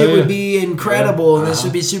progressive. Wow, that shit would be incredible and this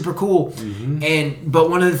would be super cool.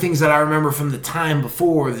 But one of the things that I remember from the time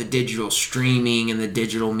before the digital streaming and the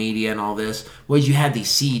digital media and all this was you had these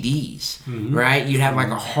CDs, right? You'd have like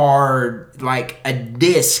a hard, like a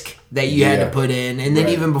disc that you had to put in, and then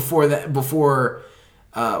even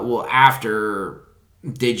after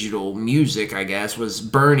digital music, I guess, was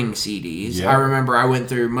burning CDs. Yep. I remember I went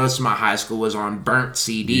through most of my high school was on burnt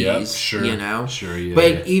CDs. Yep, you know.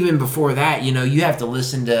 But even before that, you know, you have to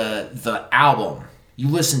listen to the album. You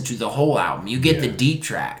listen to the whole album. You get the deep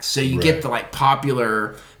tracks, so you get the like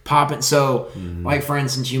popular popping. So, like for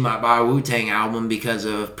instance, you might buy a Wu-Tang album because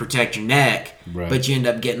of Protect Your Neck, but you end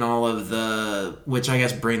up getting all of the, which I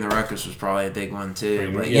guess Bring the Ruckus was probably a big one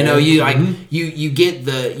too. But you know, you like you get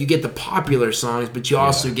the popular songs, but you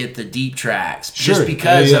also get the deep tracks just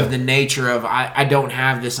because of the nature of I don't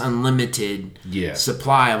have this unlimited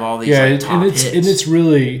supply of all these like, top hits. And it's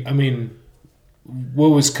really, I mean, what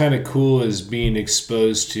was kind of cool is being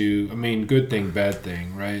exposed to, I mean, good thing, bad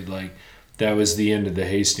thing, right? Like that was the end of the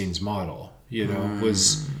Hastings model, you know,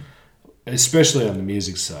 was especially on the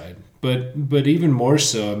music side. But even more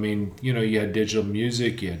so, I mean, you know, you had digital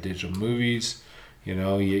music, you had digital movies, you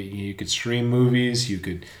know, you could stream movies, you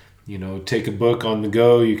could, you know, take a book on the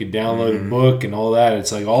go, you could download a book and all that.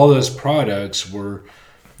 It's like all those products were,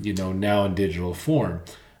 you know, now in digital form.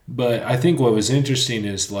 But I think what was interesting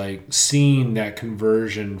is like seeing that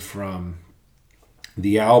conversion from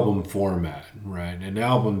the album format, right? And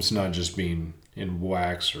albums not just being in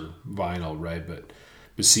wax or vinyl, right? But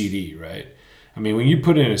CD, right? I mean, when you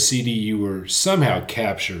put in a CD, you were somehow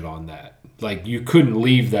captured on that. Like, you couldn't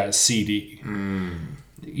leave that CD.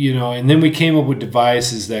 You know, and then we came up with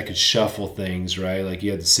devices that could shuffle things, right? Like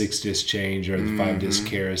you had the 6-disc change or the 5-disc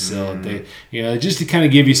carousel. They, you know, just to kind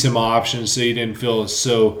of give you some options so you didn't feel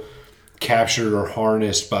so captured or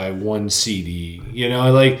harnessed by one CD. You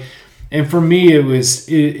know, like, and for me,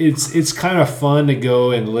 it's kind of fun to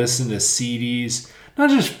go and listen to CDs.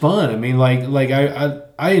 Not just fun. I mean, like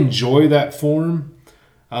I enjoy that form.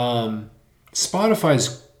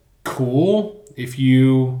 Spotify's cool if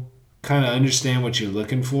you kind of understand what you're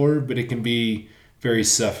looking for, but it can be very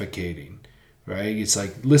suffocating, right? It's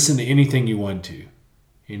like, listen to anything you want to.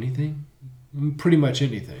 Anything? Pretty much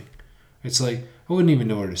anything. It's like, I wouldn't even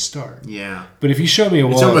know where to start. Yeah. But if you show me a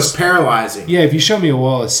wall... It's almost paralyzing. Yeah, if you show me a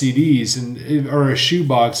wall of CDs or a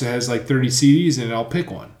shoebox that has like 30 CDs in it, I'll pick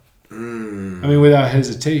one. I mean, without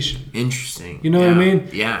hesitation. Interesting. You know what I mean?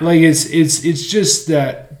 Yeah. Like, it's just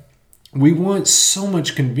that we want so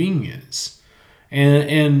much convenience.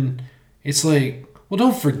 And it's like, well,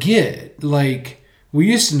 don't forget, like,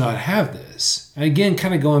 we used to not have this. And again,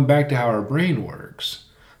 kind of going back to how our brain works.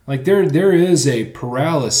 Like, there is a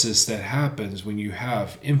paralysis that happens when you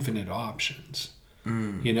have infinite options.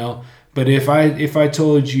 You know? But if I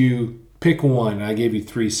told you, pick one, and I gave you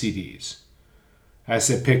 3 CDs, I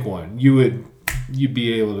said, pick one, you'd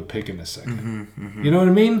be able to pick in a second. You know what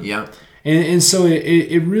I mean? Yeah. And so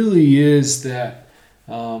it really is that...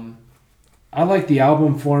 I like the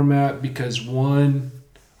album format because, one,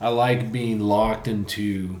 I like being locked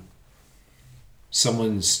into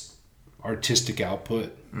someone's artistic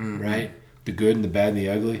output, right? The good and the bad and the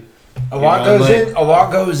ugly. A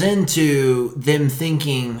lot goes into them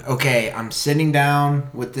thinking, okay, I'm sitting down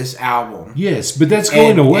with this album. Yes, but that's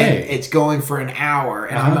going away. And it's going for an hour,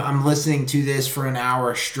 and I'm listening to this for an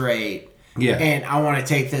hour straight. Yeah, and I want to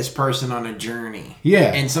take this person on a journey.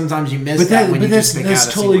 Yeah, and sometimes you miss that when you just pick out a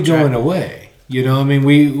that's totally going away. You know, I mean,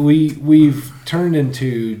 we've turned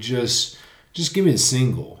into just give me a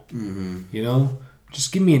single. You know,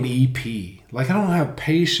 just give me an EP. Like, I don't have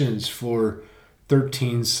patience for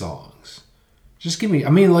 13 songs. Just give me. I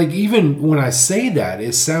mean, like, even when I say that,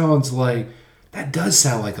 it sounds like that does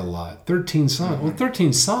sound like a lot. 13 songs. Well,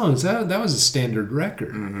 13 songs. That was a standard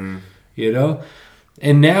record. You know.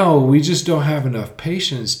 And now we just don't have enough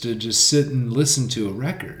patience to just sit and listen to a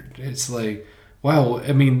record. It's like, wow,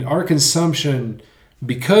 I mean, our consumption,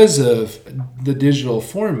 because of the digital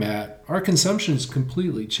format, our consumption's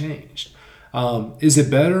completely changed. Is it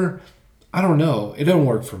better? I don't know. It doesn't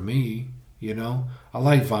work for me, you know. I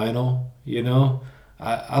like vinyl, you know.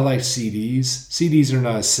 I like CDs. CDs are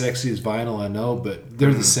not as sexy as vinyl, I know, but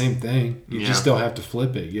they're the same thing. You just don't have to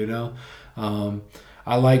flip it, you know.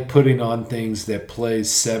 I like putting on things that play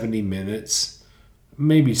 70 minutes.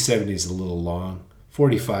 Maybe 70 is a little long.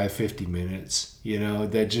 45, 50 minutes, you know,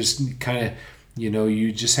 that just kind of, you know,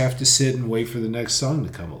 you just have to sit and wait for the next song to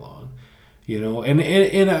come along, you know. And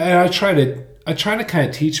I try to kind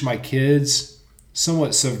of teach my kids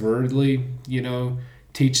somewhat subvertedly, you know,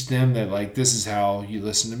 teach them that, like, this is how you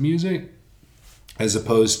listen to music, as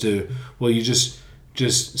opposed to, well, you just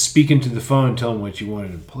speak into the phone and tell them what you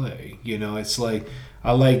wanted to play. You know, it's like,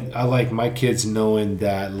 I like my kids knowing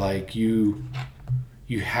that, like, you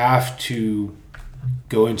have to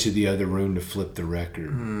go into the other room to flip the record,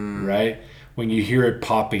 right? When you hear it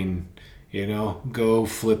popping, you know, go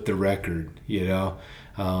flip the record, you know.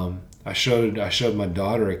 I showed my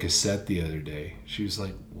daughter a cassette the other day. She was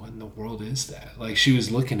like, what in the world is that? Like, she was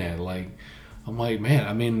looking at it, like, I'm like, man,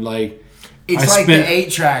 I mean, like, it's like the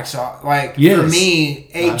 8-tracks. Like, for me,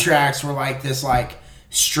 8-tracks were like this, like,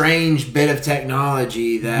 strange bit of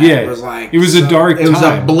technology that was like, it was a dark time. It was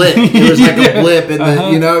a blip. It was like a blip in the,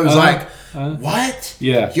 you know, it was like, what?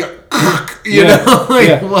 Yeah. You know,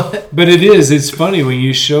 like, what? But it's funny when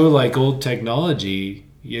you show, like, old technology,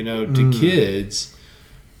 you know, to kids,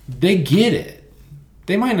 they get it.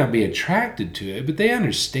 They might not be attracted to it, but they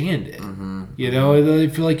understand it. You know, they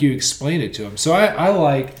feel like you explain it to them. So I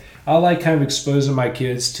like kind of exposing my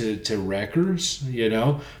kids to records, you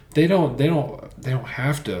know. They don't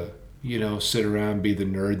have to, you know, sit around and be the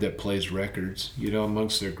nerd that plays records, you know,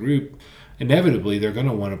 amongst their group. Inevitably, they're going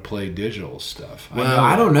to want to play digital stuff. Well,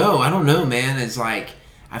 I don't know, man. It's like,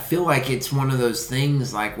 I feel like it's one of those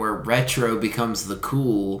things, like, where retro becomes the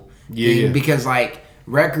cool thing, because, like,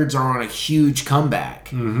 records are on a huge comeback.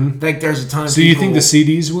 Like, there's a ton of people. So you think the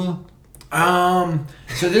CDs will?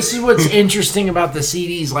 So this is what's interesting about the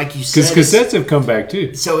CDs, like you said. Because cassettes have come back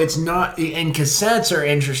too. So it's not, and cassettes are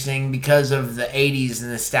interesting because of the 80s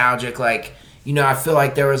and nostalgic, like, I feel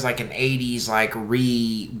like there was like an 80s like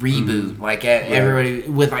reboot, like everybody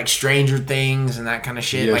with like Stranger Things and that kind of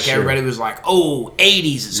shit. Like everybody was like, oh,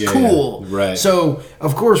 80s is cool. Yeah. Right. So,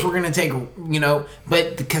 of course, we're going to take,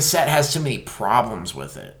 but the cassette has too many problems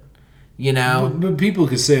with it. But people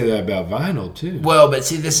could say that about vinyl too. Well, but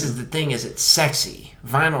see, this is the thing: is it's sexy.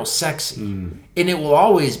 Vinyl's sexy, and it will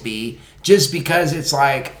always be, just because it's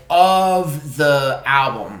like, of the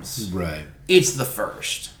albums, right? It's the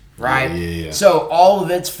first, right? Yeah. So all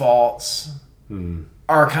of its faults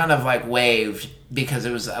are kind of like waived because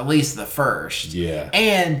it was at least the first. Yeah.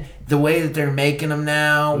 And the way that they're making them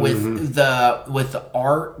now with the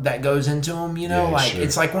art that goes into them,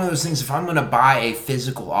 it's like one of those things. If I'm going to buy a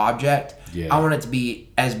physical object, I want it to be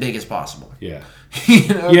as big as possible. Yeah.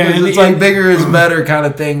 And it's like bigger is better kind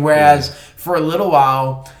of thing. Whereas for a little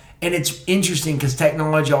while, and it's interesting because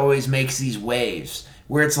technology always makes these waves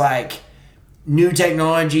where it's like new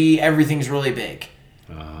technology, everything's really big.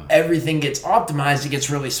 Everything gets optimized, it gets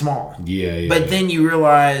really small. But then you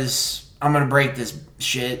realize, I'm gonna break this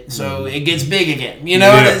shit, so it gets big again. And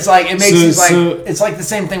it's like it makes it's like the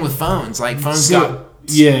same thing with phones. Like phones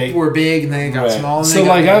were big and then they got small. And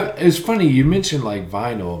so it's funny you mentioned like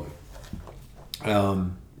vinyl.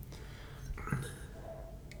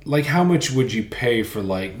 Like how much would you pay for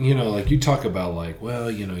like you talk about like,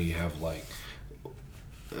 well, you have like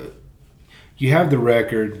you have the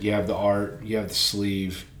record, you have the art, you have the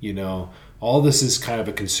sleeve, all this is kind of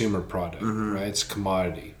a consumer product, right? It's a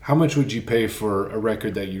commodity. How much would you pay for a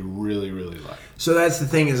record that you really, really like? So that's the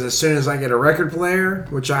thing, is as soon as I get a record player,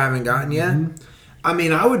 which I haven't gotten yet, I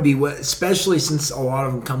mean, I would be, especially since a lot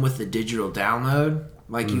of them come with the digital download,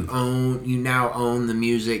 like you now own the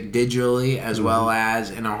music digitally as well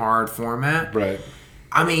as in a hard format. Right.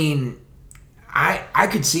 I mean, I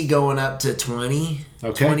could see going up to 20.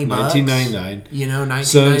 Okay, $20. $19.99.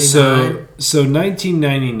 $19.99. So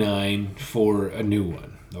 $19.99 for a new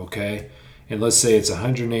one. Okay, and let's say it's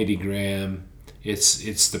 180 gram.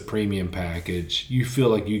 It's the premium package. You feel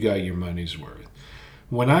like you got your money's worth.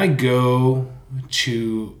 When I go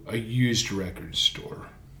to a used record store,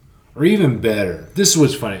 or even better, this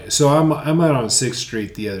was funny. So I'm out on 6th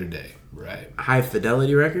Street the other day, right? High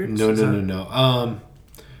Fidelity Records? No.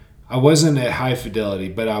 I wasn't at High Fidelity,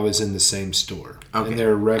 but I was in the same store. Okay. And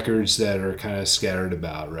there are records that are kind of scattered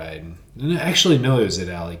about, right? And actually, no, it was at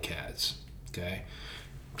Alley Cats. Okay,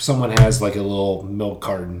 someone has like a little milk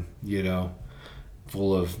carton,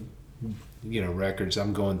 full of, records.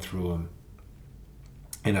 I'm going through them,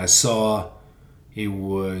 and I saw it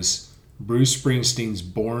was Bruce Springsteen's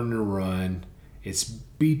 "Born to Run." It's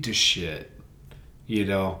beat to shit,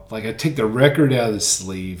 Like I take the record out of the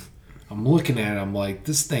sleeve. I'm looking at it, I'm like,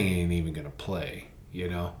 this thing ain't even going to play,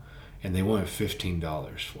 And they wanted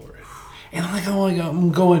 $15 for it. And I'm like, oh my God,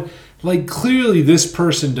 I'm going, like, clearly this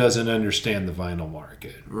person doesn't understand the vinyl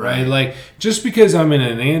market, right? Like, just because I'm in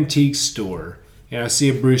an antique store and I see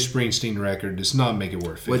a Bruce Springsteen record does not make it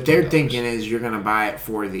worth $15. What they're thinking is you're going to buy it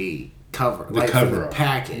for the cover. The cover for the art.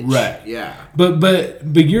 Package. Right. Yeah. But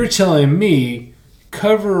you're telling me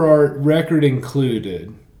cover art, record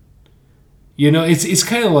included. It's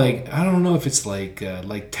kind of like, I don't know if it's like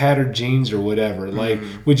tattered jeans or whatever. Like,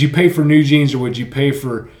 would you pay for new jeans or would you pay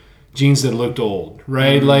for jeans that looked old,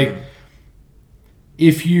 right? Like,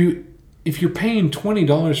 if you're paying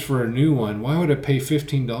 $20 for a new one, why would I pay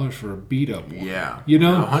 $15 for a beat up one? Yeah,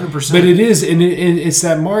 100%. But it is, and it's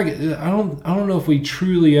that market. I don't know if we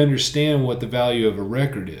truly understand what the value of a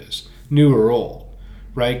record is, new or old,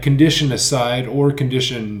 right? Condition aside or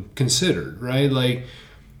condition considered, right? Like,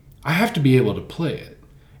 I have to be able to play it.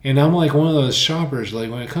 And I'm like one of those shoppers,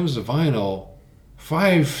 like when it comes to vinyl,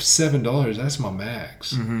 $5-7, that's my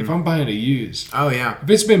max. If I'm buying a used. Oh, yeah. If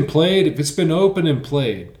it's been played, if it's been opened and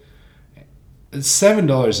played,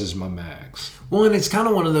 $7 is my max. Well, and it's kind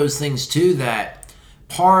of one of those things, too, that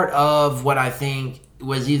part of what I think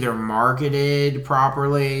was either marketed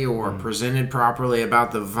properly or presented properly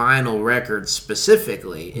about the vinyl record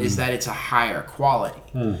specifically is that it's a higher quality.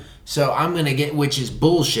 So I'm gonna get, which is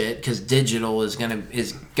bullshit, because digital is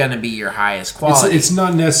gonna be your highest quality. It's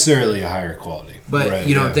not necessarily a higher quality, but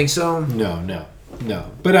you don't think so? No.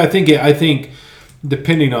 But I think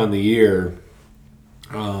depending on the year,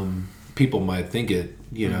 people might think it.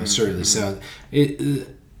 Certainly sounds. A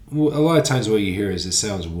lot of times, what you hear is it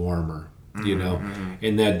sounds warmer.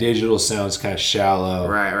 And that digital sounds kind of shallow.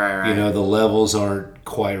 Right. The levels aren't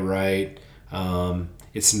quite right.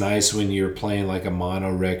 It's nice when you're playing like a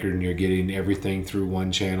mono record and you're getting everything through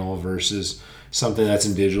one channel versus, something that's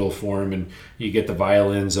in digital form, and you get the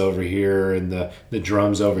violins over here and the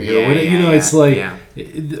drums over here. It's like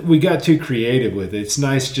we got too creative with it. It's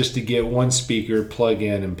nice just to get one speaker, plug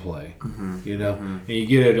in, and play. And you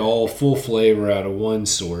get it all full flavor out of one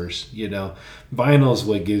source. Vinyl is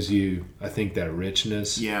what gives you, I think, that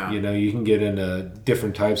richness. You can get into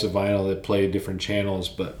different types of vinyl that play different channels,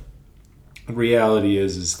 but the reality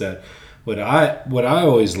is that what I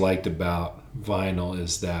always liked about vinyl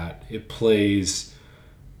is that it plays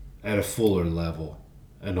at a fuller level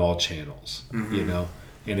in all channels, and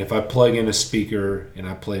if I plug in a speaker and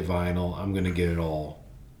I play vinyl, I'm going to get it all,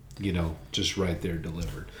 just right there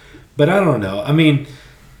delivered. But I don't know. I mean,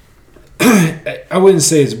 I wouldn't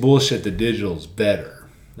say it's bullshit that digital's better.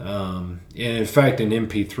 And in fact, in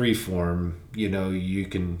MP3 form, you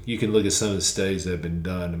can look at some of the studies that have been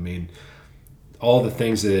done. I mean, all the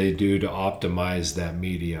things that they do to optimize that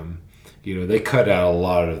medium, they cut out a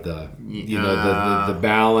lot of the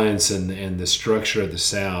balance and the structure of the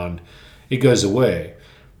sound. It goes away.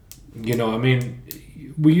 I mean,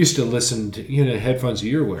 we used to listen to, headphones that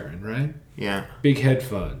you're wearing, right? Yeah. Big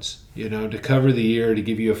headphones, to cover the ear, to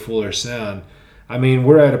give you a fuller sound. I mean,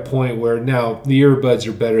 we're at a point where now the earbuds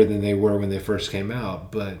are better than they were when they first came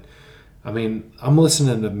out. But, I mean, I'm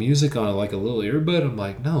listening to music on like a little earbud. I'm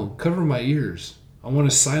like, no, cover my ears. I want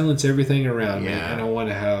to silence everything around me, and I want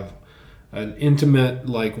to have an intimate,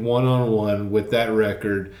 like, one-on-one with that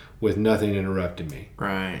record with nothing interrupting me.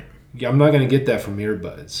 Right. I'm not going to get that from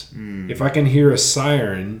earbuds. If I can hear a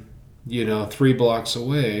siren, 3 blocks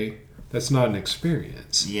away, that's not an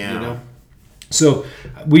experience. So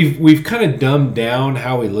we've kind of dumbed down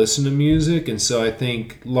how we listen to music, and so I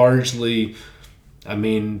think largely, I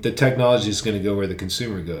mean, the technology is going to go where the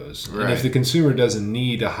consumer goes. Right. And if the consumer doesn't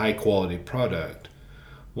need a high-quality product,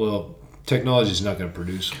 well, technology is not going to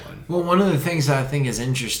produce one. Well, one of the things that I think is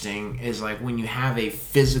interesting is like when you have a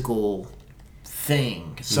physical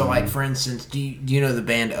thing. So, like, for instance, do you know the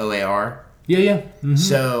band OAR? Yeah.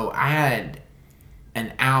 So I had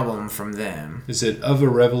an album from them. Is it Of a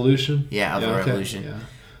Revolution? Yeah, Of a Revolution. Yeah.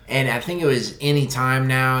 And I think it was Anytime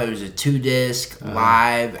Now. It was a 2-disc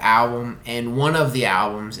live album. And one of the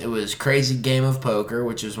albums, it was Crazy Game of Poker,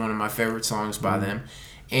 which is one of my favorite songs by them.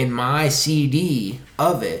 And my CD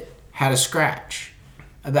of it had a scratch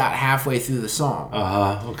about halfway through the song.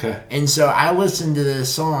 Okay. And so I listened to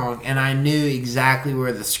this song, and I knew exactly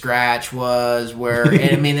where the scratch was,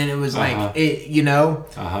 and it was like, it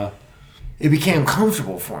became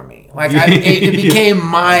comfortable for me. Like, it became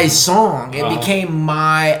my song. It became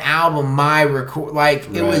my album, my record. Like,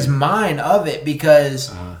 it was mine of it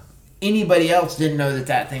because anybody else didn't know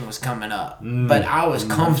that thing was coming up. But I was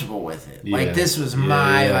comfortable with it. Yeah. Like, this was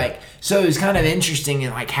my, so it was kind of interesting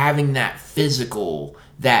in, like, having that physical,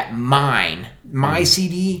 that my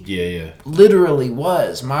CD literally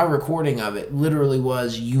was, my recording of it literally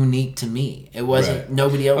was unique to me. It wasn't,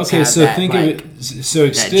 nobody else had so that. Think of it, so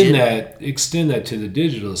extend that to the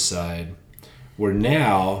digital side, where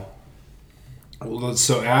now,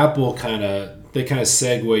 so Apple they kind of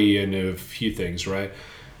segue you into a few things, right?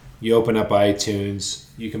 You open up iTunes,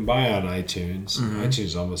 you can buy on iTunes. iTunes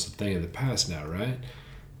is almost a thing of the past now, right?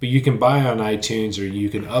 But you can buy on iTunes, or you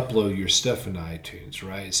can upload your stuff into iTunes,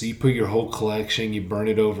 right? So you put your whole collection, you burn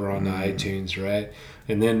it over on the iTunes, right?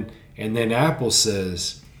 And then Apple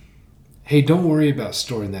says, hey, don't worry about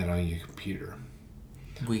storing that on your computer.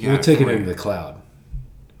 We'll take it into the cloud.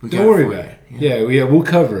 Don't worry about it. Yeah, we'll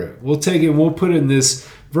cover it. We'll take it and we'll put it in this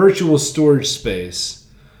virtual storage space.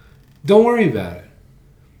 Don't worry about it.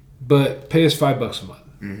 But pay us $5 a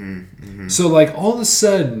month. So, like, all of a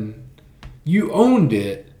sudden, you owned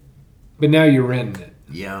it, but now you're renting it.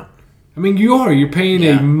 Yeah. I mean, you're paying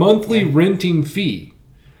a monthly renting fee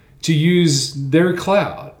to use their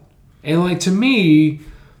cloud. And, like, to me,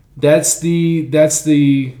 that's the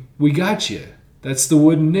we got you. That's the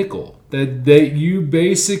wooden nickel. That you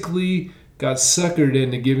basically got suckered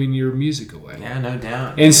into giving your music away. Yeah, no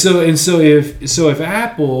doubt. And so if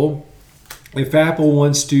Apple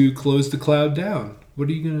wants to close the cloud down, what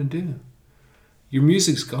are you going to do? Your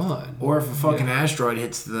music's gone. Or if a fucking asteroid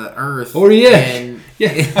hits the Earth. Or I mean,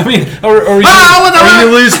 or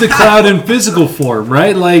you lose the cloud in physical form,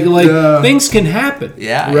 right? Like things can happen.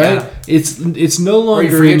 Yeah, right. Yeah. It's no longer or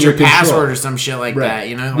you forget in your control. password or some shit like that.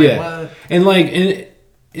 You know? Like, what?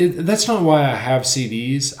 And that's not why I have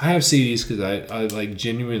CDs. I have CDs because I like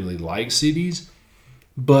genuinely like CDs,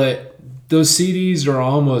 but those CDs are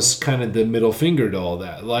almost kind of the middle finger to all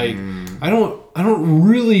that. Like I don't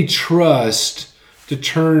really trust to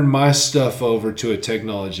turn my stuff over to a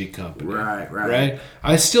technology company. Right.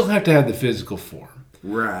 I still have to have the physical form.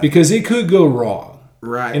 Right. Because it could go wrong.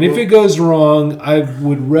 Right. And if it goes wrong, I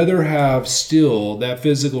would rather have still that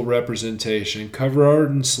physical representation, cover art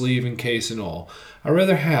and sleeve and case and all. I'd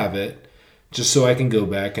rather have it just so I can go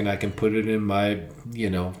back and I can put it in my,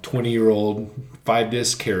 20-year-old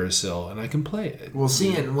 5-disc carousel and I can play it. Well,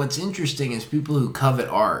 see, and what's interesting is people who covet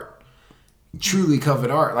art, truly covet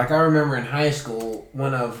art. Like I remember in high school,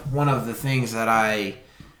 one of the things that I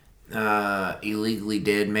illegally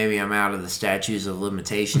did, maybe I'm out of the statutes of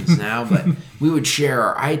limitations now, but we would share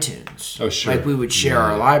our iTunes. Oh, sure. Like we would share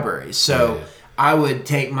our libraries. So Yeah. I would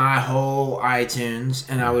take my whole iTunes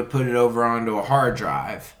and I would put it over onto a hard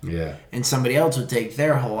drive. Yeah. And somebody else would take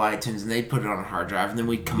their whole iTunes and they'd put it on a hard drive. And then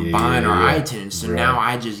we'd combine our iTunes. So now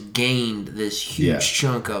I just gained this huge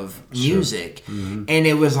chunk of music. Sure. Mm-hmm. And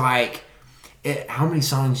it was like, how many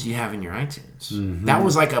songs do you have in your iTunes? Mm-hmm. That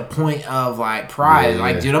was like a point of like pride. Yeah.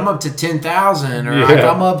 Like, dude, I'm up to 10,000 or like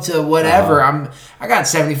I'm up to whatever. I got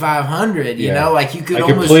 7,500. You know, like you could I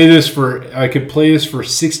almost could play this for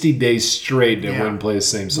 60 days straight and wouldn't play the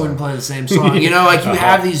same song. Wouldn't play the same song. You know, like you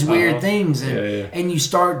have these weird things, and you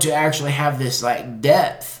start to actually have this like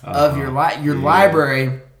depth of your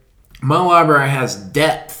library. My library has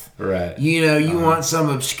depth. Right. You know, you want some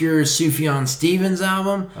obscure Sufjan Stevens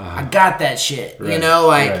album? I got that shit. Right. You know,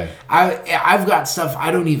 like I've got stuff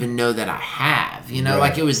I don't even know that I have. You know,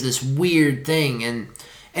 like it was this weird thing, and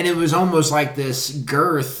it was almost like this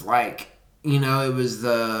girth. Like, you know, it was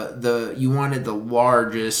the you wanted the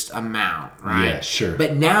largest amount, right? Yeah, sure.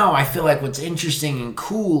 But now I feel like what's interesting and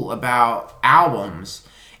cool about albums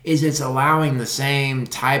is it's allowing the same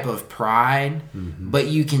type of pride, but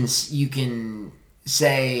you can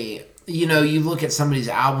say, you know, you look at somebody's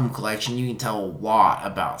album collection, you can tell a lot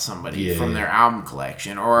about somebody from their album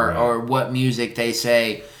collection or what music they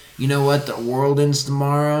say. You know what? The world ends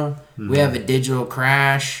tomorrow. We have a digital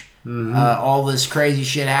crash. All this crazy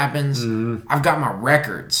shit happens. I've got my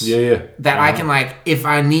records. That I can, like, if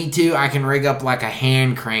I need to, I can rig up like a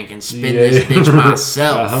hand crank and spin this bitch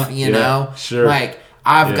myself. You know? Sure. Like,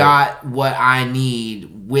 I've got what I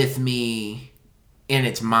need with me in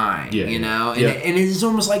its mind, you know? And it's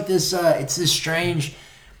almost like this, it's this strange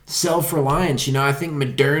self-reliance, you know? I think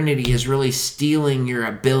modernity is really stealing your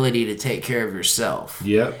ability to take care of yourself.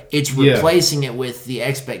 It's replacing it with the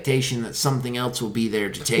expectation that something else will be there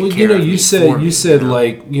to take care of me. You said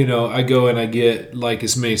like, you know, I go and I get like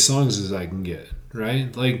as many songs as I can get,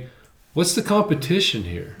 right? Like, what's the competition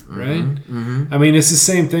here, right? I mean, it's the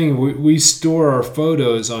same thing. We store our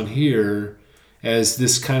photos on here as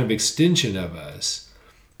this kind of extension of us.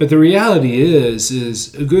 But the reality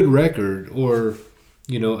is a good record or,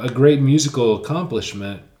 you know, a great musical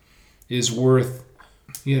accomplishment is worth,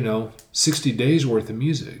 you know, 60 days worth of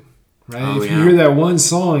music, right? If you hear that one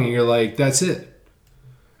song and you're like, that's it.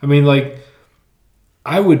 I mean, like,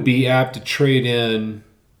 I would be apt to trade in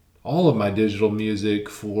all of my digital music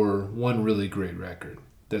for one really great record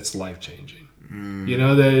that's life-changing. You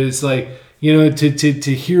know, that it's like, you know,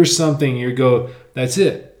 to hear something, you go, that's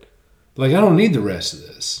it. Like, I don't need the rest of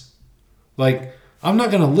this. Like, I'm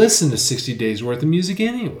not going to listen to 60 days worth of music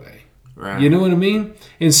anyway. Right. You know what I mean?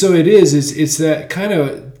 And so it's that kind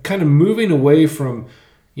of moving away from,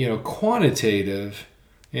 you know, quantitative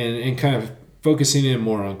and kind of focusing in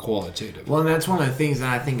more on qualitative. Well, and that's one of the things that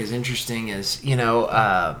I think is interesting is, you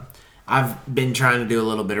know, I've been trying to do a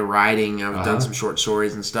little bit of writing. I've done some short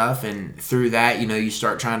stories and stuff. And through that, you know, you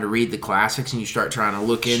start trying to read the classics and you start trying to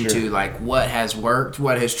look into, like, what has worked,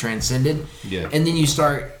 what has transcended. Yeah. And then you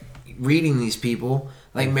start reading these people,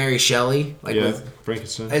 like Mary Shelley. Like with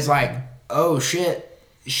Frankenstein. It's like, oh, shit,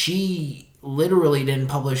 she literally didn't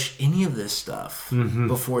publish any of this stuff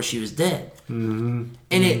before she was dead. And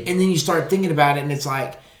then you start thinking about it, and it's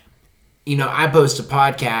like, you know, I post a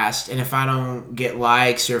podcast, and if I don't get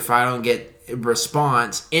likes or if I don't get a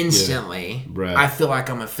response instantly, I feel like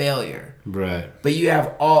I'm a failure. Right. But you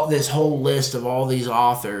have all this whole list of all these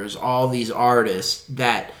authors, all these artists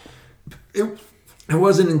that it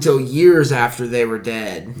wasn't until years after they were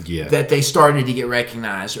dead that they started to get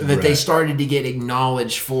recognized or that they started to get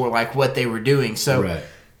acknowledged for like what they were doing. So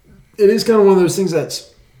it is kind of one of those things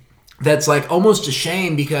that's like almost a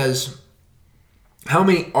shame, because how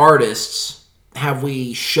many artists have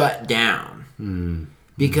we shut down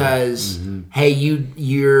because hey,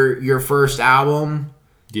 your first album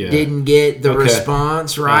didn't get the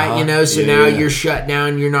response, right? You know, so now you're shut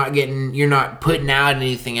down. You're not putting out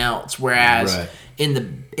anything else. Whereas in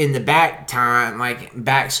the back time, like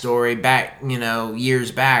backstory, you know,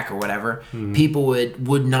 years back or whatever, people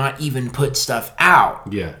would not even put stuff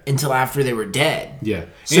out until after they were dead.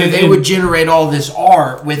 So they would generate all this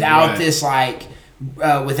art without this like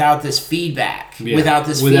without this feedback, without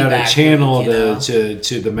a channel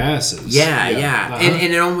to the masses. Yeah.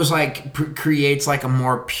 And it almost like creates like a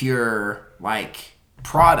more pure like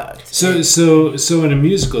product. So in a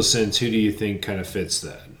musical sense, who do you think kind of fits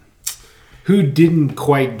that? Who didn't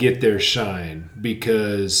quite get their shine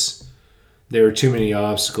because there were too many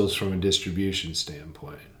obstacles from a distribution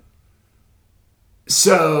standpoint?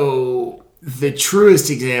 So the truest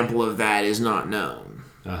example of that is Not Known.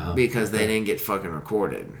 Because they didn't get fucking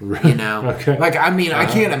recorded, you know. Like I mean, I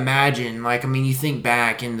can't imagine. Like I mean, you think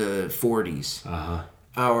back into the 40s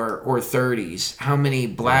or 30s, how many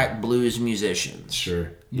black blues musicians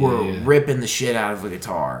were ripping the shit out of a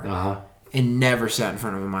guitar and never sat in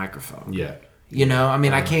front of a microphone. Yeah, you know. I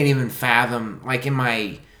mean, I can't even fathom. Like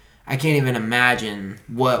I can't even imagine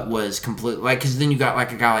what was complete. Like, because then you got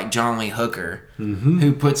like a guy like John Lee Hooker,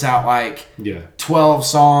 who puts out like 12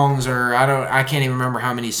 songs, or I can't even remember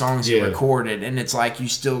how many songs he recorded, and it's like you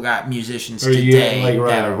still got musicians today.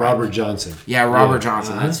 Like Robert Johnson. Yeah, Robert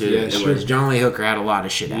Johnson. That's who it was. John Lee Hooker had a lot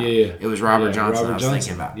of shit out. It was Robert Johnson I was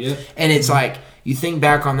thinking about. And it's like you think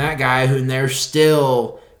back on that guy, and there's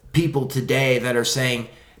still people today that are saying,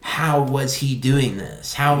 how was he doing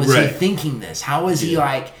this? How was he thinking this? How was he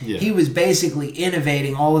he was basically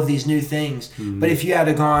innovating all of these new things. But if you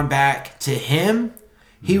had gone back to him,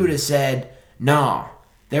 he would have said, no,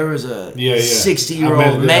 there was a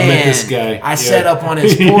 60-year-old man. This guy. I sat up on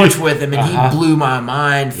his porch with him, and he blew my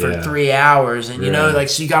mind for 3 hours. And, you know, like,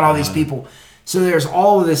 so you got all these people. So there's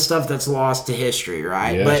all of this stuff that's lost to history,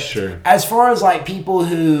 right? Yeah, but as far as, like, people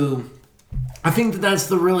who... I think that's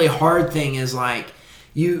the really hard thing is, like,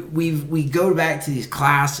 we go back to these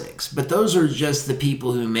classics, but those are just the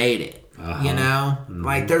people who made it. You know,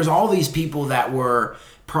 like there's all these people that were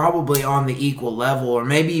probably on the equal level, or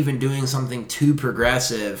maybe even doing something too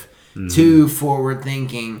progressive, too forward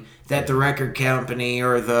thinking, that the record company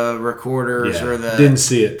or the recorders or the didn't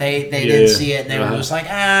see it. They didn't see it, and they were just like,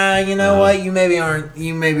 you know what, you maybe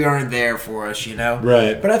aren't there for us, you know.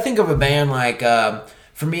 Right. But I think of a band like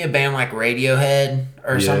for me, a band like Radiohead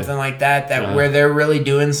or something like that where they're really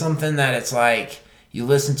doing something that it's like you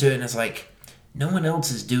listen to it and it's like no one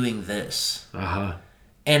else is doing this.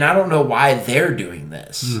 And I don't know why they're doing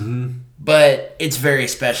this. But it's very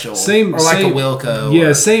special. Same a Wilco.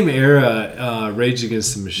 Yeah, same era, Rage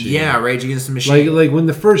Against the Machine. Yeah, Rage Against the Machine. Like when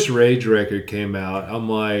the first Rage record came out, I'm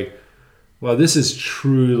like, wow, this is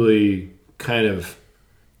truly kind of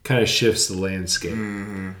shifts the landscape.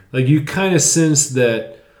 Like you kind of sense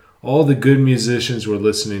that all the good musicians were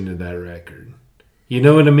listening to that record. You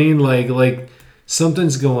know what I mean? Like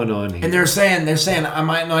something's going on here. And they're saying I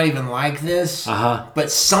might not even like this,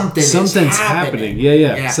 but something's happening.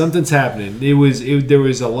 Yeah. Something's happening. There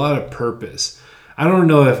was a lot of purpose. I don't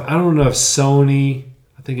know if Sony,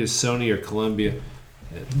 I think it's Sony or Columbia,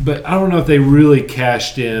 but I don't know if they really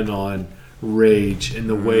cashed in on Rage in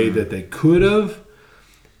the way that they could have.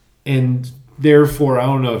 And therefore, I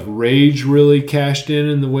don't know if Rage really cashed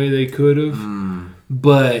in the way they could have.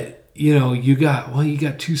 But, you know, you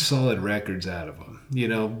got two solid records out of them. You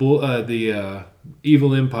know, the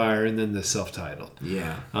Evil Empire and then the self-titled.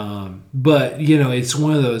 Yeah. But, you know, it's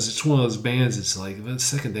one of those bands. It's like the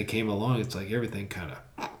second they came along, it's like everything kind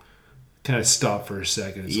of stopped for a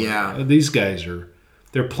second. It's like, oh, these guys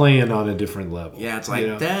they're playing on a different level. Yeah, it's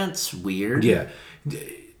like, that's weird. Yeah.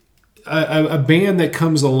 A band that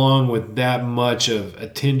comes along with that much of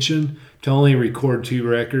attention to only record 2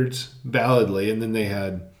 records validly, and then they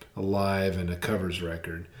had a live and a covers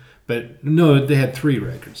record. But no, they had 3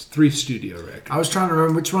 records, 3 studio records. I was trying to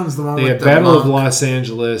remember which one's the one. They had Battle of Los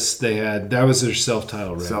Angeles. That was their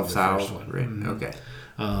self-titled record. Self-titled, right? Okay.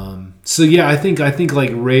 So yeah, I think like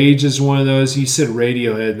Rage is one of those. You said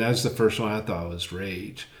Radiohead, and that was the first one I thought was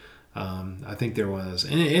Rage. I think they're one of those,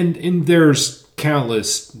 and there's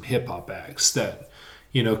countless hip hop acts that,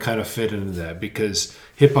 you know, kind of fit into that because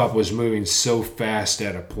hip hop was moving so fast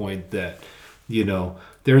at a point that, you know,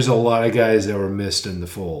 there's a lot of guys that were missed in the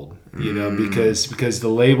fold, you know, because the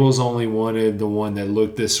labels only wanted the one that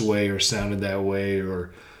looked this way or sounded that way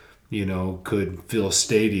or, you know, could fill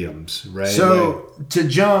stadiums, right? So to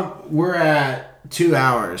jump, we're at 2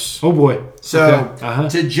 hours. Oh boy! So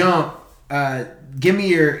to jump, give me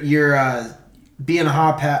your being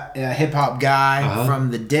a hip hop guy from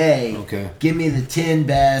the day. Okay. Give me the 10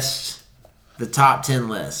 best, the top 10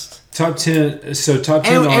 list. Top 10. So top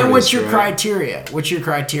 10 artists. And what's your criteria? What's your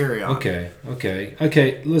criteria? Okay.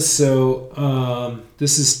 This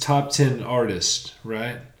is top 10 artists,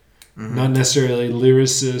 right? Not necessarily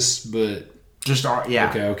lyricists, but just art.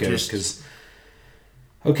 Yeah. Okay.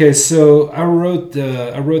 Okay, so I wrote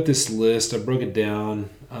this list. I broke it down.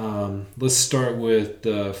 Let's start with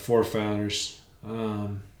the four founders.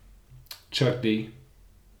 Chuck D,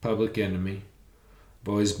 Public Enemy. I've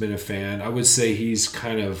always been a fan. I would say he's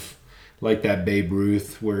kind of like that Babe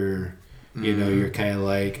Ruth, where you're kind of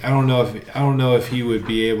like, I don't know if he would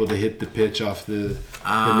be able to hit the pitch off the new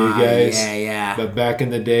guys. Yeah. But back in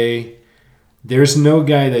the day, there's no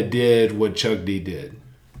guy that did what Chuck D did.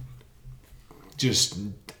 Just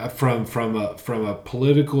from a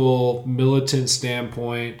political militant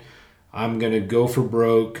standpoint, I'm gonna go for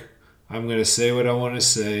broke. I'm gonna say what I want to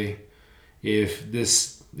say. If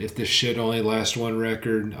this shit only lasts one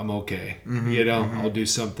record, I'm okay. I'll do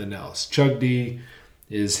something else. Chuck D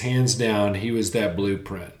is hands down. He was that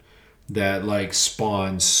blueprint that like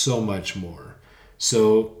spawned so much more.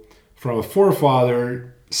 So from a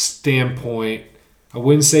forefather standpoint, I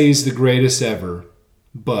wouldn't say he's the greatest ever,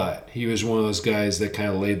 but he was one of those guys that kind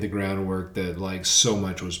of laid the groundwork that like so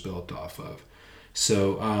much was built off of.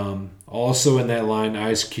 So also in that line,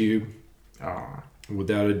 Ice Cube,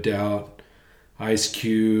 without a doubt. Ice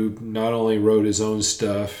Cube not only wrote his own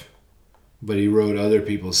stuff, but he wrote other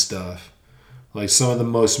people's stuff. Like some of the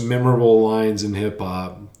most memorable lines in hip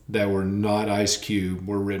hop that were not Ice Cube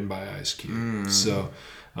were written by Ice Cube. So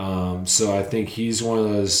I think he's one of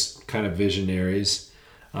those kind of visionaries.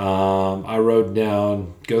 I wrote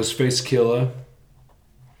down Ghostface Killah.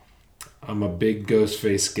 I'm a big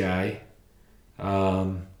Ghostface guy.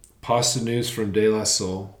 Pasta News from De La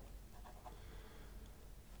Soul.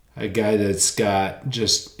 A guy that's got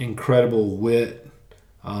just incredible wit,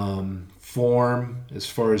 form as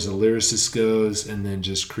far as the lyricist goes, and then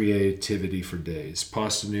just creativity for days.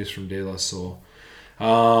 Pasta News from De La Soul.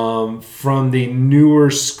 From the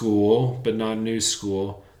newer school, but not new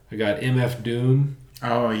school, I got MF Doom.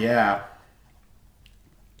 Oh, yeah.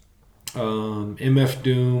 MF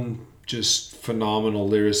Doom, just phenomenal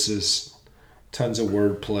lyricist, tons of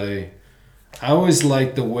wordplay. I always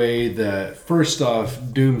like the way that, first off,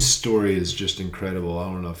 Doom's story is just incredible. I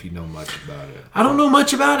don't know if you know much about it. I don't know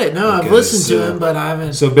much about it. No, okay, I've listened to him, but I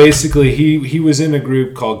haven't. So basically, he was in a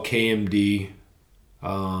group called KMD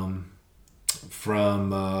from,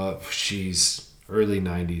 early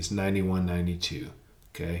 90s, 91, 92.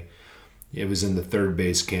 Okay. It was in the Third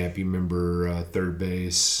Base camp. You remember Third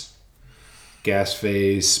Base,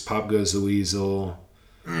 Gasface, Pop Goes the Weasel.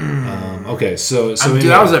 Okay, so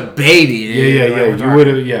dude, I was a baby. Dude. Yeah. You would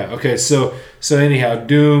have, yeah. Okay, so anyhow,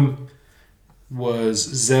 Doom was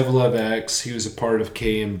Zevlev X. He was a part of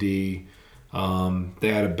KMD. They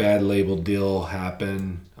had a bad label deal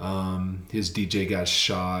happen. His DJ got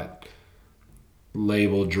shot.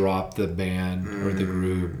 Label dropped the band or the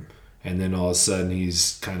group, and then all of a sudden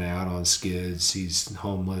he's kind of out on skids. He's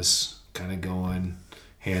homeless, kind of going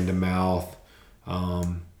hand to mouth.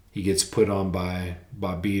 He gets put on by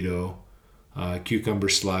Bobbito, Cucumber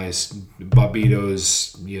Slice.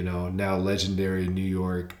 Bobbito's, now legendary New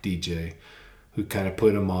York DJ, who kind of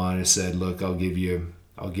put him on and said, "Look, I'll give you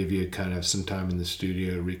kind of some time in the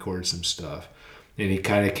studio to record some stuff." And he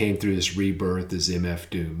kind of came through this rebirth as MF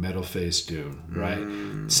Doom, Metal Face Doom,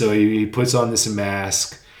 right? So he puts on this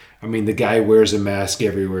mask. I mean, the guy wears a mask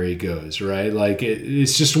everywhere he goes, right? Like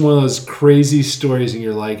it's just one of those crazy stories, and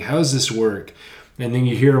you're like, how does this work? And then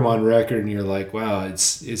you hear him on record, and you're like, wow,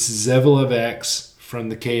 it's Zevlev X from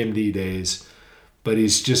the KMD days, but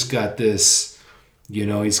he's just got this,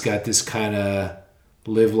 he's got this kind of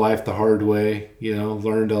live life the hard way,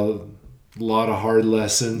 learned a lot of hard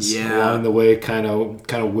lessons along the way, kind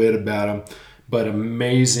of wit about him, but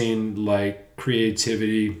amazing like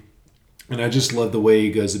creativity. And I just love the way he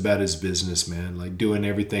goes about his business, man. Like doing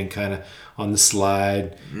everything kind of on the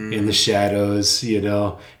slide, in the shadows,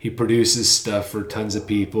 He produces stuff for tons of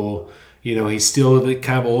people. He's still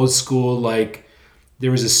kind of old school. Like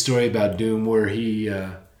there was a story about Doom where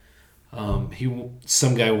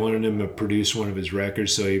some guy wanted him to produce one of his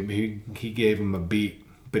records, so he gave him a beat,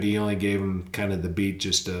 but he only gave him kind of the beat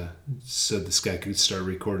just so this guy could start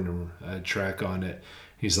recording a track on it.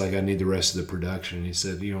 He's like, I need the rest of the production. He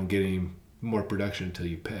said, you don't get any more production until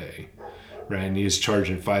you pay, right? And he was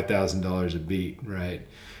charging $5,000 a beat, right?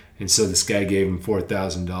 And so this guy gave him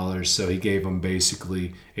 $4,000, so he gave him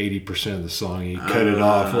basically 80% of the song. He cut it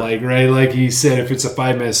off, like, right? Like he said, if it's a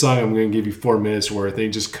 5-minute song, I'm going to give you 4 minutes worth. And he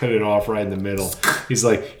just cut it off right in the middle. He's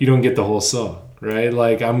like, you don't get the whole song, right?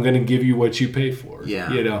 Like, I'm going to give you what you pay for,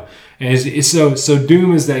 And so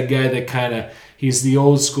Doom is that guy that kind of, he's the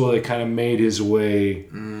old school that kind of made his way,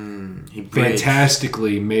 he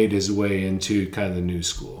fantastically made his way into kind of the new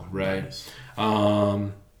school, right? Nice.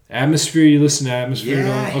 Atmosphere, you listen to Atmosphere?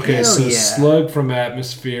 Yeah, okay, so yeah. Slug from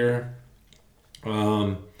Atmosphere.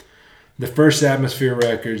 the first Atmosphere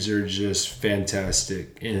records are just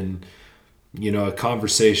fantastic, and a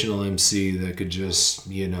conversational MC that could just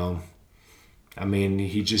I mean,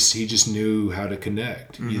 he just knew how to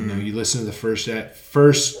connect. You listen to the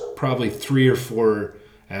first probably 3 or 4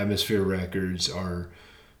 Atmosphere records are,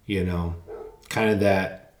 kind of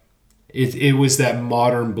that. It was that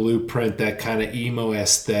modern blueprint, that kind of emo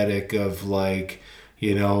aesthetic of like,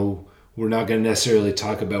 we're not going to necessarily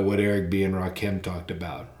talk about what Eric B. and Rakim talked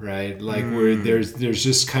about, right? Like there's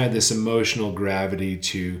just kind of this emotional gravity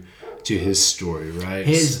to his story, right?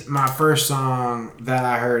 My first song that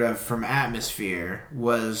I heard of from Atmosphere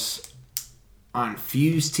was on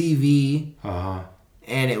Fuse TV,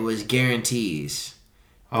 and it was Guarantees.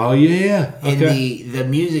 Oh yeah, okay. And the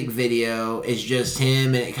music video is just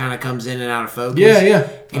him, and it kind of comes in and out of focus. Yeah.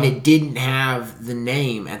 And it didn't have the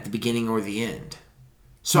name at the beginning or the end,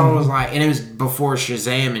 so I was like, and it was before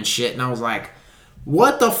Shazam and shit, and I was like,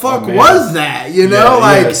 what the fuck was that?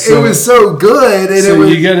 So, it was so good. And so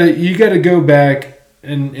you gotta go back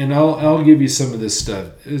and I'll give you some of this stuff.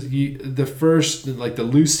 The first, like the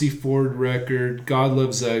Lucy Ford record, God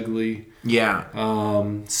Loves Ugly. Yeah.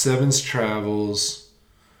 Seven's Travels.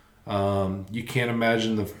 You can't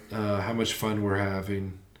imagine how much fun we're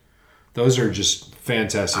having. Those are just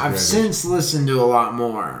fantastic I've records. since listened to a lot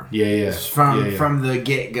more. Yeah. From the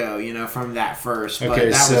get-go, from that first. But okay,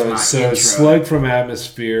 that was my intro. Slug from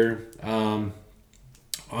Atmosphere,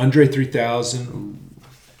 Andre 3000.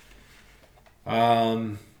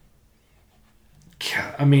 I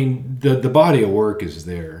mean, the body of work is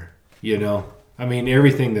there, I mean,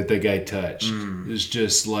 everything that the guy touched is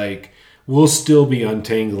just like, we'll still be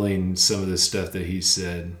untangling some of the stuff that he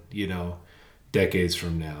said, decades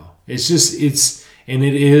from now. It's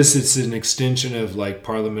an extension of like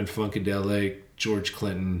Parliament Funkadelic, George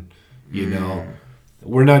Clinton,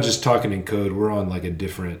 We're not just talking in code, we're on like a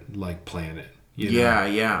different like planet.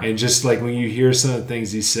 Yeah. And just like when you hear some of the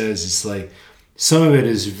things he says, it's like some of it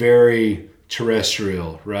is very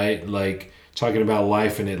terrestrial, right? Like talking about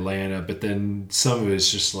life in Atlanta, but then some of it's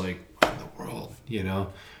just like in the world,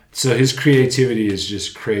 So his creativity is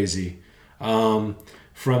just crazy.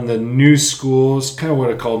 From the new schools, kind of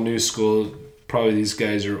what I call new school. Probably these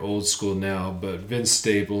guys are old school now, but Vince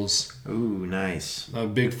Staples. Ooh, nice. I'm a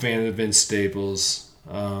big fan of Vince Staples.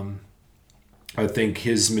 I think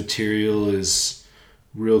his material is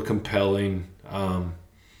real compelling.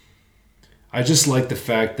 I just like the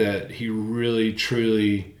fact that he really,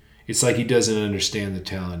 truly, it's like he doesn't understand the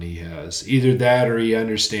talent he has. Either that or he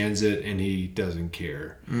understands it and he doesn't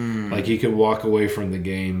care. Like he could walk away from the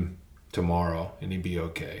game tomorrow and he'd be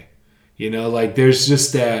okay. Like there's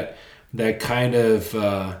just that kind of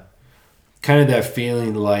that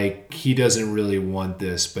feeling like he doesn't really want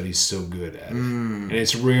this, but he's so good at it. And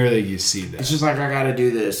it's rare that you see that. It's just like, I gotta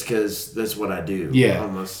do this because that's what I do. Yeah.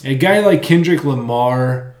 Almost. A guy like Kendrick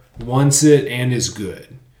Lamar wants it and is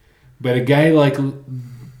good. But a guy like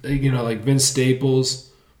Vince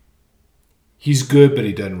Staples, he's good, but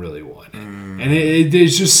he doesn't really want it. And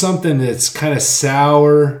there's just something that's kind of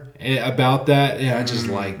sour about that. Yeah, I just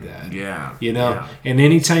like that. Yeah. And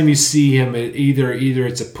anytime you see him, either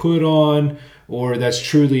it's a put on or that's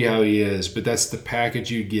truly how he is, but that's the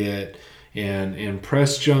package you get. And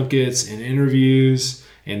press junkets and interviews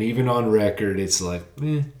and even on record, it's like,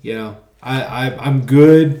 I'm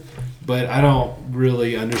good, but I don't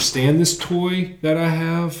really understand this toy that I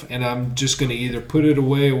have, and I'm just going to either put it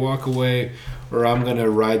away, walk away, or I'm going to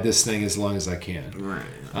ride this thing as long as I can. Right.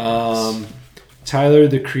 Tyler,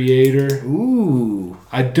 the Creator. Ooh.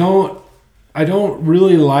 I don't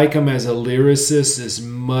really like him as a lyricist as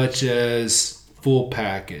much as full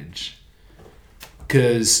package.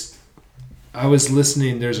 Because I was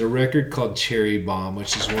listening, there's a record called Cherry Bomb,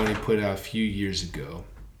 which is one he put out a few years ago.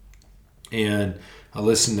 And I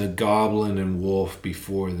listened to Goblin and Wolf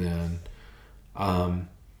before then. I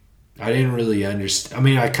didn't really understand. I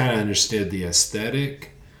mean, I kind of understood the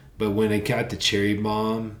aesthetic, but when it got to Cherry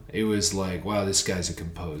Bomb, it was like, wow, this guy's a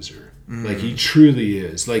composer. Like, he truly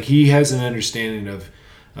is. Like, he has an understanding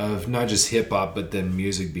of not just hip-hop, but then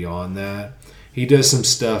music beyond that. He does some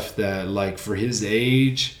stuff that, like, for his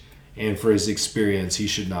age and for his experience, he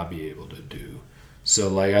should not be able to do. So,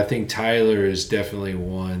 like, I think Tyler is definitely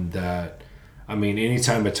one that, I mean,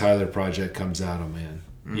 anytime a Tyler project comes out, I'm in.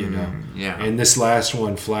 Yeah. And this last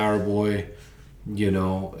one, Flower Boy,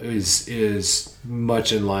 is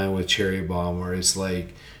much in line with Cherry Bomb, where it's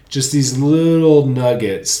like just these little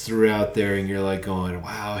nuggets throughout there, and you're like going,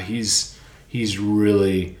 wow, he's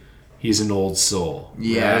an old soul.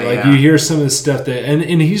 Yeah. Right? Like you hear some of the stuff that,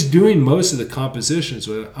 and he's doing most of the compositions,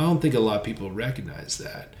 but I don't think a lot of people recognize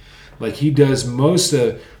that. Like he does most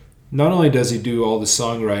of not only does he do all the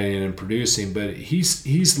songwriting and producing, but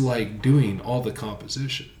he's like doing all the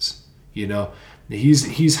compositions. You know,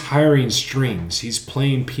 he's hiring strings, he's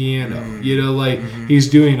playing piano. You know, like he's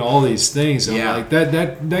doing all these things. And I'm like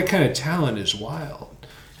that kind of talent is wild.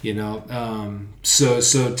 You know,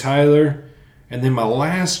 so Tyler, and then my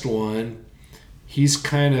last one, he's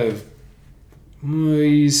kind of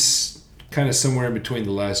somewhere in between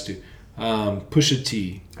the last two. Pusha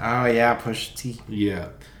T. Oh yeah, Pusha T. Yeah.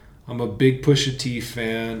 I'm a big Pusha T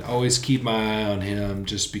fan. Always keep my eye on him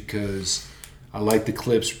just because I like the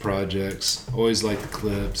Clips projects. Always like the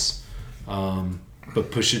Clips.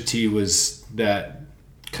 But Pusha T was that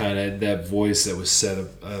voice that was set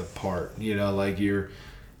apart. You know, like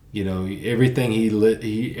everything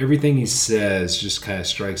he says just kind of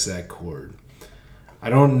strikes that chord. I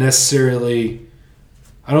don't sit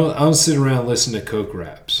around and listen to coke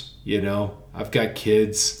raps. You know, I've got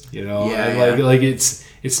kids. You know, like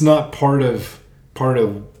it's not part of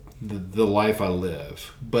the life I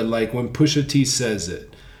live. But like when Pusha T says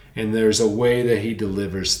it, and there's a way that he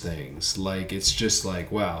delivers things, like it's just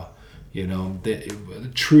like wow, you know,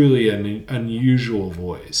 truly an unusual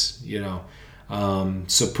voice. You know,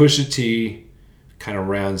 so Pusha T kind of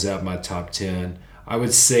rounds out my top 10. I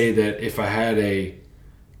would say that if I had a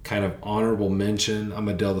kind of honorable mention, I'm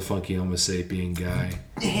a Del the Funky Homo Sapien guy.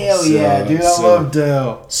 Hell yeah, dude! I love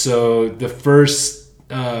Del. So the first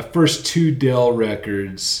two Del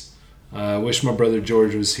records, Wish My Brother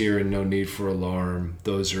George Was Here and No Need for Alarm.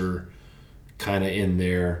 Those are kind of in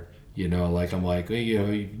there. You know, like I'm like, you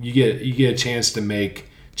know, you get a chance to make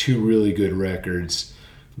two really good records.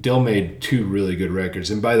 Del made two really good records,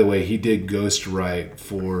 and by the way, he did ghostwrite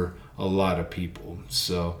for a lot of people.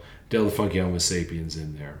 So Del the Funky Homo Sapiens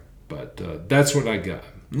in there. But that's what I got.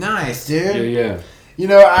 Nice, dude. Yeah. You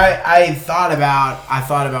know, I thought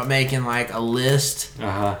about making like a list.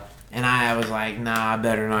 And I was like, nah, I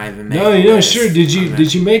better not even make a list. Sure.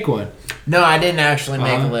 Did you make one? No, I didn't actually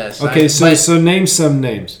make a list. Okay, so name some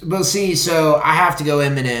names. But see, so I have to go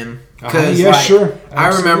Eminem. Sure. I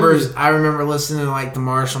remember listening to like the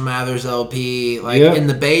Marshall Mathers LP, like in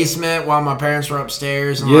the basement while my parents were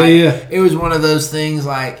upstairs. And it was one of those things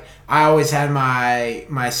like I always had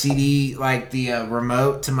my CD, like the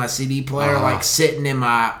remote to my CD player, like sitting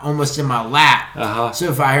almost in my lap. So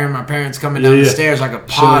if I hear my parents coming down the stairs, I could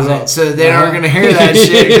pause it. So they aren't going to hear that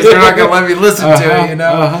shit because they're not going to let me listen to it, you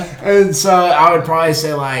know? And so I would probably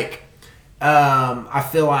say like, I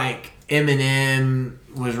feel like Eminem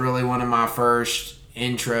was really one of my first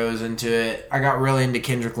intros into it. I got really into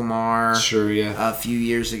Kendrick Lamar. A few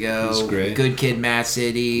years ago. That's great. Good Kid, Mad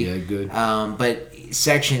City. Yeah, good. But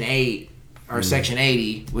Section 8 or Section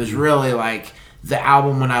 80 was really like the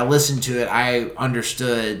album. When I listened to it, I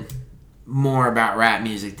understood more about rap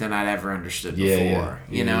music than I'd ever understood before.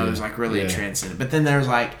 You know, it was like really transcendent. But then there's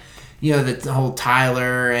like, you know, the whole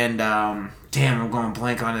Tyler and damn, I'm going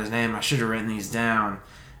blank on his name. I should have written these down.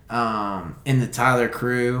 In the Tyler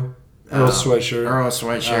crew. Earl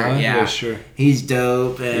Sweatshirt. Yeah, sure. He's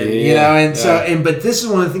dope, and you know, and so, but this is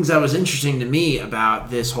one of the things that was interesting to me about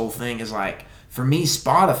this whole thing is like, for me,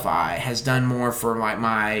 Spotify has done more for like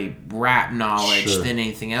my rap knowledge than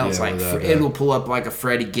anything else. It'll pull up like a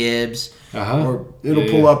Freddie Gibbs, or it'll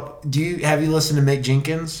pull up. Have you listened to Mick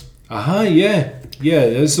Jenkins? Yeah,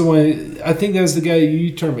 that's the one. I think that's the guy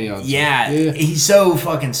you turned me on to. Yeah, he's so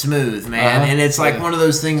fucking smooth, man. And it's like one of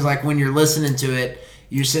those things. Like when you're listening to it,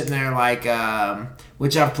 you're sitting there like,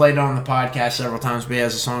 which I've played on the podcast several times. But he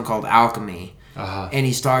has a song called Alchemy, and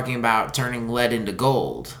he's talking about turning lead into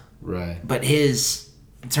gold. Right. But his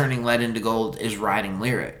turning lead into gold is writing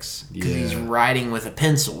lyrics because he's writing with a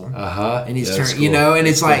pencil. And he's turning, cool. You know, and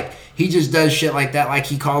it's like he just does shit like that. Like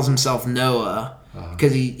he calls himself Noah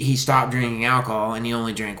because he stopped drinking alcohol and he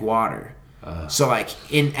only drank water. So like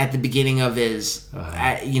at the beginning of his,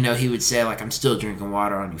 you know, he would say like, I'm still drinking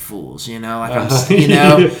water on you fools, you know, like I'm, you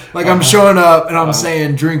know, like I'm showing up and I'm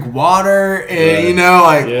saying drink water, and you know,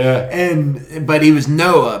 like, and but he was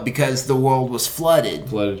Noah because the world was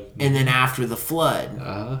flooded, and then after the flood,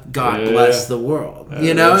 God blessed the world,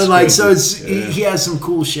 you know, and like so it's he has some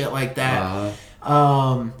cool shit like that.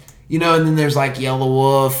 You know, and then there's like Yellow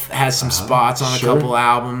Wolf has some spots on a couple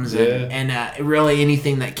albums, and really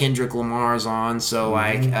anything that Kendrick Lamar's on. So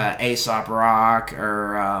like Aesop Rock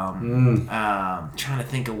or trying to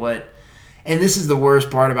think of what. And this is the worst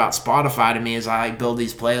part about Spotify to me is I like build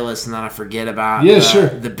these playlists and then I forget about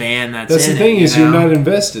the band that's in it. That's the thing is you're not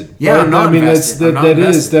invested. Yeah, right? I'm not invested.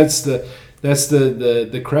 That's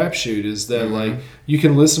the crapshoot is that like you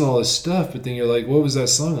can listen to all this stuff, but then you're like, what was that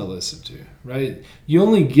song I listened to? Right? You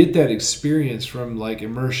only get that experience from like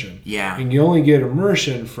immersion. Yeah. And you only get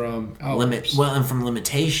immersion from outbursts. And from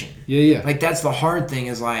limitation. Yeah. Like that's the hard thing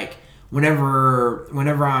is like whenever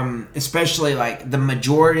I'm, especially like the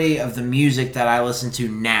majority of the music that I listen to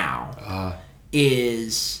now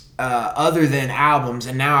is other than albums,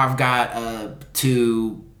 and now I've got a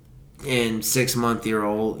 2 and 6 month year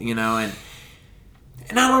old, you know, and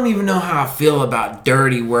I don't even know how I feel about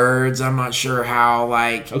dirty words. I'm not sure how,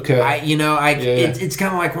 like, it's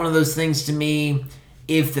kind of like one of those things to me.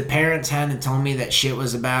 If the parents hadn't told me that shit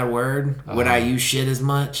was a bad word, would I use shit as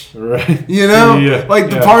much? Right. You know?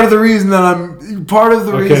 Part of the reason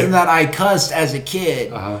that I cussed as a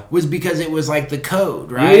kid was because it was like the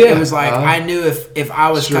code, right? Yeah. It was like I knew if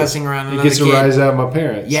I was cussing around another kid. It gets a rise out of my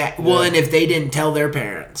parents. Yeah. Well, and if they didn't tell their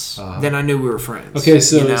parents, then I knew we were friends. Okay,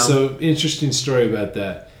 so interesting story about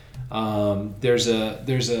that. There's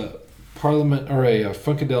a Parliament or a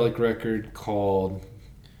Funkadelic record called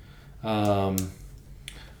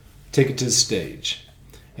Take It to the Stage,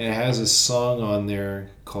 and it has a song on there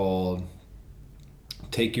called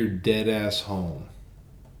Take Your Dead Ass Home.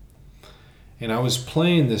 And I was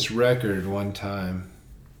playing this record one time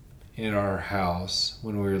in our house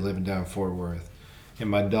when we were living down in Fort Worth, and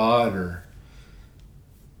my daughter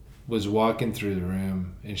was walking through the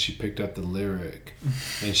room and she picked up the lyric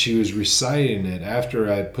and she was reciting it after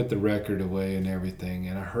I'd put the record away and everything,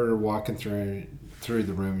 and I heard her walking through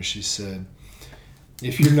the room and she said,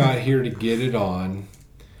 "If you're not here to get it on,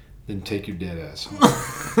 then take your dead ass home."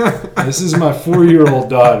 This is my 4-year-old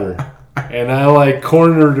daughter. And I like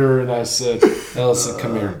cornered her and I said, "Ellison,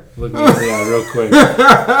 come here. Look me in the eye real quick.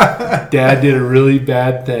 Dad did a really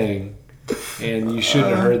bad thing and you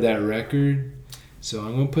shouldn't have heard that record. So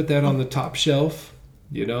I'm going to put that on the top shelf,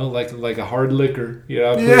 you know, like a hard liquor. You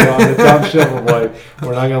know, I put it on the top shelf. I'm like,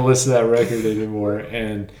 we're not going to listen to that record anymore.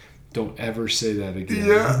 And don't ever say that again."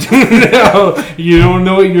 No, you don't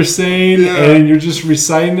know what you're saying and you're just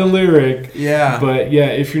reciting the lyric. Yeah. But yeah,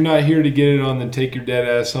 if you're not here to get it on, then take your dead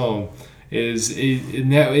ass home. It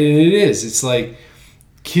is. It's like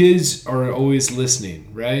kids are always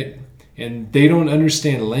listening, right? And they don't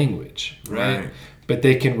understand language, right? But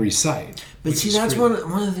they can recite. But see, that's one of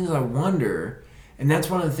the things I wonder, and that's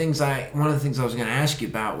one of the things I was going to ask you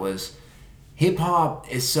about was hip hop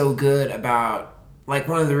is so good about. Like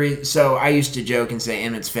one of the reasons, so I used to joke and say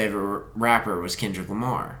Emmett's favorite rapper was Kendrick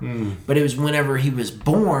Lamar, but it was whenever he was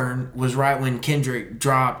born was right when Kendrick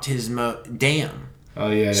dropped his Damn.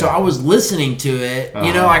 Oh yeah. So I was listening to it,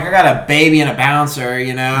 you know, like I got a baby and a bouncer,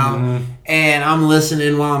 you know, and I'm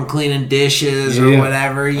listening while I'm cleaning dishes or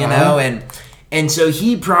whatever, you know, and so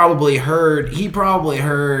he probably heard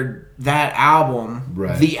that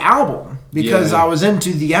album, the album, because I was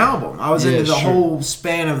into the album, I was into the whole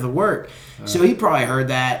span of the work. So he probably heard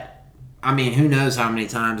that, I mean, who knows how many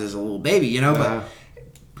times as a little baby, you know, but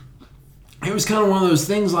it was kind of one of those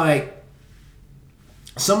things like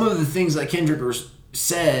some of the things that Kendrick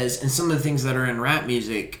says and some of the things that are in rap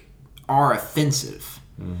music are offensive,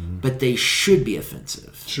 but they should be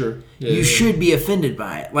offensive. Sure. You should be offended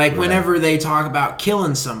by it. Like whenever they talk about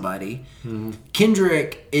killing somebody,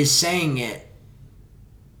 Kendrick is saying it.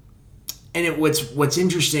 And what's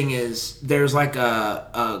interesting is there's like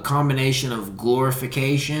a combination of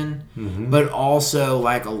glorification, but also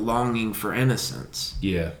like a longing for innocence.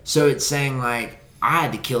 Yeah. So it's saying like I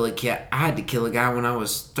had to kill a guy when I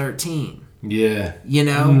was 13. Yeah. You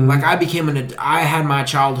know, like I had my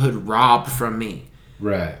childhood robbed from me.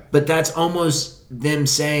 Right. But that's almost them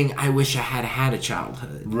saying I wish I had a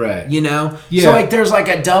childhood. Right. You know. Yeah. So like there's like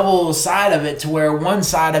a double side of it to where one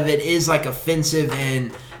side of it is like offensive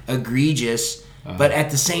and egregious, but at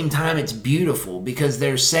the same time it's beautiful because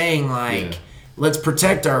they're saying like let's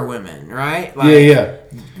protect our women, right?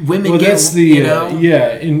 Like, women get that's the you know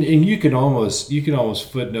and you can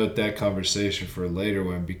almost footnote that conversation for a later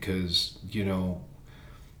one because you know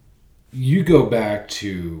you go back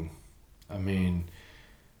to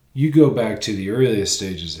the earliest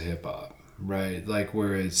stages of hip hop, right? Like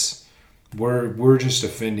where we're just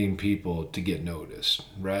offending people to get noticed,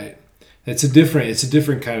 right? It's a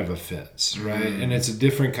different kind of offense, right? And it's a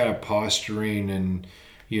different kind of posturing, and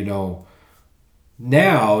you know,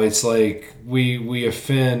 now it's like we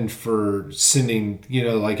offend for sending, you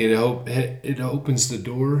know, like it opens the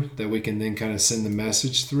door that we can then kind of send the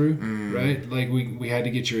message through, right? Like we had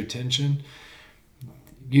to get your attention.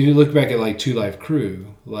 You look back at like 2 Live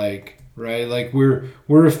Crew, like right, like we're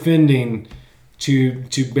offending. To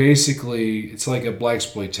basically, it's like a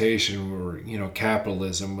blaxploitation or you know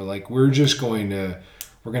capitalism. We're like we're just going to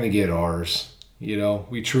we're going to get ours.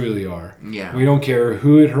 We truly are. Yeah. We don't care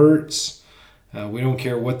who it hurts. We don't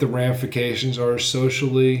care what the ramifications are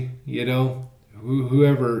socially,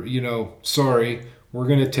 whoever, sorry, we're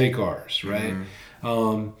going to take ours, right?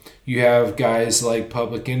 You have guys like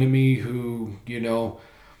Public Enemy who,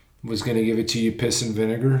 was going to give it to you piss and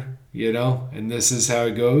vinegar, and this is how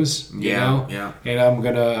it goes, Yeah. And I'm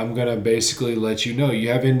gonna basically let you know. You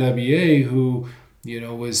have NWA who,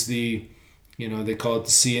 was the, they call it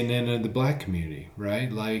the CNN of the black community, right?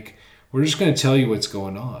 Like, we're just going to tell you what's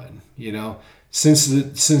going on, Since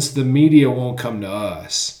the media won't come to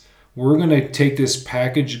us, we're going to take this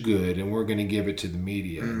packaged good and we're going to give it to the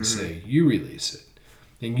media and say, you release it.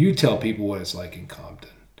 And you tell people what it's like in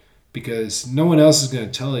Compton. Because no one else is going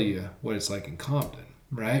to tell you what it's like in Compton,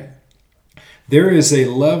 right? There is a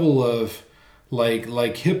level of,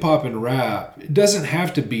 like hip-hop and rap, it doesn't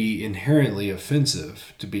have to be inherently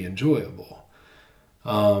offensive to be enjoyable.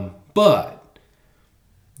 But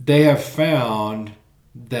they have found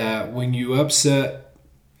that when you upset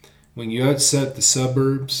the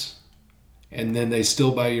suburbs and then they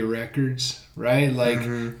still buy your records, right? Like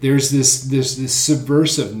there's this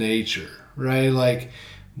subversive nature, right? Like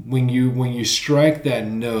when you strike that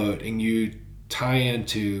note and you tie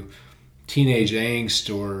into teenage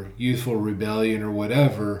angst or youthful rebellion or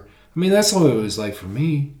whatever, I mean, that's what it was like for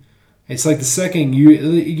me. It's like the second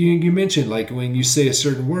you mentioned, like when you say a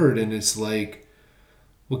certain word and it's like,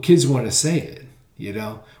 well, kids want to say it,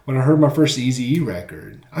 When I heard my first Eazy-E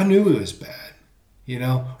record, I knew it was bad,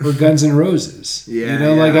 or Guns N' Roses,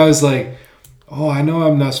 Like I was like, oh, I know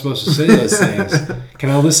I'm not supposed to say those things. Can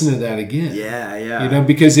I listen to that again? Yeah.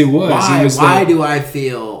 Because it was. Why do I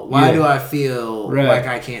feel right. like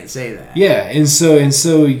I can't say that? Yeah, and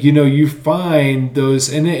so you find those,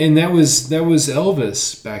 and that was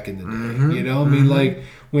Elvis back in the day. I mean, like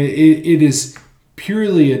when it is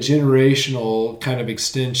purely a generational kind of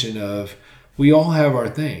extension of we all have our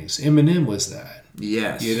things. Eminem was that.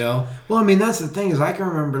 Yes. Well, I mean, that's the thing is I can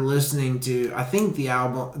remember listening to, I think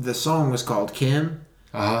the song was called Kim.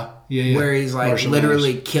 Yeah. Where he's like Marshall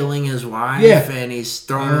literally Mathers. killing his wife and he's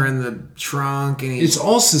throwing her in the trunk and it's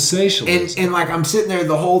all sensationalist. And like I'm sitting there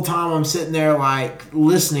the whole time, I'm sitting there like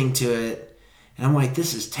listening to it and I'm like,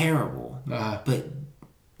 this is terrible. But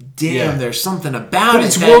damn, there's something about it.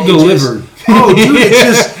 It's well delivered. Dude,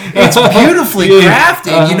 it's beautifully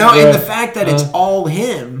crafted, and the fact that it's all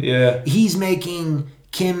him. Yeah. He's making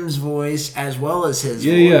Kim's voice as well as his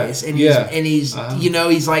voice. And he's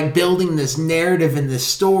he's like building this narrative and this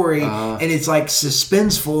story and it's like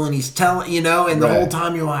suspenseful and he's telling, and the whole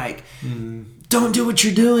time you're like, don't do what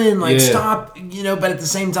you're doing, like stop, but at the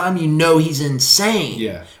same time he's insane.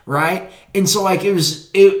 Yeah. Right? And so like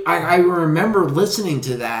I remember listening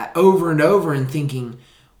to that over and over and thinking,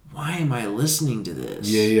 why am I listening to this?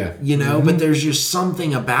 Yeah. But there's just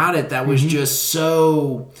something about it that was just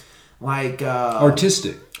so like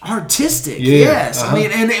artistic. Yes. I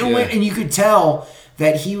mean, and it went, and you could tell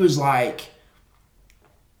that he was like,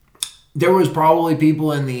 there was probably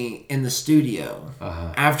people in the studio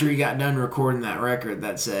after he got done recording that record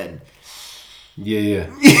that said, yeah,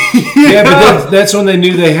 but that's when they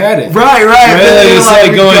knew they had it. Right.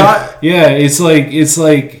 It's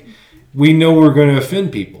like we know we're going to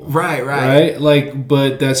offend people. Right. Like,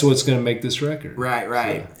 but that's what's going to make this record.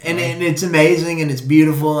 Right. And it's amazing and it's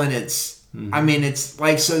beautiful and it's, I mean, it's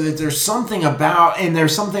like, so that there's something about, and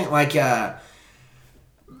there's something like, I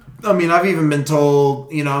mean, I've even been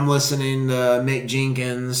told, I'm listening to Mick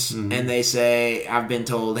Jenkins and they say, I've been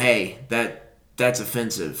told, hey, that's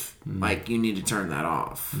offensive. Like, you need to turn that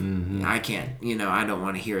off. I can't, I don't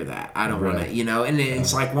want to hear that. I don't want to, and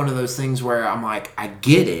it's like one of those things where I'm like, I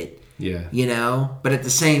get it. Yeah. But at the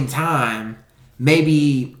same time,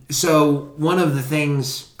 maybe, so one of the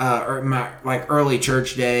things, my like early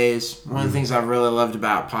church days, one of the things I really loved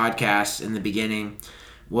about podcasts in the beginning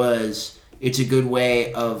was it's a good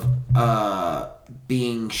way of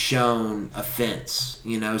being shown offense.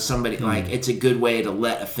 Somebody like, it's a good way to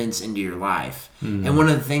let offense into your life. And one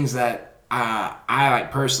of the things that I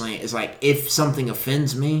like personally is like, if something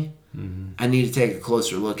offends me, I need to take a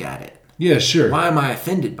closer look at it. Yeah, sure. Why am I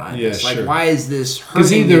offended by this? Like, why is this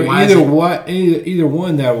hurting me? Either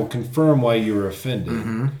one, that will confirm why you were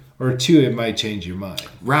offended, or two, it might change your mind.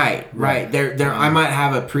 Right. There, I might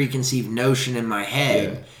have a preconceived notion in my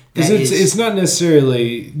head. Because it's not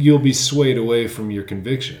necessarily you'll be swayed away from your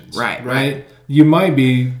convictions. Right. You might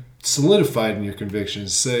be solidified in your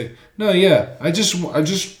convictions. Say, no, I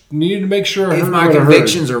just needed to make sure I heard my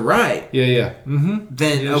convictions are right. Yeah.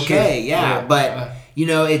 Then okay, sure. But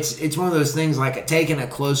it's one of those things like taking a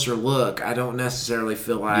closer look. I don't necessarily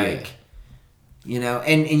feel like You know,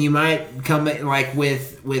 and you might come in, like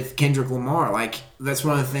with Kendrick Lamar. Like, that's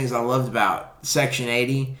one of the things I loved about Section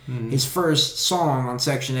 80. His first song on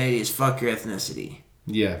Section 80 is "Fuck Your Ethnicity."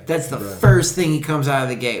 Yeah, that's the first thing he comes out of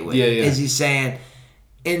the gate with. Is he saying,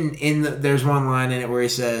 there's one line in it where he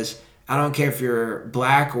says, "I don't care if you're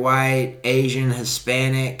black, white, Asian,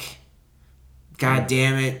 Hispanic. God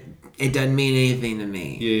damn it, it doesn't mean anything to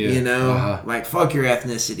me." You know, like, fuck your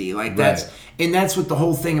ethnicity. Like, that's what the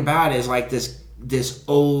whole thing about is, like, this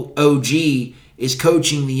old OG is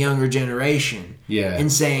coaching the younger generation.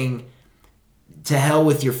 And saying, to hell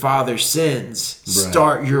with your father's sins.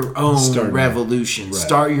 Start your own revolution.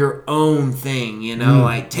 Start your own thing, you know?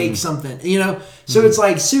 Like, take something, you know? So it's,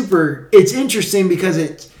 like, it's interesting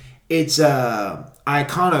because it's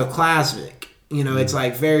iconoclastic. You know, it's,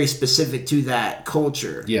 like, very specific to that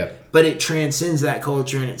culture. But it transcends that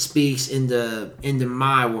culture, and it speaks into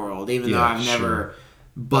my world, even though I've never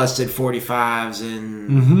busted 45s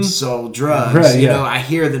and sold drugs. You know, I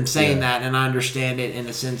hear them saying that, and I understand it in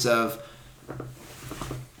a sense of,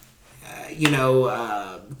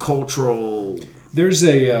 cultural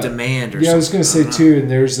demand. I was going to say too, and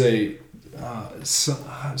there's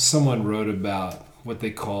someone wrote about what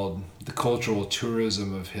they called the cultural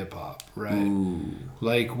tourism of hip hop, right?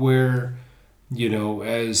 Like, where, you know,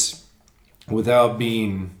 as without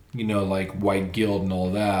being, you know, like white guilt and all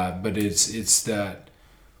that, but it's that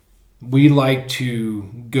we like to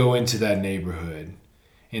go into that neighborhood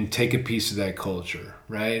and take a piece of that culture,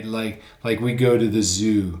 right? Like we go to the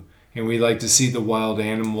zoo and we like to see the wild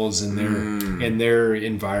animals in their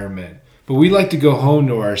environment. But we like to go home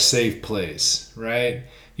to our safe place, right?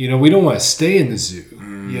 You know, we don't want to stay in the zoo,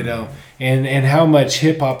 you know? And how much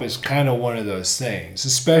hip hop is kind of one of those things,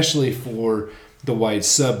 especially for the white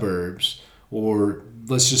suburbs, or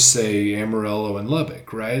let's just say Amarillo and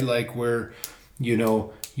Lubbock, right? Like, where, you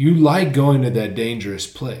know, you like going to that dangerous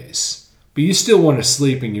place, but you still want to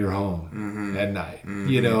sleep in your home at night,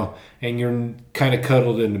 you know, and you're kind of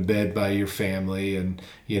cuddled into bed by your family, and,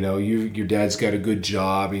 you know, your dad's got a good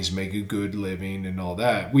job, he's making a good living and all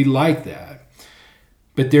that. We like that.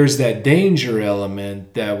 But there's that danger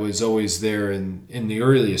element that was always there in the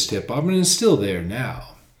earliest hip-hop, and it's still there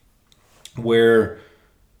now, where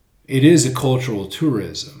it is a cultural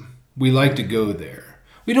tourism. We like to go there.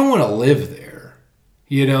 We don't want to live there,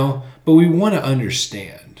 you know, but we want to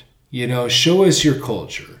understand. You know, show us your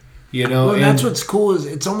culture. You know, well, and that's what's cool is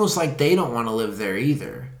it's almost like they don't want to live there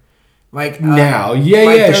either. Like now,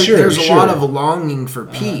 sure. There's a lot of longing for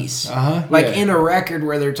peace. In a record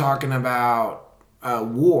where they're talking about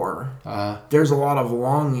war, there's a lot of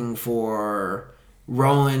longing for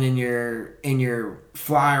rolling in your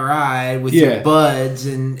fly ride with your buds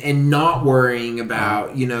and not worrying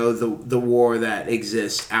about you know the war that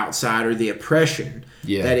exists outside, or the oppression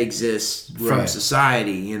that exists from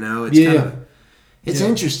society. You know, it's kind of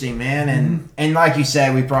interesting, man. And like you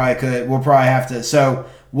said, we'll probably have to. So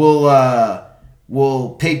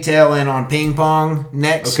we'll pigtail in on ping pong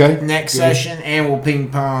next session, and we'll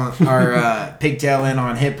pigtail in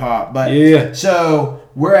on hip hop. But so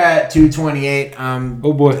we're at 2:28.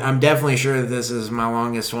 Oh boy, I'm definitely sure that this is my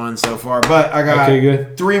longest one so far. But I got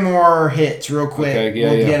 3 more hits real quick.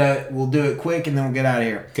 We'll do it quick, and then we'll get out of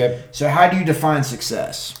here. Okay. So how do you define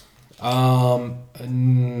success?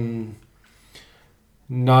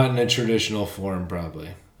 Not in a traditional form, probably.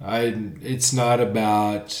 It's not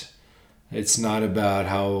about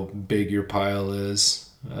how big your pile is.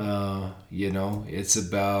 You know, it's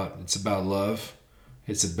about love.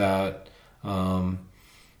 It's about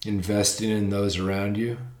investing in those around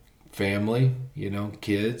you, family, you know,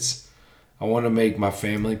 kids. I want to make my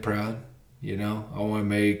family proud. You know, I want to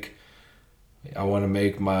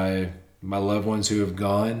make my loved ones who have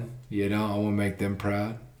gone. You know, I want to make them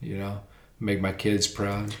proud. You know, make my kids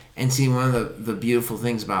proud. And see, one of the beautiful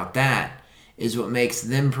things about that is what makes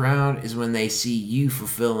them proud is when they see you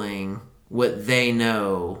fulfilling what they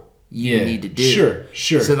know you need to do.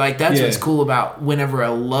 Sure. So, like, that's what's cool about whenever a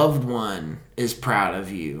loved one is proud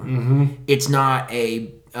of you. It's not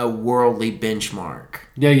a worldly benchmark.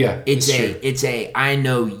 It's a I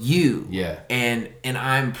know you. And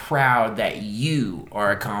I'm proud that you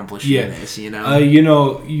are accomplishing this, you know. You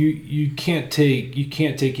know, you can't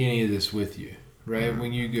take any of this with you, right?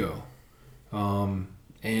 When you go.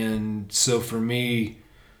 And so for me,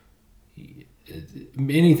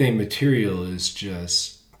 anything material is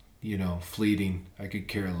just, you know, fleeting. I could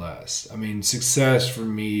care less. I mean, success for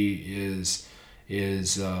me is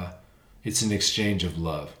it's an exchange of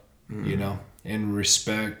love, you know, and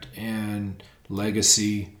respect and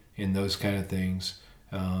legacy and those kind of things.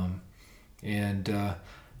 It's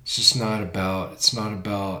just not about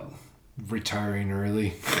retiring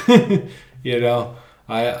early. You know,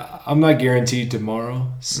 I'm not guaranteed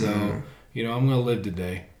tomorrow, so you know, I'm gonna live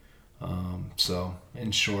today. So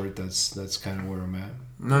in short, that's kind of where I'm at.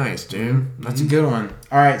 Nice, dude. That's a good one.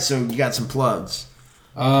 All right, so you got some plugs.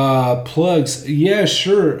 Plugs. Yeah,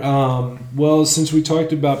 sure. Well, since we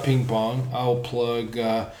talked about ping pong, I'll plug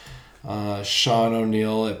Sean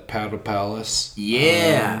O'Neill at Paddle Palace.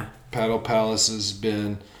 Yeah. Paddle Palace has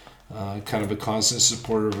been kind of a constant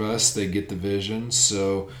supporter of us. They get the vision,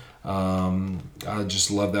 so I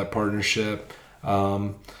just love that partnership.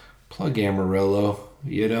 Plug Amarillo.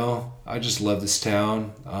 You know, I just love this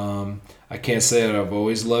town. I can't say that I've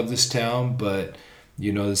always loved this town, but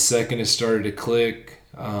you know, the second it started to click,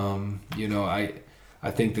 you know, I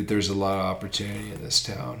think that there's a lot of opportunity in this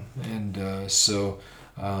town, and so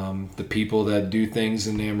the people that do things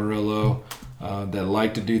in Amarillo, that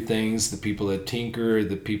like to do things, the people that tinker,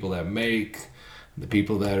 the people that make, the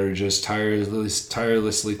people that are just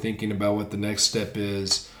tirelessly thinking about what the next step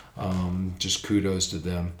is, just kudos to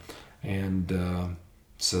them, and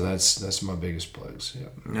so that's my biggest plugs. Yeah.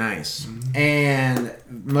 Nice. And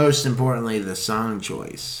most importantly, the song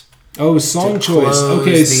choice. Oh, song choice.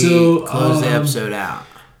 Okay, so close the episode out.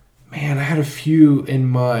 Man, I had a few in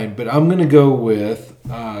mind, but I'm gonna go with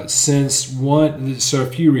a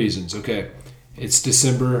few reasons. Okay, it's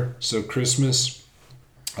December, so Christmas.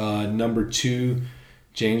 Number 2,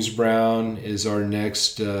 James Brown is our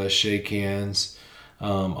next Shake Hands. I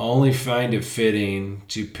only find it fitting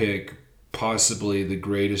to pick possibly the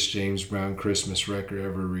greatest James Brown Christmas record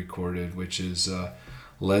ever recorded, which is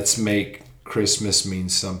Let's Make Christmas Mean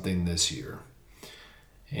Something This Year.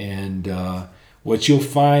 And what you'll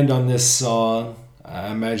find on this song, I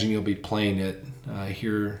imagine you'll be playing it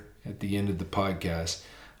here at the end of the podcast.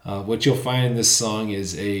 What you'll find in this song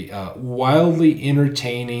is a wildly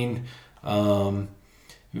entertaining,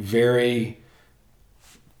 very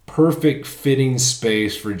perfect fitting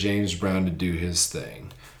space for James Brown to do his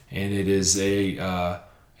thing. And it is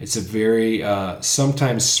it's a very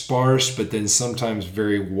sometimes sparse, but then sometimes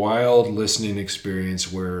very wild listening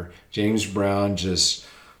experience where James Brown just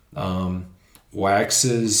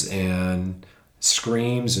waxes and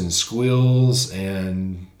screams and squeals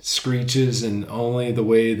and screeches in only the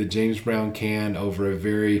way that James Brown can over a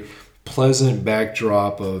very pleasant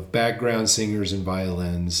backdrop of background singers and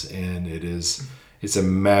violins, and it's a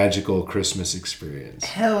magical Christmas experience.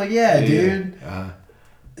 Hell yeah, dude.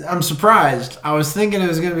 I'm surprised. I was thinking it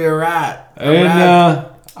was going to be a rat.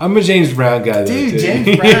 I'm a James Brown guy, though, dude. too.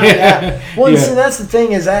 James Brown, yeah. Well, see, that's the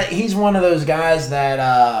thing is that he's one of those guys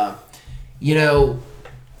that, you know,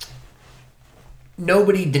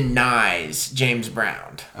 nobody denies James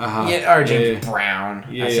Brown. Or James Brown.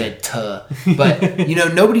 I said tuh. But, you know,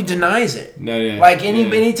 nobody denies it. Like,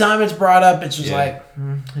 anytime it's brought up, it's just like,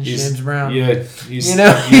 he's James Brown. Yeah, he's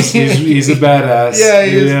a badass.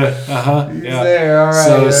 He's there. All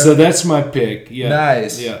right. So that's my pick. Yeah.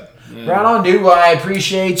 Nice. Yeah. Right on, dude. Well, I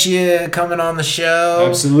appreciate you coming on the show.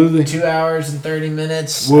 Absolutely. 2 hours and 30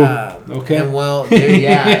 minutes. Whoa. Okay. And well, dude,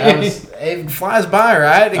 yeah, it flies by,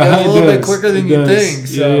 right? It goes a little bit quicker than you think.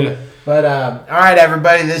 So, but all right,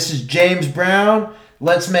 everybody. This is James Brown.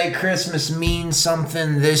 Let's make Christmas mean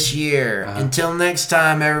something this year. Until next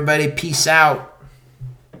time, everybody. Peace out.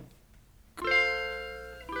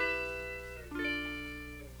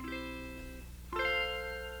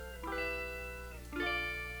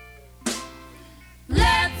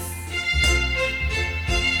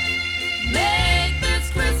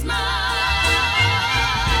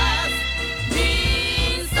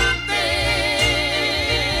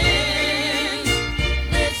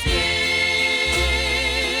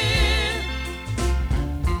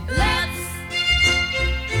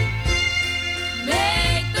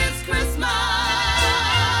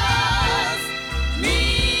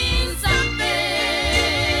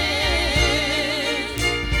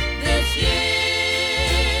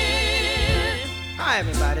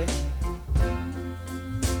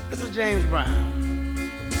 James Brown.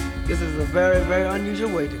 This is a very, very unusual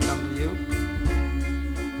way to come to you.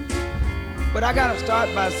 But I gotta start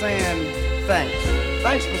by saying thanks.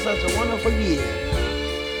 Thanks for such a wonderful year.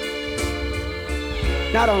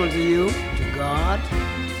 Not only to you, to God,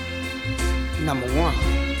 number one.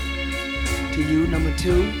 To you, number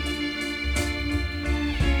two.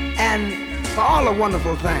 And for all the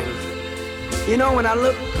wonderful things. You know, when I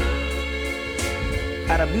look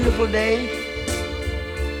at a beautiful day,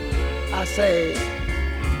 I say,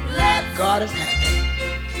 God is happy.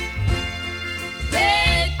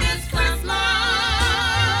 Make this Christmas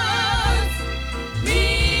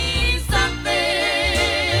mean something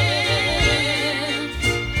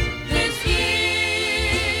this year.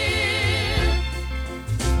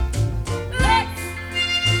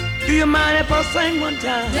 Do you mind if I sing one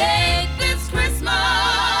time? Make this Christmas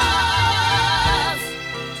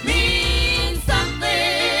mean something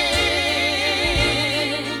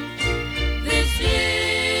this year.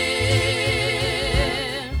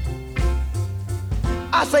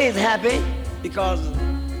 I say it's happy because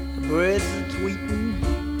the birds are tweeting,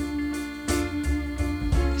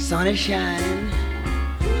 the sun is shining,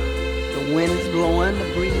 the wind is blowing,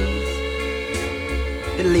 the breeze,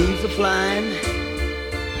 the leaves are flying.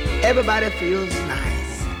 Everybody feels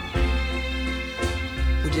nice.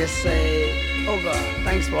 We just say, oh God,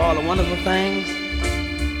 thanks for all the wonderful things.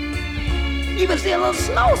 Even see a little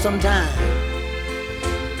snow sometime.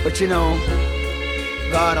 But you know,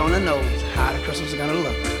 God only knows how the Christmas is gonna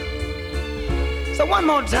look. So one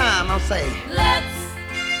more time, I'll say, Let's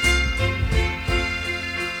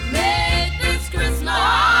make this Christmas. no.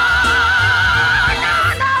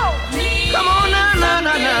 Come on now, no.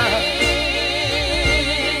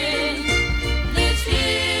 This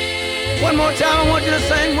year. One more time, I want you to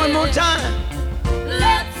sing one more time.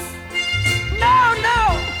 Let's No.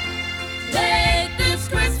 make this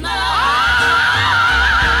Christmas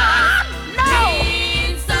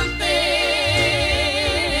mean something.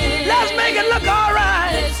 Let's make it look all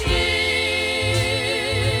right. This year.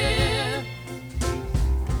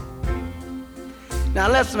 Now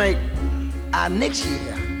let's make our next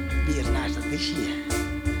year be as nice as this year.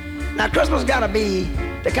 Now Christmas gotta be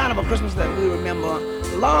the kind of a Christmas that we remember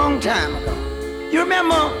a long time ago. You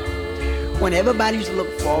remember when everybody used to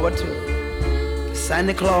look forward to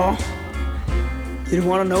Santa Claus? You didn't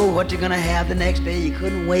want to know what you're gonna have the next day. You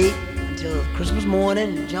couldn't wait until Christmas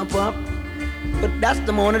morning and jump up. But that's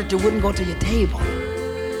the morning that you wouldn't go to your table.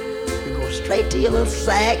 You go straight to your little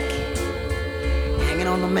sack, hanging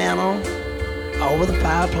on the mantle, over the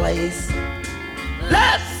fireplace.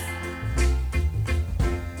 Let's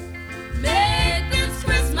Make this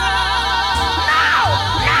Christmas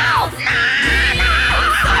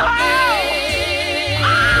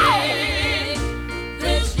something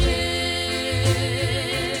this year.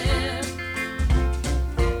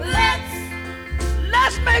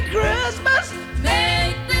 let's make Christmas.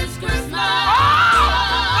 Make this Christmas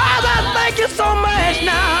Father, thank you so much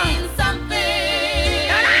now. mean something.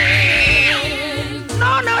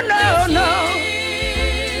 No.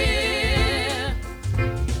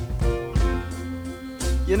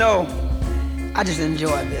 You know, I just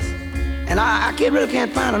enjoy this. And I really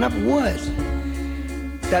can't find enough words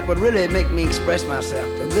that would really make me express myself,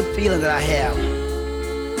 the good feeling that I have.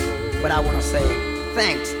 But I want to say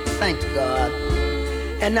thanks God.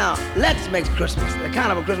 And now, let's make Christmas the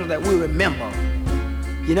kind of a Christmas that we remember.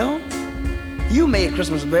 You know, you made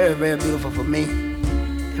Christmas very, very beautiful for me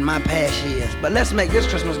in my past years. But let's make this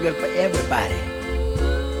Christmas good for everybody.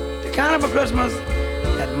 The kind of a Christmas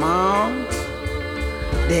that Mom,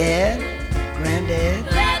 Dad, Granddad,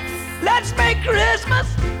 let's make Christmas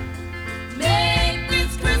Make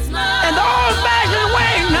this Christmas in the old-fashioned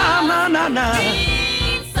way. No.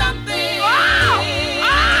 mean something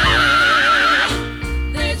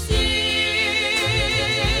this year.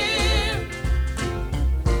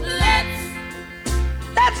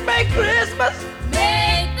 Let's make Christmas.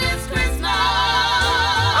 Make this Christmas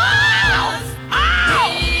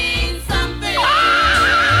mean something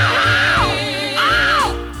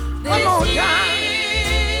One this more year. time.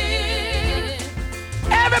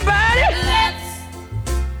 Everybody,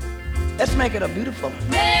 let's make it a beautiful,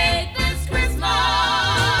 Make this Christmas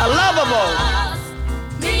a lovable,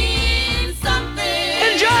 mean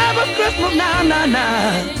something enjoyable Christmas. No.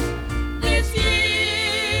 this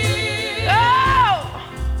year. Oh,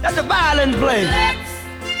 let the violin play.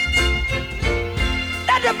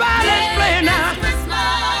 Let the violin play now.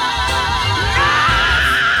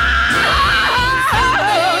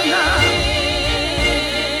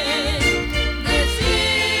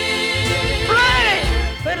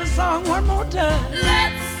 Play the song one more time.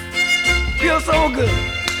 Feels so good.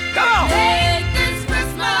 Come on. Make this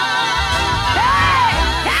Christmas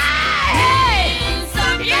mean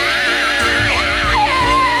something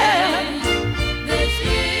this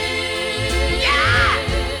year.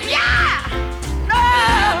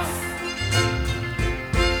 No.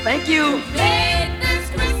 Thank you. Make this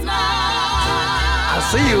Christmas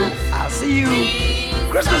I'll see you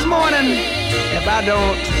Christmas morning. If I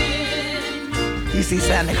don't, you see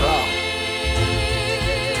Santa Claus.